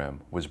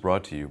program was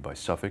brought to you by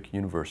Suffolk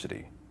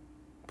University.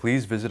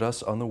 Please visit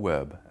us on the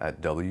web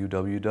at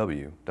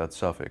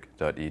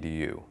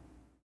www.suffolk.edu.